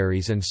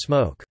incendiaries and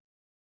smoke.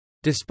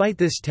 Despite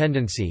this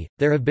tendency,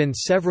 there have been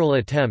several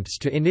attempts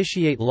to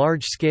initiate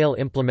large-scale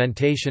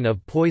implementation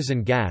of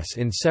poison gas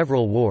in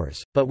several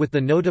wars, but with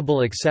the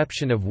notable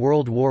exception of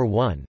World War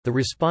I, the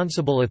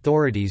responsible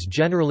authorities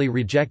generally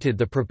rejected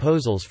the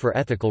proposals for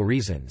ethical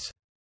reasons.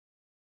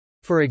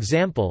 For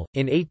example,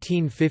 in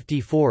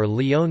 1854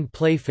 Léon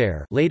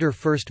Playfair, later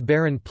 1st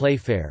Baron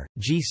Playfair,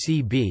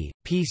 GCB,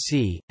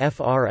 PC,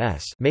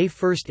 FRS, May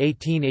 1,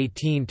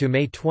 1818 to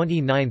May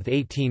 29,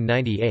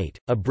 1898,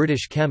 a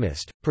British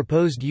chemist,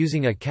 proposed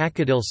using a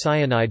cacodyl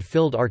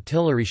cyanide-filled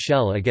artillery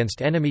shell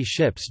against enemy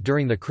ships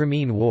during the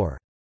Crimean War.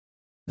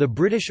 The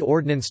British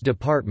Ordnance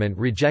Department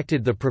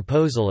rejected the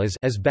proposal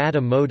as bad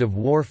a mode of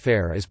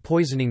warfare as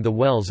poisoning the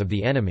wells of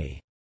the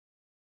enemy.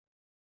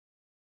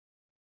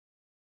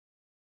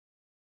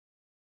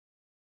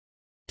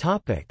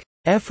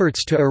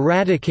 Efforts to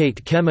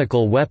eradicate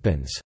chemical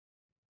weapons.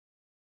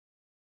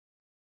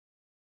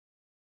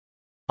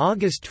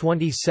 August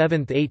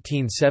 27,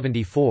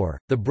 1874,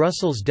 the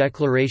Brussels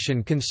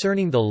Declaration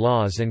concerning the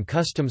laws and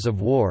customs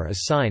of war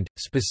is signed,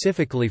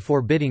 specifically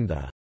forbidding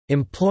the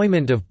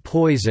employment of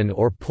poison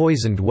or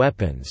poisoned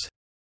weapons,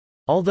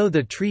 although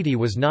the treaty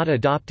was not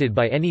adopted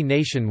by any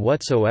nation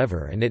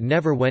whatsoever and it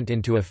never went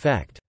into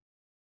effect.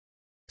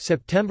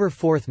 September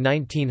 4,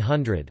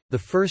 1900, the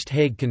First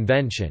Hague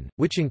Convention,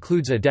 which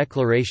includes a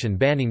declaration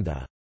banning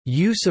the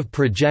use of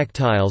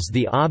projectiles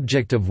the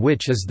object of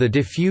which is the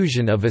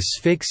diffusion of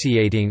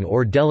asphyxiating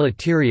or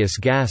deleterious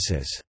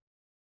gases,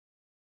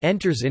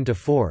 enters into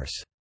force.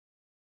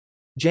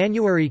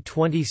 January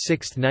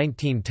 26,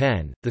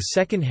 1910, the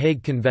Second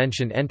Hague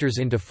Convention enters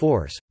into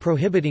force,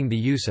 prohibiting the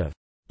use of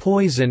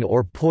poison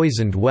or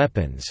poisoned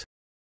weapons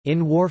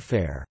in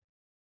warfare.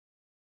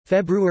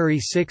 February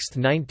 6,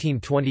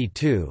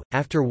 1922,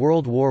 after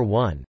World War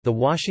I, the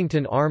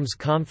Washington Arms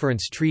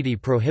Conference Treaty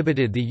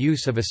prohibited the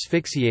use of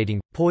asphyxiating,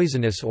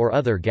 poisonous or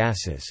other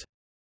gases.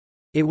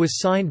 It was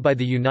signed by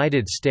the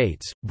United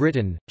States,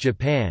 Britain,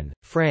 Japan,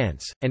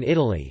 France, and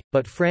Italy,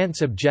 but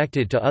France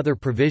objected to other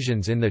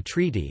provisions in the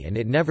treaty and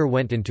it never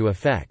went into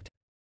effect.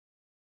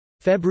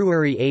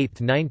 February 8,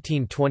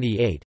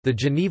 1928, the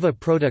Geneva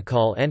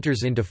Protocol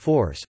enters into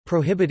force,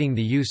 prohibiting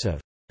the use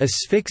of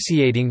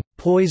asphyxiating,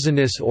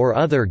 poisonous or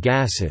other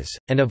gases,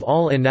 and of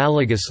all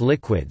analogous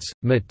liquids,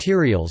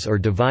 materials or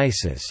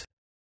devices,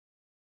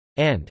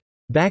 and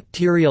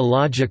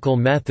bacteriological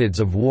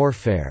methods of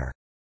warfare.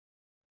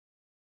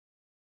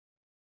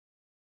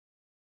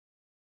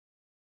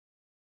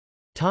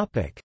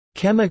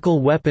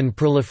 Chemical weapon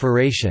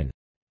proliferation.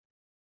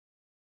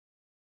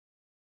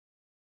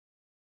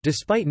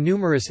 Despite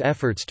numerous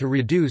efforts to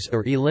reduce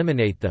or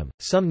eliminate them,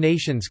 some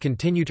nations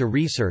continue to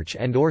research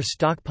and/or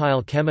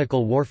stockpile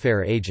chemical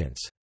warfare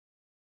agents.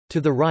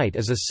 To the right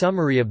is a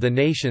summary of the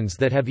nations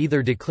that have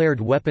either declared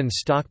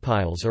weapons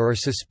stockpiles or are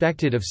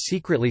suspected of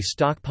secretly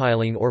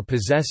stockpiling or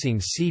possessing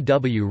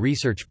CW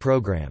research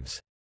programs.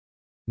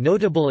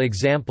 Notable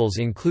examples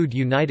include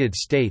United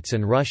States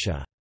and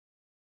Russia.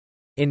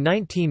 In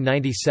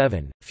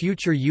 1997,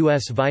 future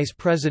U.S. Vice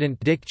President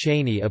Dick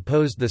Cheney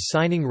opposed the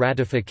signing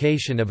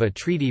ratification of a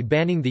treaty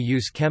banning the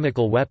use of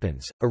chemical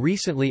weapons, a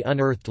recently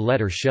unearthed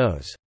letter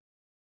shows.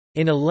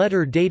 In a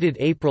letter dated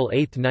April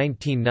 8,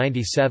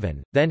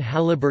 1997, then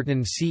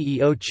Halliburton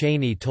CEO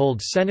Cheney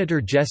told Senator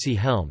Jesse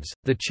Helms,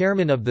 the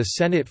chairman of the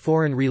Senate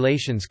Foreign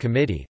Relations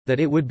Committee, that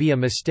it would be a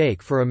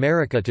mistake for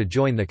America to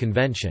join the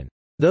convention.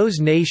 Those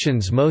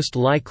nations most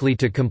likely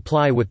to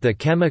comply with the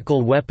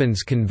Chemical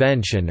Weapons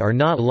Convention are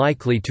not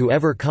likely to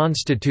ever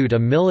constitute a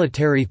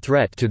military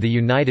threat to the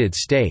United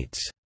States.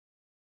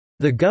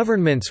 The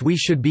governments we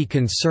should be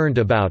concerned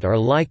about are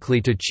likely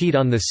to cheat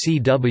on the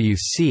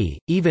CWC,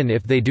 even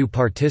if they do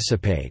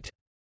participate,"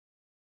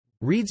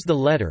 reads the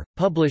letter,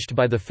 published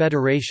by the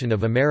Federation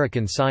of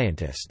American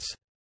Scientists.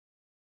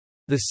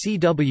 The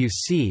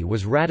CWC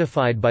was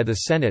ratified by the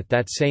Senate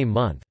that same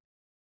month.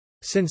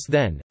 Since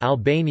then,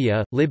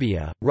 Albania,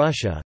 Libya,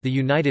 Russia, the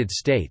United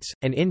States,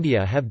 and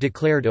India have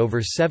declared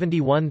over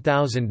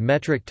 71,000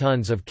 metric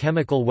tons of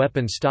chemical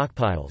weapon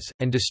stockpiles,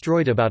 and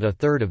destroyed about a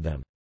third of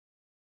them.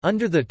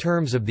 Under the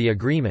terms of the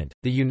agreement,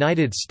 the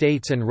United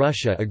States and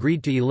Russia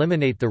agreed to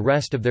eliminate the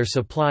rest of their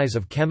supplies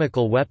of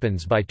chemical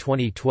weapons by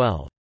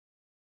 2012.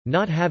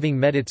 Not having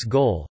met its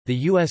goal, the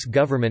U.S.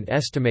 government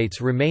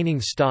estimates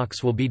remaining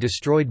stocks will be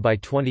destroyed by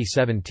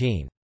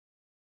 2017.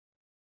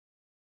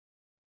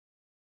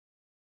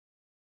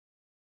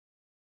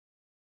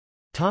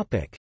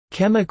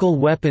 Chemical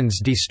weapons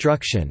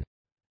destruction.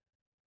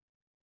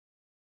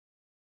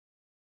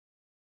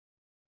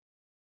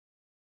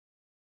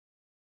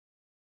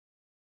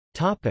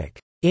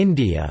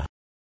 India.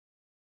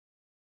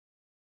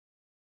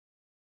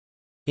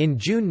 In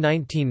June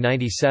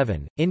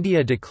 1997,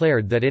 India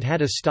declared that it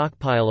had a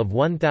stockpile of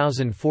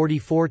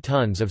 1,044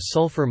 tons of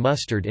sulfur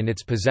mustard in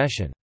its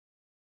possession.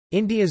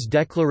 India's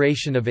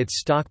declaration of its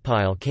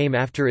stockpile came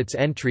after its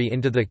entry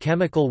into the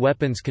Chemical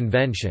Weapons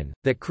Convention,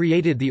 that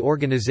created the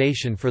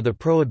Organization for the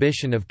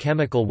Prohibition of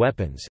Chemical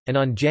Weapons, and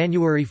on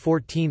January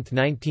 14,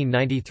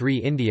 1993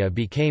 India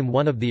became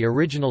one of the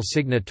original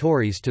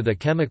signatories to the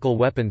Chemical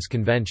Weapons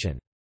Convention.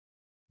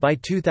 By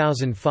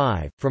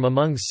 2005, from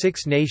among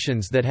 6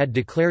 nations that had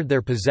declared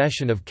their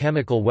possession of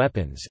chemical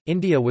weapons,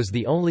 India was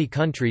the only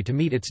country to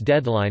meet its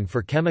deadline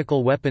for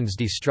chemical weapons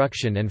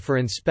destruction and for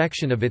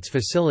inspection of its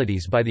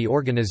facilities by the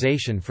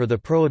Organization for the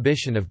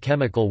Prohibition of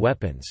Chemical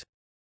Weapons.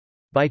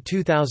 By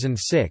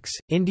 2006,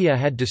 India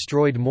had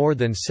destroyed more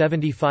than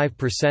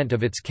 75%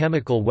 of its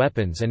chemical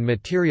weapons and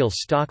materials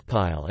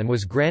stockpile and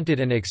was granted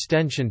an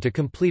extension to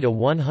complete a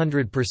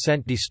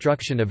 100%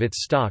 destruction of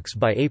its stocks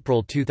by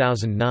April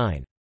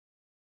 2009.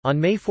 On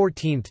May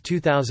 14,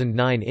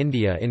 2009,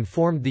 India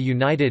informed the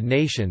United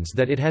Nations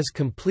that it has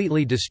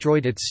completely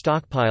destroyed its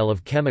stockpile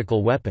of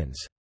chemical weapons.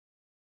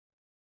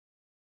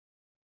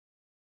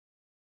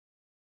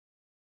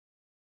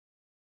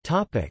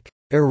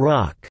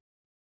 Iraq.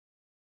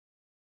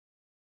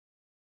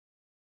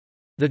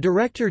 The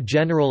Director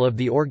General of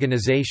the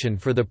Organization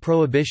for the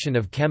Prohibition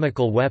of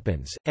Chemical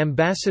Weapons,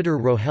 Ambassador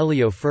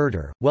Rogelio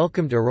Furter,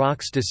 welcomed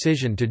Iraq's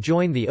decision to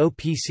join the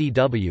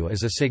OPCW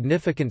as a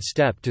significant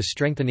step to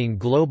strengthening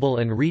global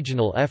and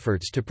regional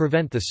efforts to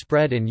prevent the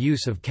spread and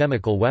use of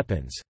chemical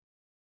weapons.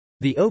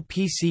 The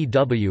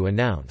OPCW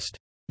announced,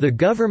 "The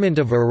government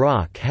of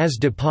Iraq has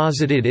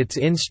deposited its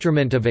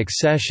instrument of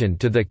accession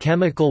to the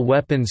Chemical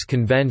Weapons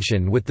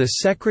Convention with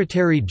the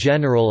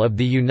Secretary-General of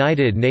the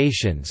United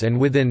Nations and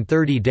within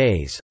 30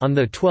 days, on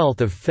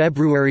 12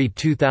 February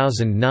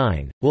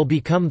 2009, will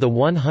become the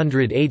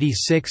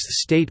 186th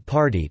state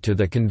party to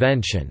the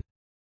convention."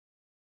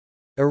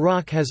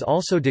 Iraq has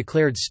also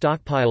declared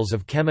stockpiles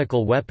of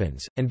chemical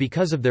weapons, and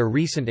because of their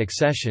recent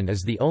accession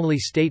is the only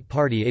state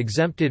party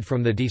exempted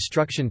from the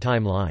destruction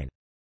timeline.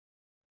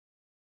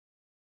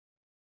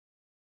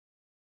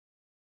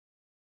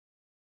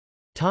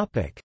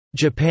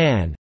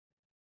 Japan.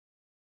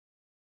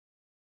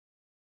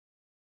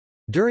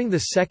 During the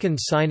Second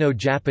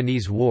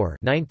Sino-Japanese War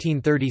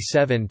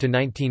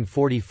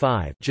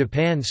 (1937–1945),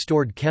 Japan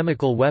stored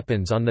chemical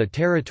weapons on the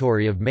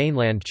territory of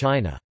mainland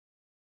China.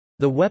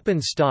 The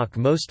weapon stock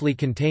mostly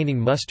containing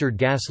mustard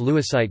gas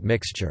lewisite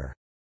mixture.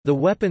 The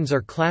weapons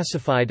are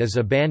classified as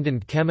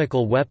abandoned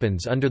chemical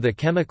weapons under the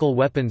Chemical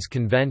Weapons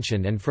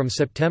Convention, and from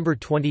September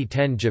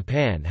 2010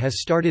 Japan has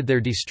started their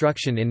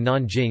destruction in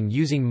Nanjing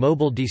using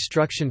mobile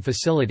destruction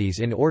facilities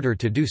in order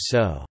to do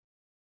so.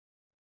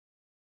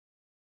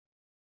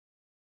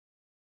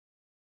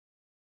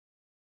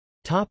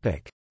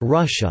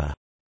 Russia.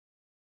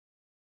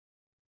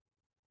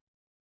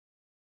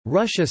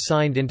 Russia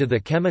signed into the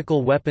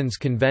Chemical Weapons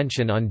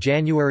Convention on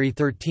January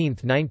 13,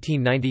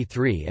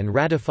 1993 and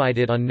ratified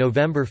it on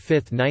November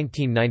 5,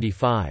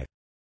 1995.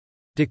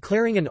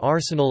 Declaring an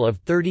arsenal of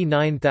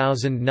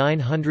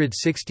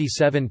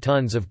 39,967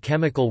 tons of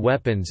chemical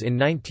weapons in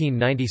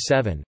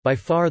 1997, by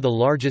far the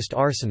largest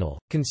arsenal,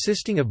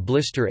 consisting of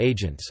blister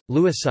agents,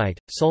 lewisite,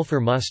 sulfur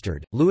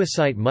mustard,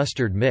 lewisite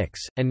mustard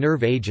mix, and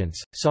nerve agents,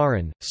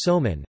 sarin,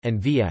 soman,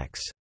 and VX.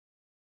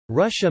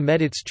 Russia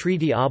met its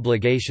treaty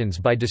obligations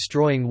by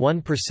destroying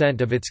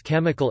 1% of its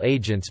chemical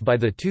agents by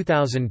the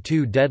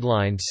 2002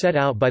 deadline set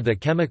out by the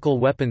Chemical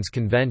Weapons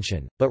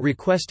Convention, but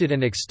requested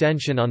an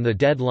extension on the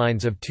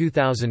deadlines of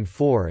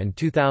 2004 and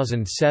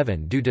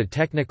 2007 due to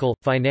technical,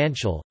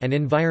 financial, and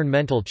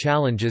environmental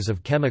challenges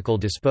of chemical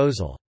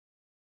disposal.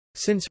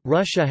 Since,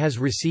 Russia has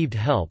received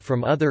help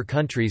from other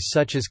countries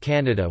such as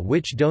Canada,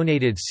 which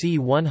donated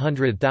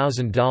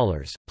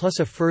 $100,000, plus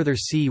a further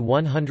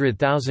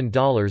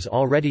 $100,000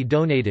 already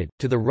donated,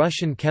 to the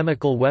Russian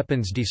chemical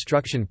weapons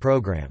destruction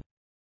program.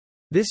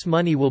 This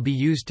money will be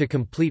used to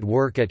complete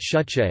work at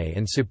Shuche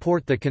and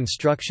support the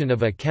construction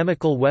of a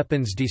chemical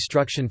weapons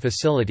destruction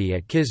facility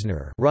at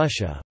Kisnar,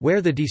 Russia,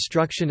 where the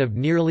destruction of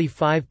nearly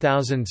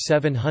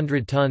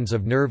 5,700 tons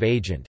of nerve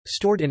agent,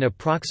 stored in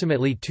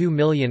approximately 2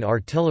 million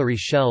artillery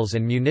shells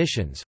and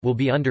munitions, will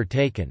be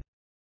undertaken.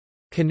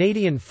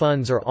 Canadian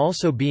funds are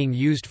also being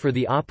used for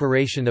the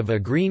operation of a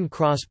Green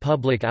Cross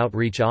public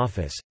outreach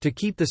office, to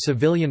keep the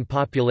civilian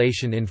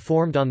population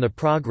informed on the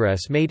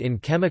progress made in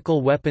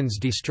chemical weapons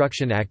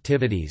destruction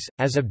activities.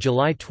 As of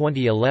July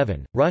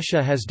 2011,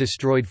 Russia has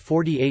destroyed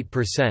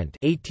 48%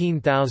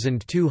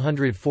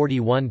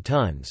 (18,241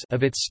 tons)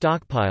 of its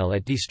stockpile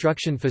at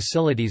destruction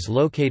facilities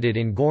located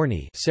in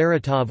Gorny,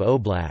 Saratov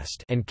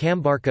Oblast, and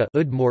Kambarka,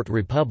 Udmurt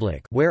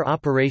Republic, where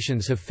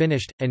operations have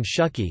finished, and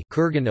Shuki,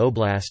 Kurgan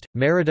Oblast,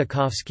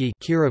 Maridakovsky,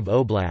 Kirov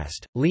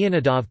Oblast,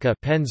 Leonidovka,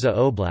 Penza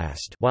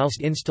Oblast,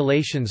 whilst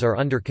installations are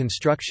under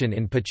construction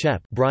in Pachep,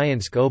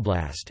 Bryansk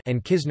Oblast,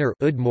 and Kisnar,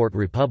 Udmurt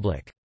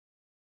Republic.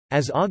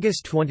 As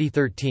August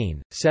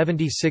 2013,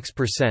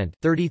 76%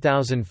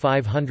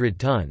 (30,500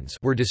 tons)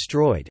 were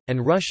destroyed,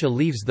 and Russia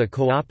leaves the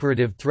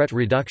Cooperative Threat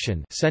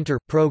Reduction Center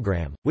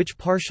program, which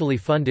partially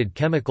funded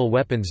chemical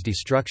weapons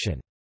destruction.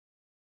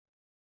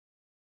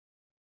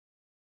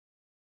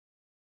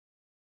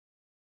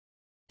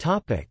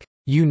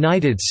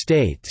 United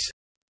States.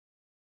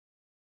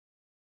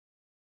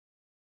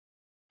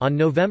 On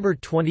November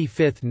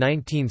 25,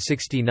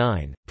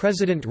 1969,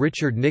 President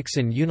Richard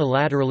Nixon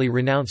unilaterally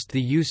renounced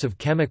the use of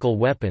chemical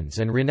weapons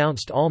and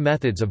renounced all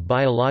methods of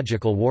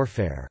biological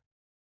warfare.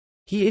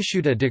 He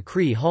issued a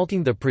decree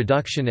halting the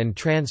production and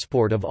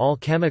transport of all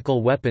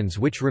chemical weapons,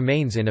 which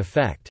remains in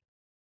effect.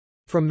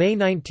 From May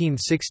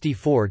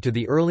 1964 to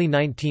the early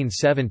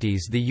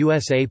 1970s, the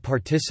USA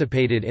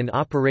participated in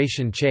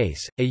Operation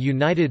Chase, a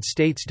United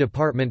States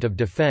Department of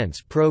Defense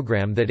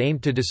program that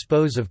aimed to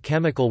dispose of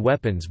chemical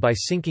weapons by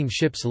sinking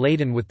ships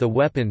laden with the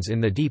weapons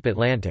in the deep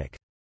Atlantic.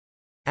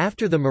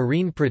 After the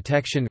Marine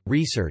Protection,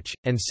 Research,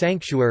 and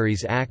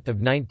Sanctuaries Act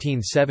of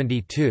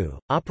 1972,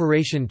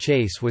 Operation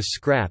Chase was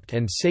scrapped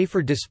and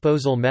safer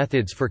disposal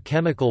methods for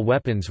chemical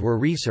weapons were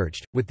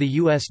researched, with the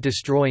U.S.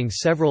 destroying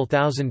several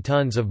thousand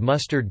tons of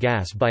mustard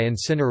gas by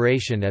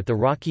incineration at the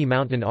Rocky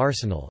Mountain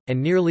Arsenal,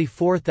 and nearly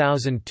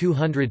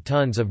 4,200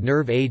 tons of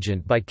nerve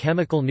agent by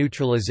chemical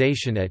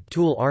neutralization at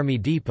Toul Army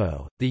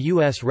Depot. The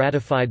U.S.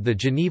 ratified the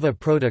Geneva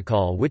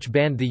Protocol, which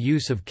banned the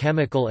use of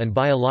chemical and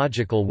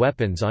biological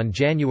weapons on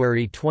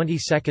January 22,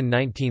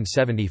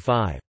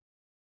 1975.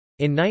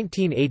 In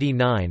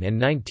 1989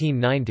 and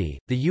 1990,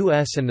 the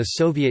US and the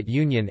Soviet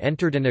Union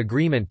entered an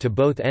agreement to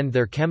both end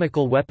their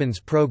chemical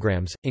weapons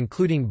programs,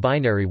 including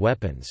binary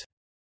weapons.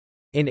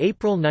 In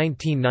April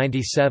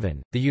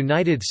 1997, the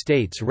United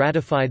States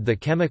ratified the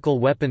Chemical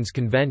Weapons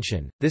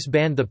Convention. This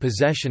banned the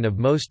possession of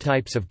most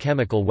types of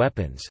chemical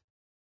weapons.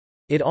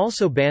 It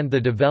also banned the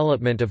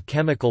development of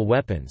chemical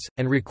weapons,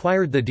 and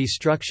required the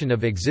destruction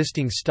of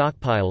existing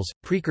stockpiles,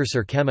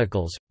 precursor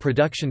chemicals,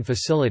 production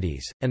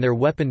facilities, and their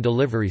weapon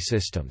delivery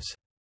systems.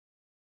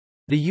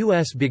 The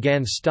U.S.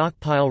 began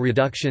stockpile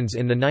reductions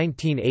in the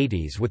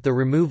 1980s with the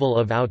removal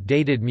of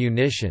outdated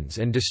munitions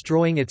and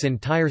destroying its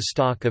entire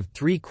stock of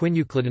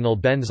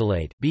 3-quineuclidinyl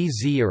benzylate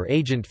 (BZ or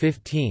Agent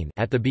 15)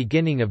 at the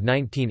beginning of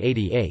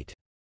 1988.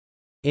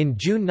 In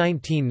June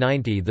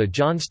 1990, the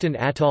Johnston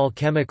Atoll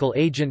Chemical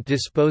Agent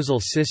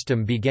Disposal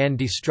System began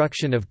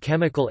destruction of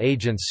chemical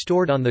agents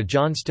stored on the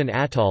Johnston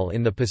Atoll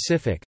in the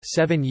Pacific,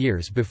 7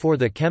 years before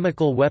the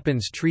Chemical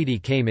Weapons Treaty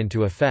came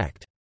into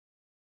effect.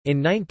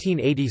 In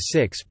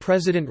 1986,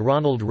 President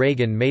Ronald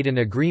Reagan made an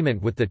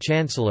agreement with the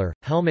Chancellor,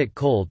 Helmut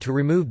Kohl, to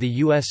remove the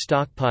U.S.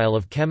 stockpile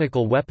of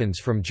chemical weapons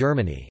from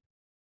Germany.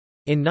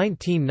 In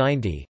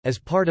 1990, as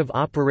part of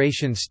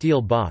Operation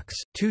Steel Box,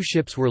 2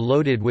 ships were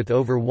loaded with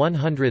over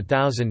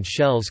 100,000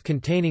 shells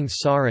containing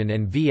sarin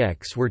and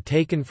VX were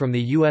taken from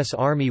the U.S.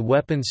 Army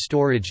weapons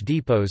storage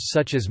depots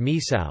such as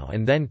Misau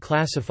and then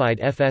classified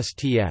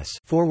FSTS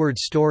forward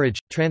storage,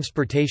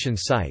 transportation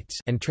sites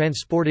and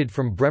transported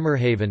from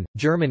Bremerhaven,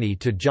 Germany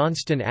to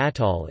Johnston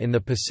Atoll in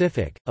the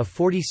Pacific, a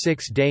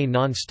 46-day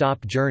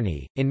non-stop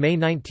journey. In May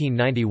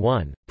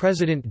 1991,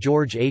 President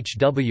George H.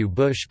 W.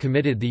 Bush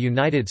committed the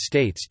United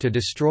States to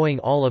destroying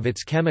all of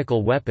its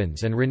chemical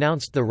weapons and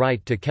renounced the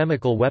right to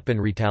chemical weapon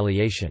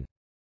retaliation.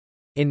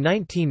 In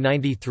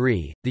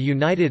 1993, the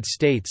United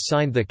States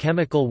signed the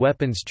Chemical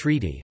Weapons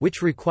Treaty,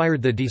 which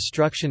required the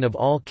destruction of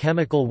all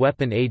chemical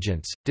weapon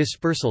agents,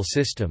 dispersal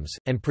systems,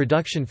 and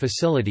production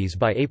facilities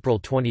by April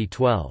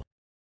 2012.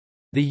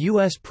 The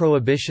U.S.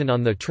 prohibition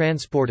on the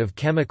transport of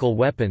chemical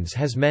weapons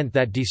has meant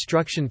that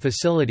destruction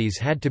facilities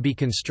had to be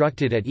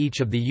constructed at each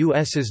of the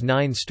U.S.'s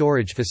 9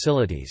 storage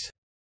facilities.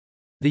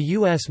 The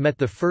U.S. met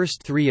the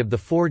first 3 of the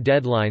 4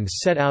 deadlines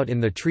set out in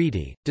the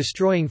treaty,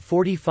 destroying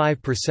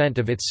 45%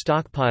 of its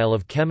stockpile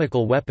of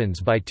chemical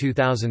weapons by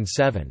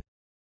 2007.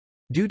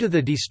 Due to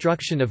the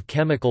destruction of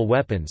chemical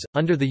weapons,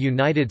 under the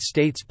United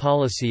States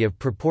policy of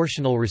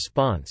proportional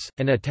response,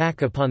 an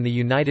attack upon the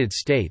United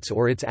States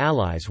or its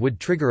allies would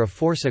trigger a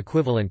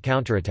force-equivalent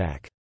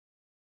counterattack.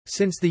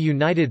 Since the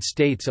United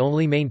States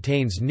only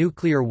maintains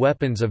nuclear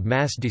weapons of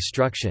mass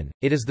destruction,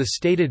 it is the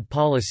stated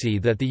policy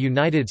that the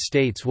United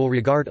States will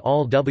regard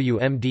all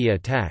WMD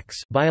attacks,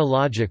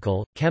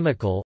 biological,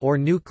 chemical, or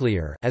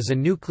nuclear, as a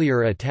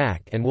nuclear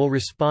attack and will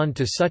respond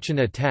to such an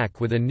attack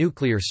with a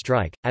nuclear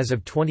strike. As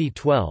of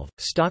 2012,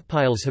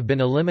 stockpiles have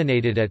been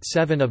eliminated at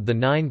 7 of the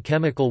 9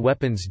 chemical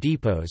weapons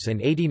depots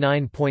and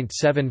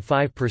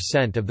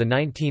 89.75% of the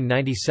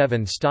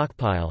 1997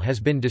 stockpile has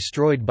been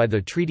destroyed by the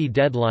treaty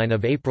deadline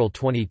of April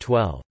 2012.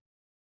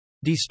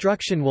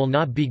 Destruction will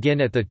not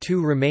begin at the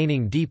 2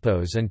 remaining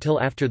depots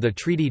until after the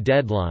treaty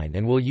deadline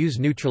and will use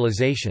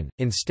neutralization,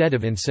 instead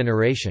of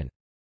incineration.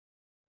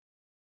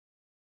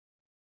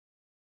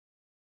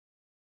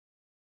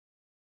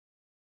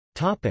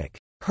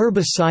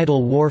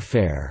 Herbicidal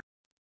warfare.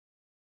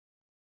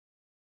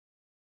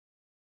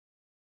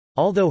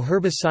 Although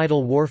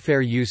herbicidal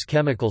warfare use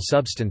chemical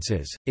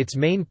substances, its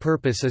main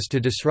purpose is to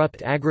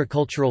disrupt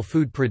agricultural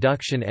food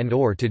production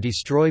and/or to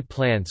destroy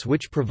plants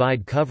which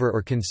provide cover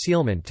or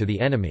concealment to the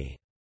enemy.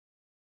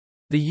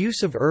 The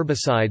use of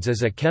herbicides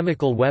as a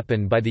chemical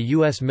weapon by the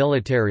U.S.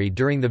 military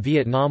during the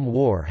Vietnam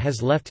War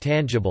has left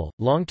tangible,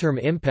 long-term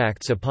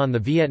impacts upon the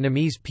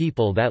Vietnamese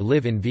people that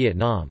live in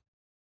Vietnam.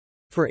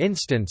 For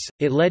instance,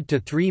 it led to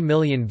 3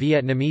 million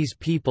Vietnamese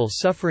people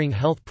suffering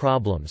health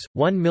problems,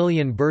 1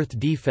 million birth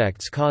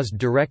defects caused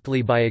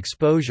directly by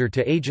exposure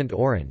to Agent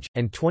Orange,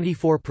 and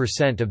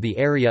 24% of the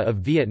area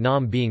of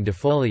Vietnam being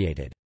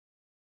defoliated.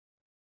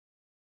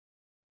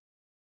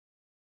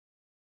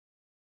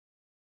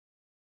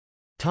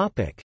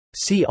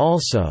 See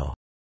also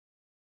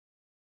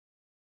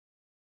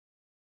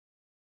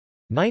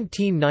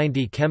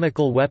 1990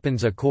 Chemical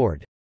Weapons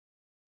Accord,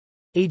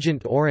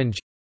 Agent Orange,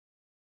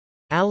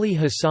 Ali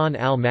Hassan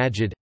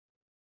al-Majid,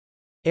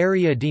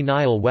 Area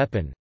Denial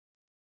Weapon,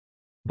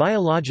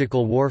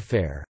 Biological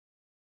Warfare,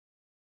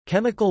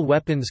 Chemical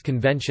Weapons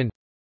Convention,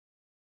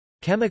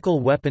 Chemical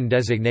Weapon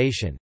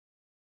Designation,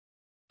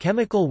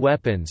 Chemical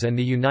weapons and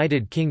the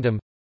United Kingdom.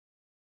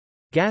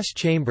 Gas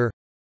chamber.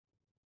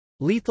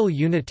 Lethal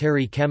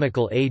unitary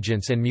chemical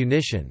agents and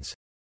munitions.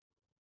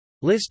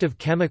 List of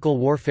chemical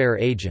warfare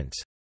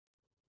agents.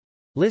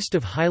 List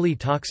of highly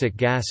toxic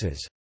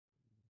gases.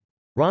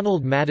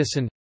 Ronald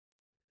Madison.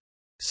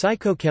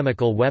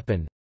 Psychochemical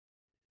weapon.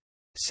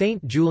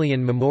 St.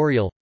 Julian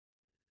Memorial.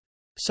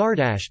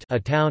 Sardasht, a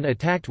town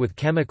attacked with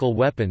chemical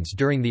weapons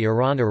during the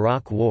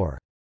Iran–Iraq War.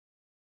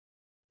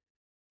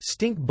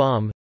 Stink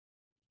bomb.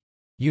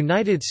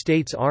 United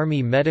States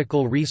Army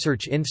Medical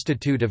Research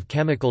Institute of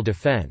Chemical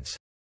Defense.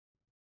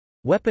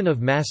 Weapon of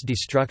mass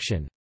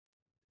destruction.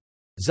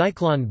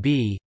 Zyklon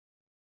B.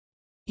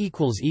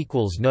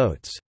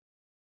 Notes